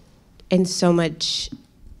anger and so much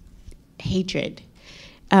hatred.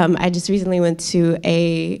 I just recently went to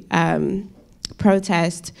a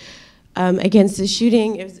protest against the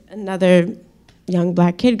shooting. It was another young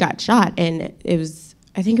Black kid got shot, and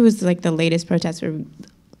I think it was like the latest protest where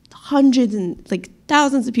hundreds and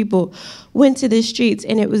thousands of people went to the streets,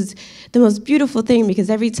 and it was the most beautiful thing because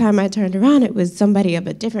every time I turned around, it was somebody of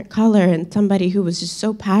a different color and somebody who was just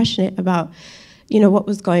so passionate about, what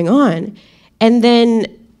was going on. And then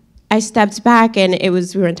I stepped back, and we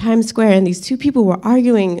were in Times Square, and these two people were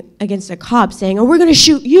arguing against a cop, saying, "Oh, we're going to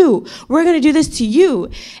shoot you. We're going to do this to you."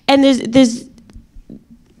 And there's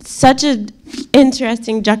such an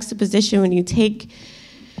interesting juxtaposition when you take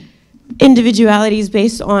individualities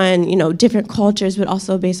based on different cultures, but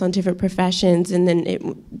also based on different professions, and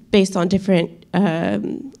then based on different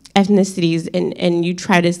ethnicities, and you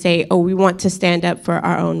try to say, oh, we want to stand up for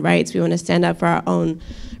our own rights, we want to stand up for our own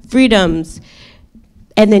freedoms,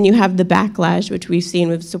 and then you have the backlash, which we've seen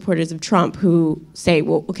with supporters of Trump, who say,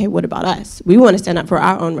 well, okay, what about us? We want to stand up for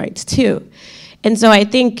our own rights too. And so I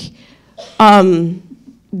think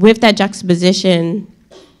with that juxtaposition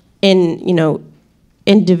in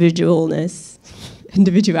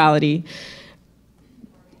individuality,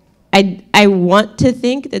 I want to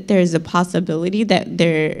think that there's a possibility that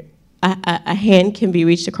a hand can be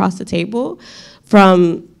reached across the table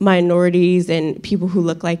from minorities and people who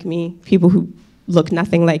look like me, people who look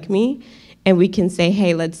nothing like me, and we can say,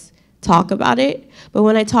 hey, let's talk about it. But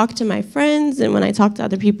when I talk to my friends and when I talk to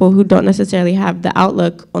other people who don't necessarily have the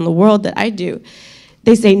outlook on the world that I do,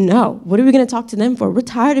 they say, no, what are we going to talk to them for? We're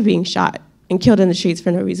tired of being shot and killed in the streets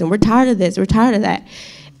for no reason. We're tired of this, we're tired of that.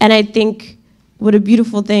 And I think what a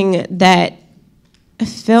beautiful thing that a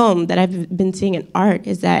film that I've been seeing in art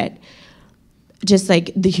is that just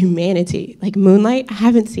like the humanity, like Moonlight, I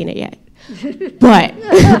haven't seen it yet. But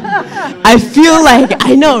I feel like,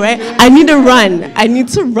 I know, right? I need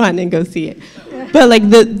to run and go see it. But like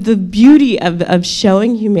the beauty of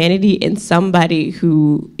showing humanity in somebody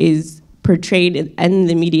who is portrayed in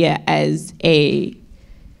the media as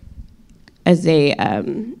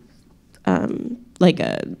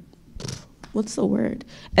what's the word?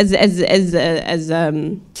 As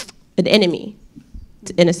an enemy,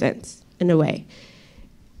 in a sense, in a way.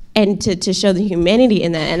 And to show the humanity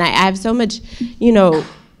in that. And I have so much, in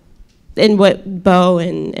what Beau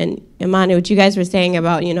and Imani, what you guys were saying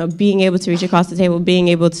about, being able to reach across the table, being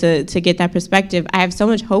able to get that perspective. I have so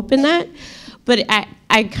much hope in that. But I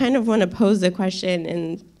kind of want to pose the question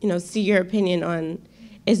and, see your opinion on,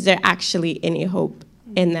 is there actually any hope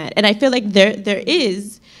in that? And I feel like there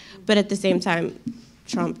is, but at the same time,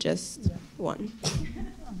 Trump just won.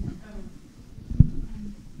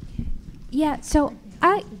 Yeah, so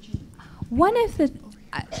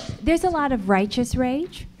there's a lot of righteous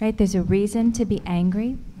rage, right? There's a reason to be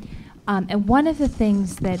angry. And one of the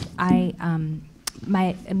things that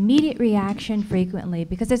my immediate reaction frequently,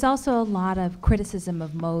 because there's also a lot of criticism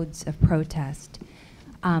of modes of protest,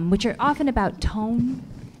 which are often about tone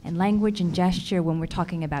and language and gesture when we're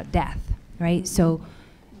talking about death, right? So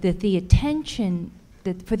for the attention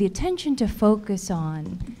to focus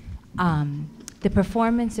on the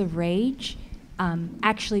performance of rage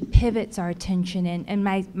actually pivots our attention. And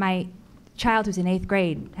my child who's in 8th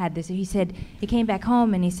grade had this. He came back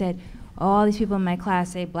home and he said, oh, all these people in my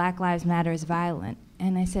class say Black Lives Matter is violent.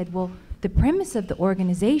 And I said, well, the premise of the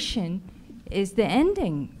organization is the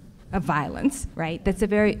ending of violence, right?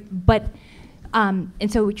 And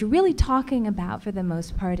so what you're really talking about for the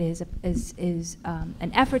most part is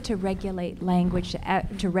an effort to regulate language,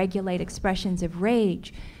 to regulate expressions of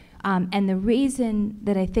rage. And the reason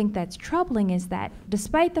that I think that's troubling is that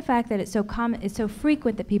despite the fact that it's so common, it's so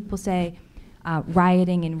frequent that people say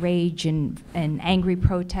rioting and rage and angry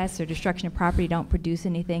protests or destruction of property don't produce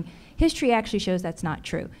anything, history actually shows that's not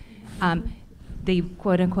true. The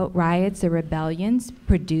quote-unquote riots, the rebellions,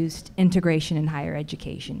 produced integration in higher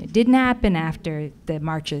education. It didn't happen after the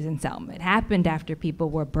marches in Selma. It happened after people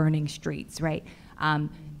were burning streets, right?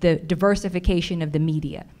 The diversification of the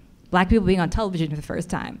media. black people being on television for the first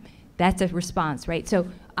time. That's a response, right? So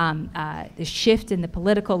the shift in the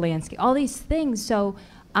political landscape, all these things. So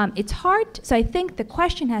it's hard. So I think the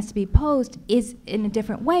question has to be posed is in a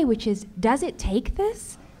different way, which is, does it take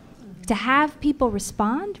this to have people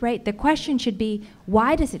respond, right? The question should be,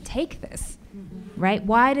 why does it take this, right?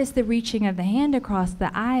 Why does the reaching of the hand across the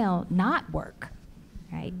aisle not work,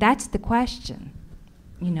 right? That's the question,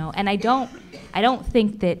 you know. And I don't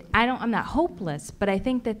think that, I'm not hopeless, but I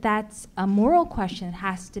think that that's a moral question that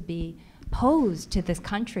has to be posed to this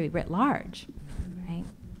country writ large, right?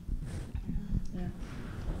 Yeah.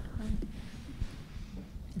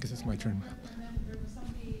 I guess it's my turn.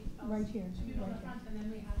 Right here.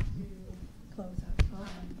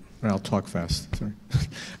 I'll talk fast, sorry.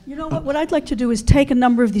 You know what I'd like to do is take a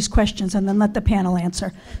number of these questions and then let the panel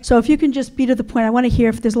answer. So if you can just be to the point, I want to hear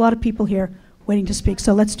if there's a lot of people here waiting to speak,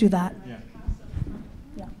 so let's do that.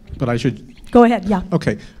 Yeah. But I should... Go ahead, yeah.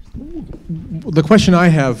 Okay. The question I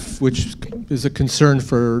have, which is a concern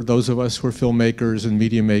for those of us who are filmmakers and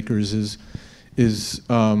media makers, is it's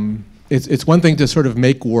one thing to sort of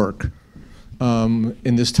make work in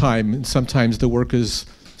this time, and sometimes the work is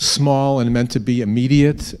small and meant to be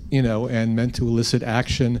immediate, you know, and meant to elicit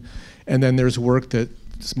action. And then there's work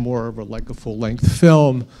that's more of like a full-length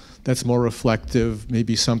film that's more reflective,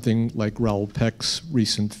 maybe something like Raoul Peck's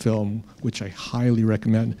recent film, which I highly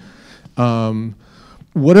recommend.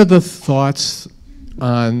 What are the thoughts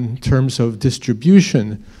on terms of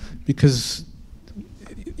distribution? Because,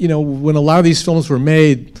 you know, when a lot of these films were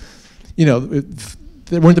made, you know,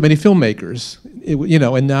 there weren't that many filmmakers. You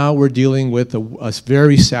know, and now we're dealing with a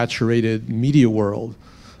very saturated media world,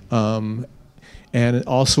 and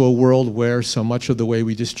also a world where so much of the way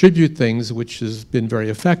we distribute things, which has been very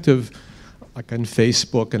effective, like on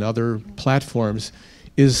Facebook and other platforms,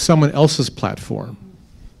 is someone else's platform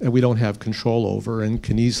that we don't have control over and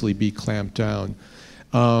can easily be clamped down.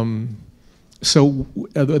 So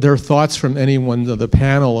there are thoughts from anyone on the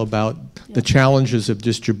panel about the challenges of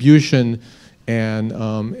distribution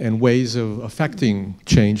and ways of affecting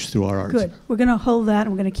change through our art. Good. We're going to hold that,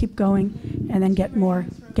 and we're going to keep going, and then get more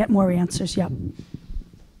answers. Yep.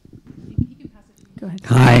 Go ahead.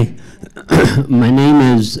 Hi, my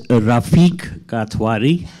name is Rafiq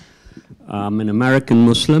Katwari. I'm an American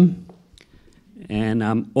Muslim, and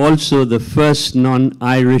I'm also the first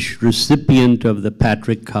non-Irish recipient of the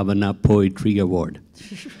Patrick Kavanagh Poetry Award.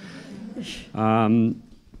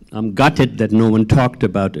 I'm gutted that no one talked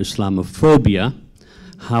about Islamophobia.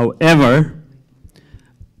 However,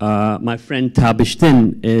 my friend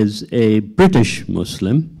Tabishtin is a British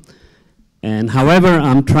Muslim, and however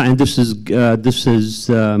I'm trying. This is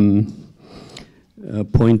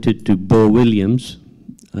pointed to Beau Williams.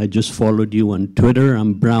 I just followed you on Twitter.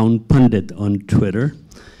 I'm Brown Pundit on Twitter,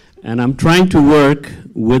 and I'm trying to work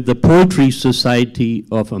with the Poetry Society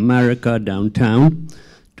of America downtown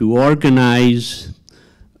to organize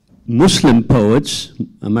Muslim poets,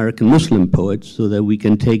 American Muslim poets, so that we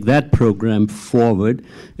can take that program forward.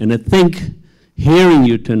 And I think hearing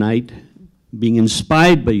you tonight, being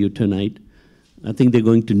inspired by you tonight, I think they're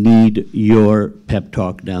going to need your pep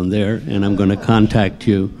talk down there, and I'm going to contact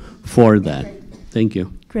you for that. Thank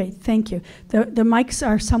you. Great, thank you. The mics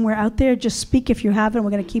are somewhere out there. Just speak if you have it.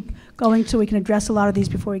 We're going to keep going so we can address a lot of these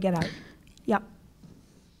before we get out. Yep.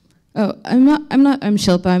 Oh, I'm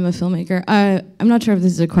Shilpa, I'm a filmmaker. I'm not sure if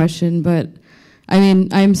this is a question, but I mean,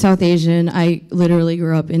 I'm South Asian. I literally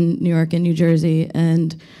grew up in New York and New Jersey,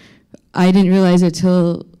 and I didn't realize it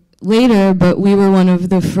till later, but we were one of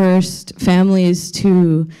the first families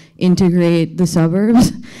to integrate the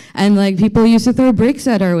suburbs, and like people used to throw bricks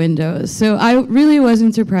at our windows. So I really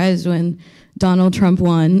wasn't surprised when Donald Trump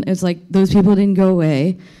won. It's like those people didn't go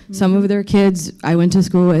away. Mm-hmm. Some of their kids I went to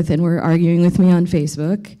school with and were arguing with me on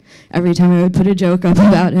Facebook every time I would put a joke up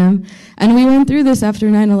about him. And we went through this after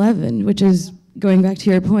 9/11, which is going back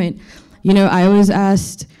to your point. You know, I was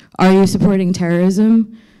asked, are you supporting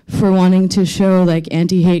terrorism, for wanting to show like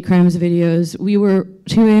anti-hate crimes videos.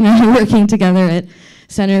 Tui and I were working together at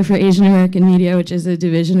Center for Asian American Media, which is a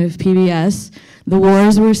division of PBS. The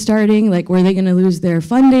wars were starting, like were they gonna lose their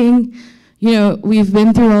funding? You know, we've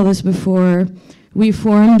been through all this before. We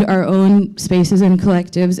formed our own spaces and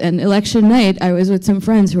collectives, and election night, I was with some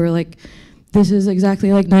friends who were like, this is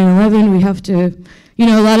exactly like 9/11, we have to, you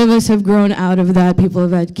know, a lot of us have grown out of that. People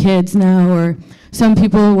have had kids now, or some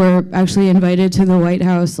people were actually invited to the White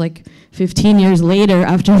House like 15 years later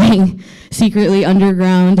after being secretly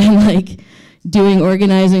underground and like doing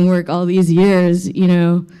organizing work all these years, you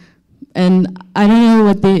know. And I don't know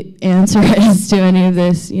what the answer is to any of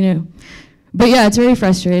this, you know. But yeah, it's very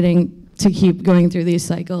frustrating to keep going through these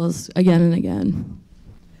cycles again and again.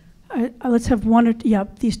 let's have one or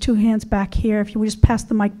these two hands back here. If you would just pass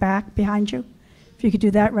the mic back behind you. If you could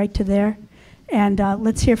do that right to there. And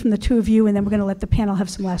let's hear from the two of you, and then we're going to let the panel have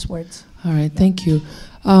some last words. All right, thank you.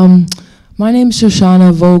 My name is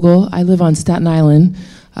Shoshana Vogel. I live on Staten Island.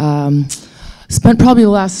 Spent probably the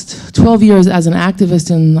last 12 years as an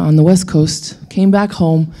activist on the West Coast. Came back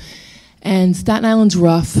home, and Staten Island's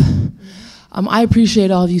rough. I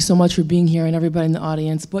appreciate all of you so much for being here and everybody in the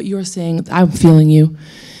audience. What you're saying, I'm feeling you.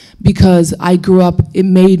 Because I grew up, it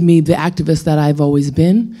made me the activist that I've always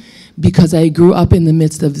been, because I grew up in the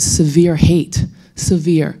midst of severe hate,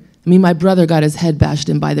 severe. I mean, my brother got his head bashed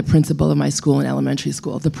in by the principal of my school in elementary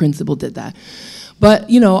school. The principal did that. But,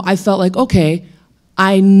 you know, I felt like, okay,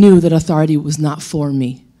 I knew that authority was not for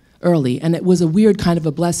me early. And it was a weird kind of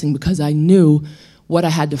a blessing because I knew what I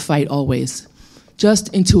had to fight always.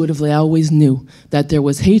 Just intuitively, I always knew that there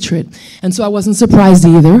was hatred. And so I wasn't surprised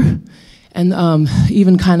either. And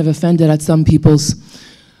even kind of offended at some people's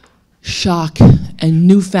shock and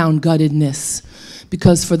newfound guttedness.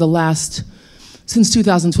 Because for the last, since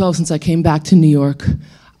 2012, since I came back to New York,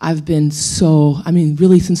 I've been so, I mean,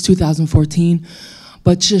 really since 2014,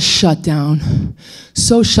 but just shut down.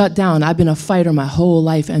 So shut down. I've been a fighter my whole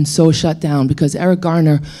life and so shut down because Eric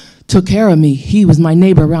Garner took care of me. He was my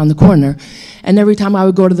neighbor around the corner. And every time I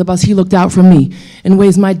would go to the bus, he looked out for me in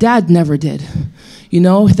ways my dad never did. You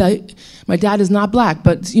know, my dad is not black,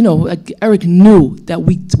 but you know, like Eric knew that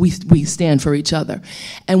we stand for each other.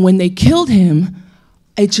 And when they killed him,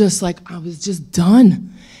 it just like, I was just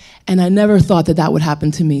done. And I never thought that that would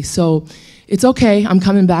happen to me. So it's okay, I'm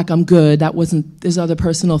coming back, I'm good. That wasn't, there's other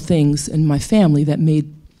personal things in my family that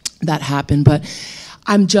made that happen. But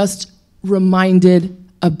I'm just reminded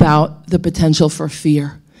about the potential for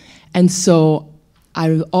fear. And so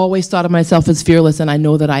I always thought of myself as fearless, and I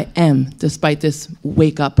know that I am, despite this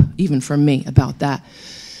wake up, even for me, about that.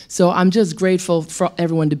 So I'm just grateful for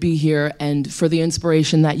everyone to be here and for the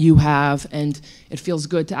inspiration that you have, and it feels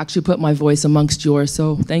good to actually put my voice amongst yours,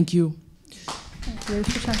 so thank you. Thank you.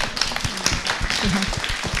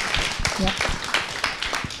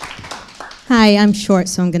 Hi, I'm short,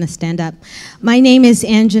 so I'm going to stand up. My name is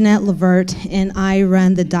Anjanette Levert, and I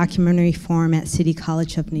run the documentary forum at City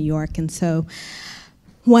College of New York, and so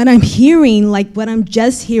what I'm hearing, like what I'm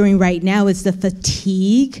just hearing right now, is the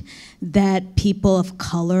fatigue that people of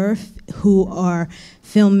color who are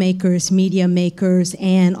filmmakers, media makers,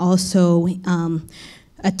 and also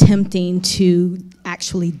attempting to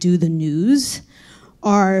actually do the news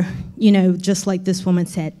are, you know, just like this woman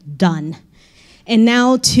said, done. And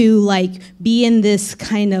now to like be in this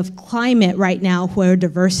kind of climate right now where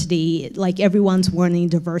diversity, like everyone's wanting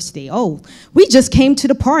diversity. Oh, we just came to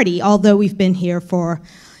the party, although we've been here for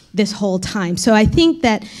this whole time. So I think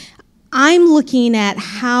that I'm looking at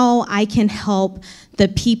how I can help the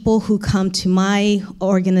people who come to my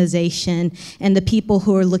organization and the people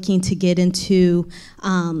who are looking to get into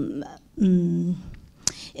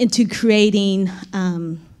creating.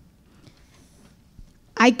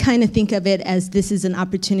 I kind of think of it as this is an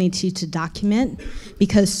opportunity to document,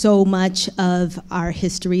 because so much of our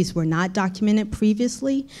histories were not documented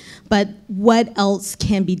previously. But what else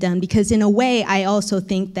can be done? Because in a way, I also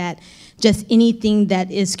think that just anything that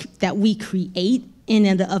we create in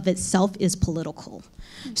and of itself is political.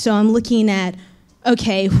 So I'm looking at,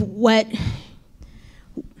 okay, what,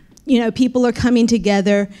 you know, people are coming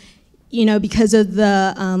together, you know, because of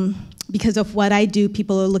what I do,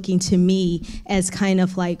 people are looking to me as kind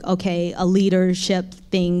of like, okay, a leadership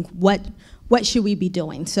thing, what should we be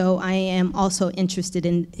doing? So I am also interested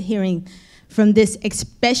in hearing from this,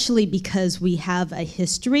 especially because we have a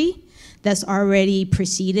history that's already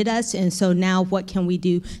preceded us, and so now what can we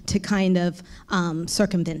do to kind of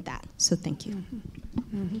circumvent that? So thank you.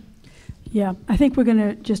 Mm-hmm. Yeah, I think we're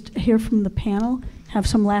gonna just hear from the panel, have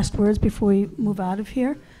some last words before we move out of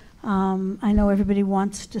here. I know everybody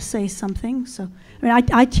wants to say something, so I mean,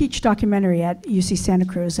 I teach documentary at UC Santa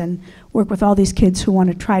Cruz and work with all these kids who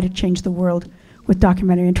want to try to change the world with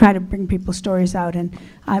documentary and try to bring people's stories out. And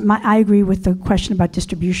I agree with the question about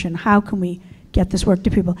distribution. How can we get this work to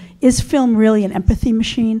people? Is film really an empathy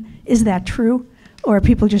machine? Is that true? Or are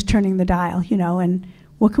people just turning the dial, you know? And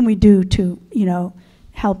what can we do to, you know,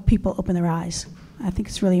 help people open their eyes? I think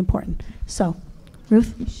it's really important. So,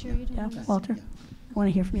 Ruth? You sure you don't? Yeah, Walter? I want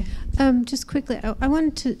to hear from you. Just quickly, I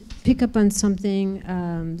wanted to pick up on something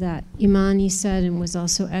that Imani said and was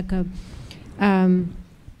also echoed.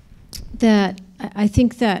 That I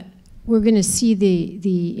think that we're going to see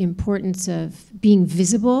the importance of being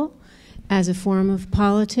visible as a form of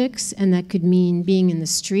politics, and that could mean being in the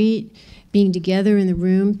street, being together in the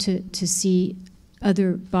room to see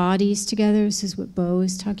other bodies together. This is what Beau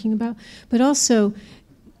is talking about. But also,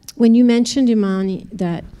 when you mentioned, Imani,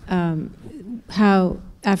 that how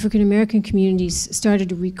African American communities started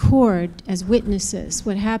to record as witnesses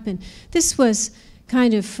what happened, this was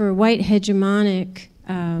kind of for white hegemonic,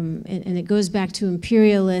 and it goes back to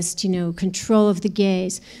imperialist, control of the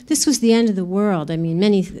gaze. This was the end of the world. I mean,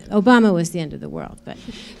 Obama was the end of the world,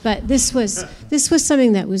 but this was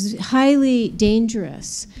something that was highly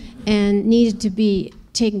dangerous and needed to be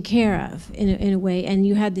taken care of in a way. And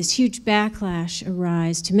you had this huge backlash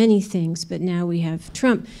arise to many things, but now we have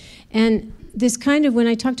Trump. And this kind of, when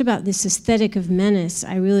I talked about this aesthetic of menace,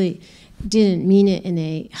 I really didn't mean it in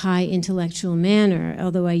a high intellectual manner,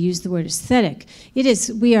 although I used the word aesthetic. It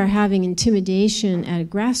is, we are having intimidation at a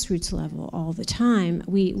grassroots level all the time.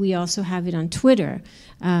 We also have it on Twitter.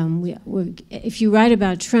 If you write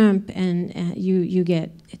about Trump, and you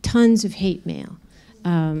get tons of hate mail,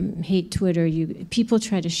 hate Twitter, people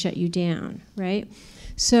try to shut you down, right?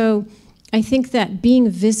 So I think that being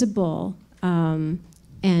visible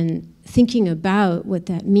and thinking about what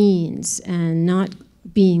that means, and not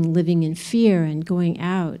living in fear and going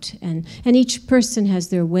out, and each person has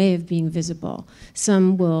their way of being visible.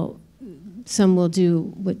 Some will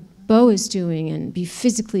do what Beau is doing and be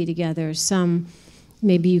physically together. Some,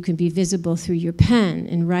 maybe you can be visible through your pen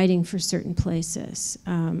and writing for certain places.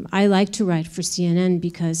 I like to write for CNN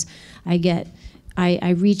because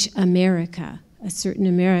I reach America, a certain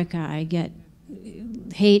America. I get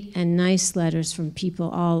hate and nice letters from people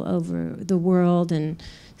all over the world, and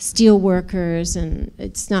steel workers, and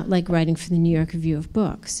it's not like writing for the New York Review of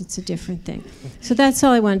Books. It's a different thing. So that's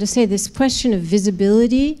all I wanted to say. This question of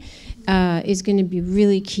visibility is going to be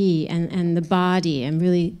really key, and the body. I'm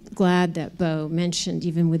really glad that Beau mentioned,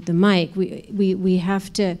 even with the mic, we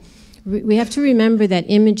have to remember that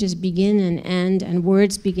images begin and end, and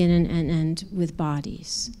words begin and end with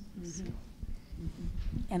bodies.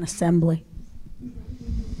 And assembly.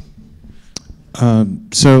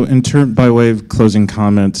 So by way of closing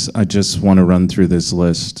comments, I just want to run through this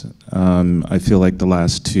list. I feel like the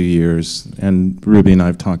last 2 years, and Ruby and I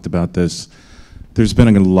have talked about this, there's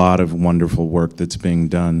been a lot of wonderful work that's being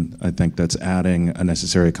done. I think that's adding a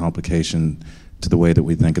necessary complication to the way that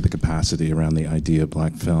we think of the capacity around the idea of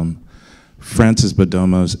black film. Frances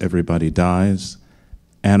Bodomo's Everybody Dies,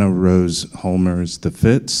 Anna Rose Holmer's The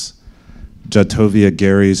Fits, Jatovia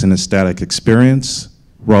Gary's An Ecstatic Experience,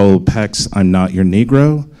 Raoul Peck's I'm Not Your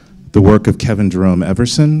Negro, the work of Kevin Jerome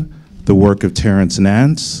Everson, the work of Terrence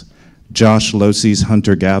Nance, Josh Losey's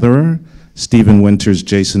Hunter Gatherer, Stephen Winter's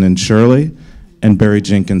Jason and Shirley, and Barry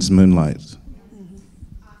Jenkins' Moonlight.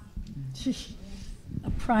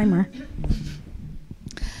 A primer.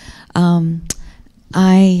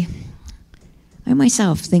 I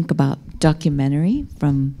myself think about documentary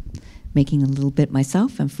from making a little bit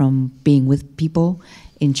myself, and from being with people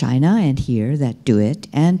in China and here that do it,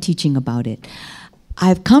 and teaching about it.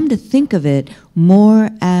 I've come to think of it more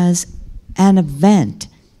as an event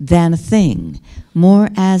than a thing, more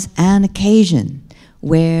as an occasion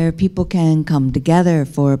where people can come together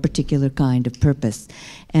for a particular kind of purpose.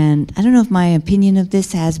 And I don't know if my opinion of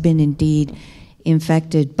this has been indeed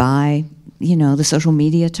infected by the social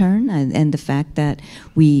media turn, and the fact that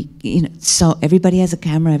so everybody has a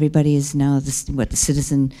camera, everybody is now the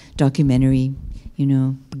citizen documentary,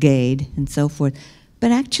 brigade and so forth.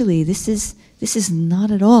 But actually, this is not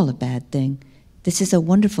at all a bad thing. This is a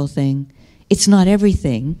wonderful thing. It's not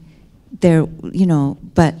everything. But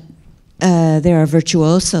there are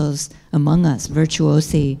virtuosos among us,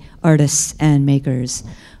 virtuosi artists and makers.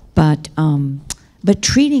 But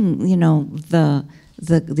treating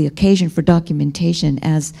the occasion for documentation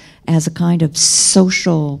as a kind of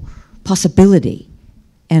social possibility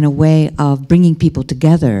and a way of bringing people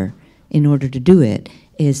together in order to do it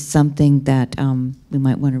is something that we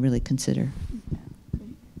might want to really consider.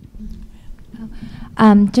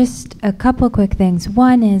 Just a couple quick things.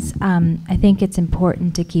 One is I think it's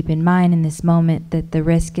important to keep in mind in this moment that the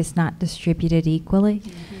risk is not distributed equally,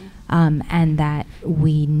 and that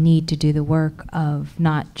we need to do the work of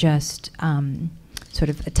not just sort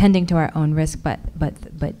of attending to our own risk, but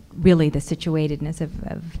really the situatedness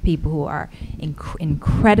of people who are in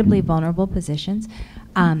incredibly vulnerable positions.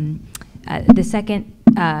 The second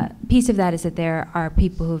piece of that is that there are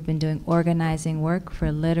people who have been doing organizing work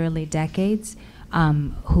for literally decades,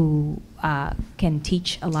 who can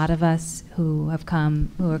teach a lot of us who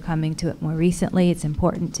are coming to it more recently. It's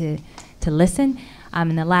important to listen.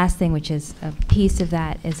 And the last thing, which is a piece of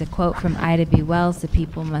that, is a quote from Ida B. Wells: "The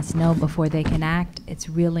people must know before they can act." It's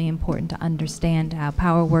really important to understand how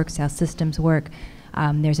power works, how systems work,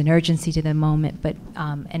 there's an urgency to the moment, but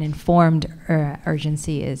an informed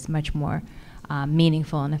urgency is much more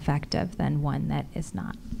meaningful and effective than one that is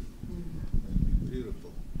not.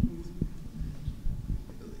 Beautiful.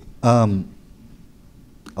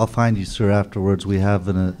 I'll find you, sir, afterwards. We have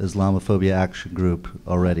an Islamophobia action group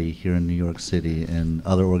already here in New York City and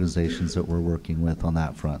other organizations that we're working with on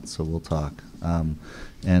that front, so we'll talk. I'll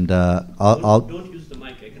don't use the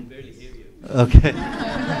mic, I can barely hear you. Okay.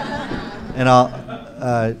 And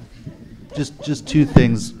I'll, just two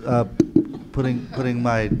things, putting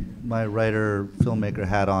my writer, filmmaker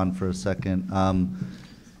hat on for a second.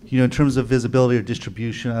 You know, in terms of visibility or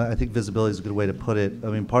distribution, I think visibility is a good way to put it. I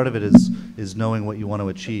mean, part of it is knowing what you want to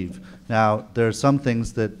achieve. Now, there are some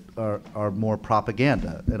things that are more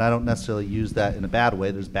propaganda, and I don't necessarily use that in a bad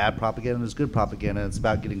way. There's bad propaganda and there's good propaganda, and it's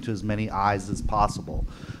about getting to as many eyes as possible.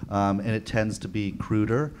 And it tends to be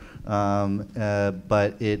cruder,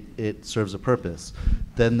 but it serves a purpose.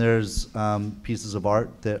 Then there's pieces of art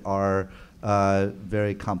that are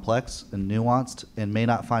very complex and nuanced and may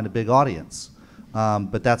not find a big audience.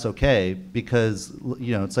 But that's okay, because,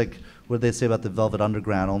 you know, it's like what did they say about the Velvet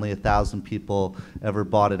Underground? Only 1,000 people ever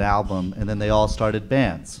bought an album, and then they all started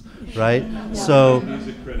bands, right? Yeah. So,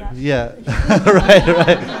 yeah, right,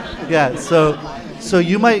 yeah. So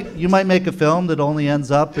you might make a film that only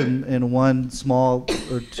ends up in one small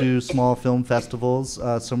or two small film festivals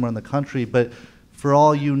somewhere in the country, but for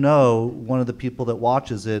all you know, one of the people that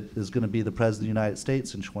watches it is going to be the President of the United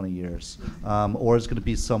States in 20 years, or is going to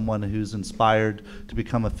be someone who's inspired to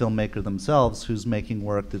become a filmmaker themselves, who's making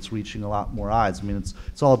work that's reaching a lot more eyes. I mean,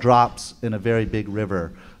 it's all drops in a very big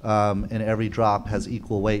river, and every drop has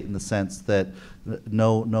equal weight in the sense that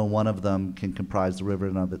no one of them can comprise the river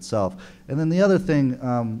in and of itself. And then the other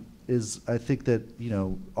thing is, I think that, you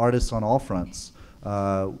know, artists on all fronts,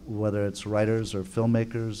 whether it's writers or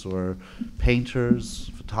filmmakers or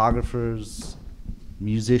painters, photographers,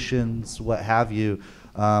 musicians, what have you,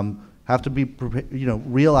 have to be, you know,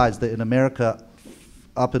 realize that in America,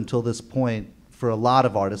 up until this point, for a lot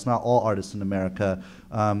of artists, not all artists in America,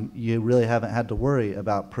 you really haven't had to worry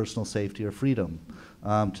about personal safety or freedom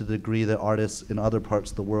to the degree that artists in other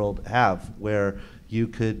parts of the world have, where you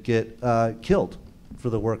could get killed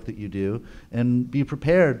for the work that you do, and be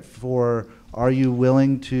prepared for, are you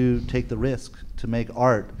willing to take the risk to make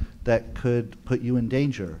art that could put you in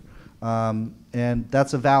danger? And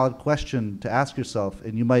that's a valid question to ask yourself,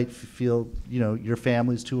 and you might feel, you know, your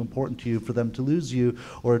family's too important to you for them to lose you,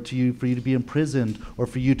 or for you to be imprisoned, or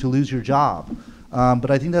for you to lose your job. But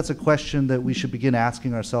I think that's a question that we should begin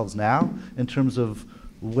asking ourselves now, in terms of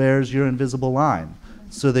where's your invisible line,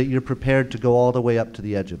 so that you're prepared to go all the way up to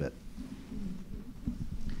the edge of it.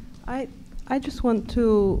 I just want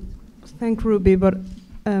to thank Ruby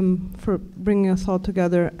for bringing us all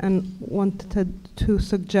together, and wanted to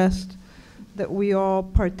suggest that we all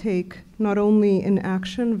partake not only in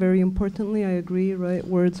action, very importantly, I agree, right,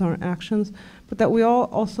 words aren't actions, but that we all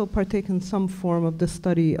also partake in some form of the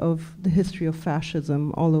study of the history of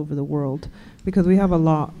fascism all over the world, because we have a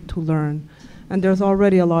lot to learn. And there's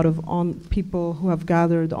already a lot of people who have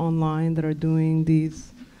gathered online that are doing these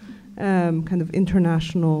kind of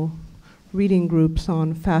international reading groups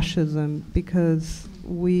on fascism, because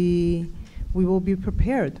we will be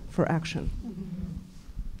prepared for action.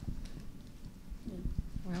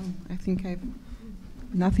 Well, I think I've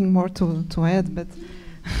nothing more to add, but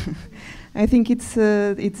I think it's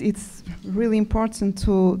really important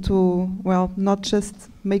to well, not just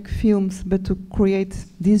make films, but to create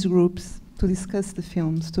these groups to discuss the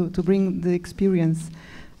films, to bring the experience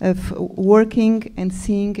of working and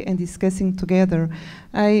seeing and discussing together.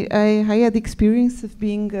 I had the experience of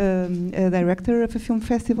being a director of a film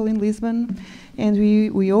festival in Lisbon, and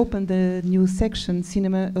we opened a new section,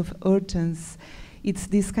 Cinema of Urgence. It's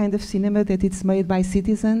this kind of cinema that it's made by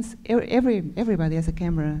citizens. Everybody has a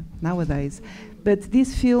camera nowadays, but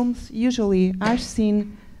these films usually are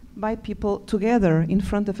seen by people together in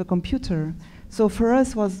front of a computer. So for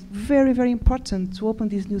us, it was very, very important to open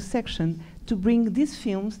this new section, to bring these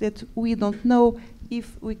films that we don't know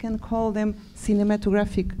if we can call them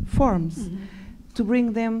cinematographic forms, to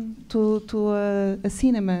bring them to a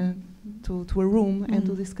cinema, to a room, and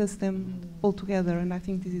to discuss them all together. And I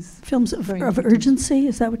think this is films of urgency.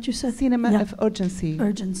 Is that what you said? Cinema of urgency.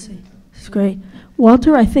 Urgency. It's great.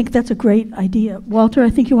 Walter, I think that's a great idea. Walter, I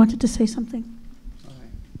think you wanted to say something.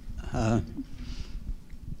 I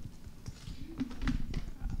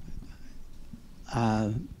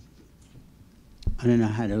don't know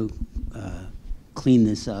how to clean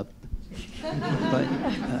this up, but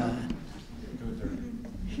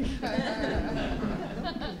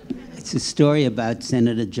it's a story about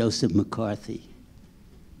Senator Joseph McCarthy.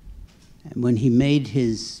 when he made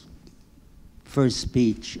his first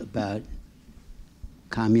speech about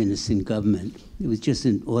communists in government, it was just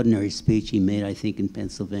an ordinary speech he made, I think, in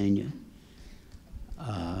Pennsylvania,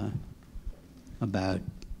 about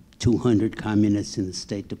 200 communists in the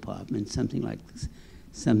State Department, something like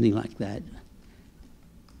that.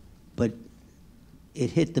 But it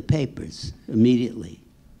hit the papers immediately.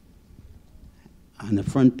 On the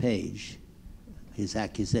front page, his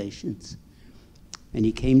accusations. And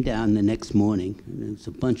he came down the next morning, and there was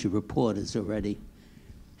a bunch of reporters already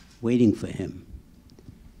waiting for him.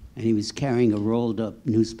 And he was carrying a rolled up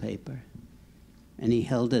newspaper. And he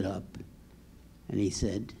held it up, and he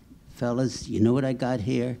said, "Fellas, you know what I got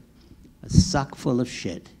here? A sock full of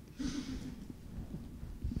shit."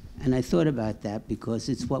 And I thought about that because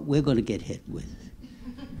it's what we're going to get hit with,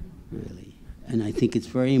 really. And I think it's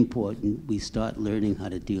very important we start learning how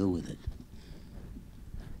to deal with it.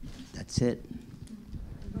 That's it.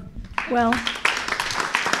 Well,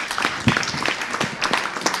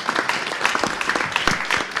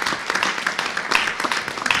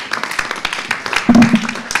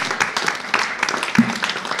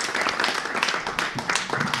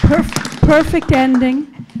 perfect ending.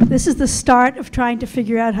 This is the start of trying to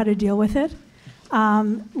figure out how to deal with it.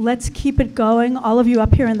 Let's keep it going. All of you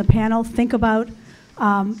up here in the panel, think about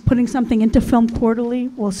putting something into Film Quarterly.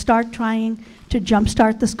 We'll start trying to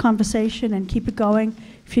jumpstart this conversation and keep it going.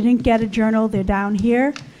 If you didn't get a journal, they're down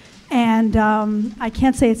here. And I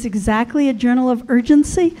can't say it's exactly a journal of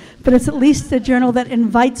urgency, but it's at least a journal that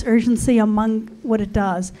invites urgency among what it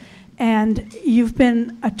does. And you've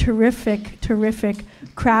been a terrific, terrific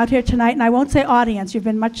crowd here tonight. And I won't say audience. You've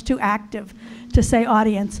been much too active to say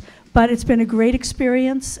audience. But it's been a great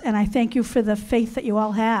experience, and I thank you for the faith that you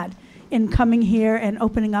all had in coming here and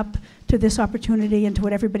opening up to this opportunity and to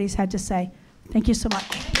what everybody's had to say. Thank you so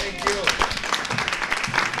much.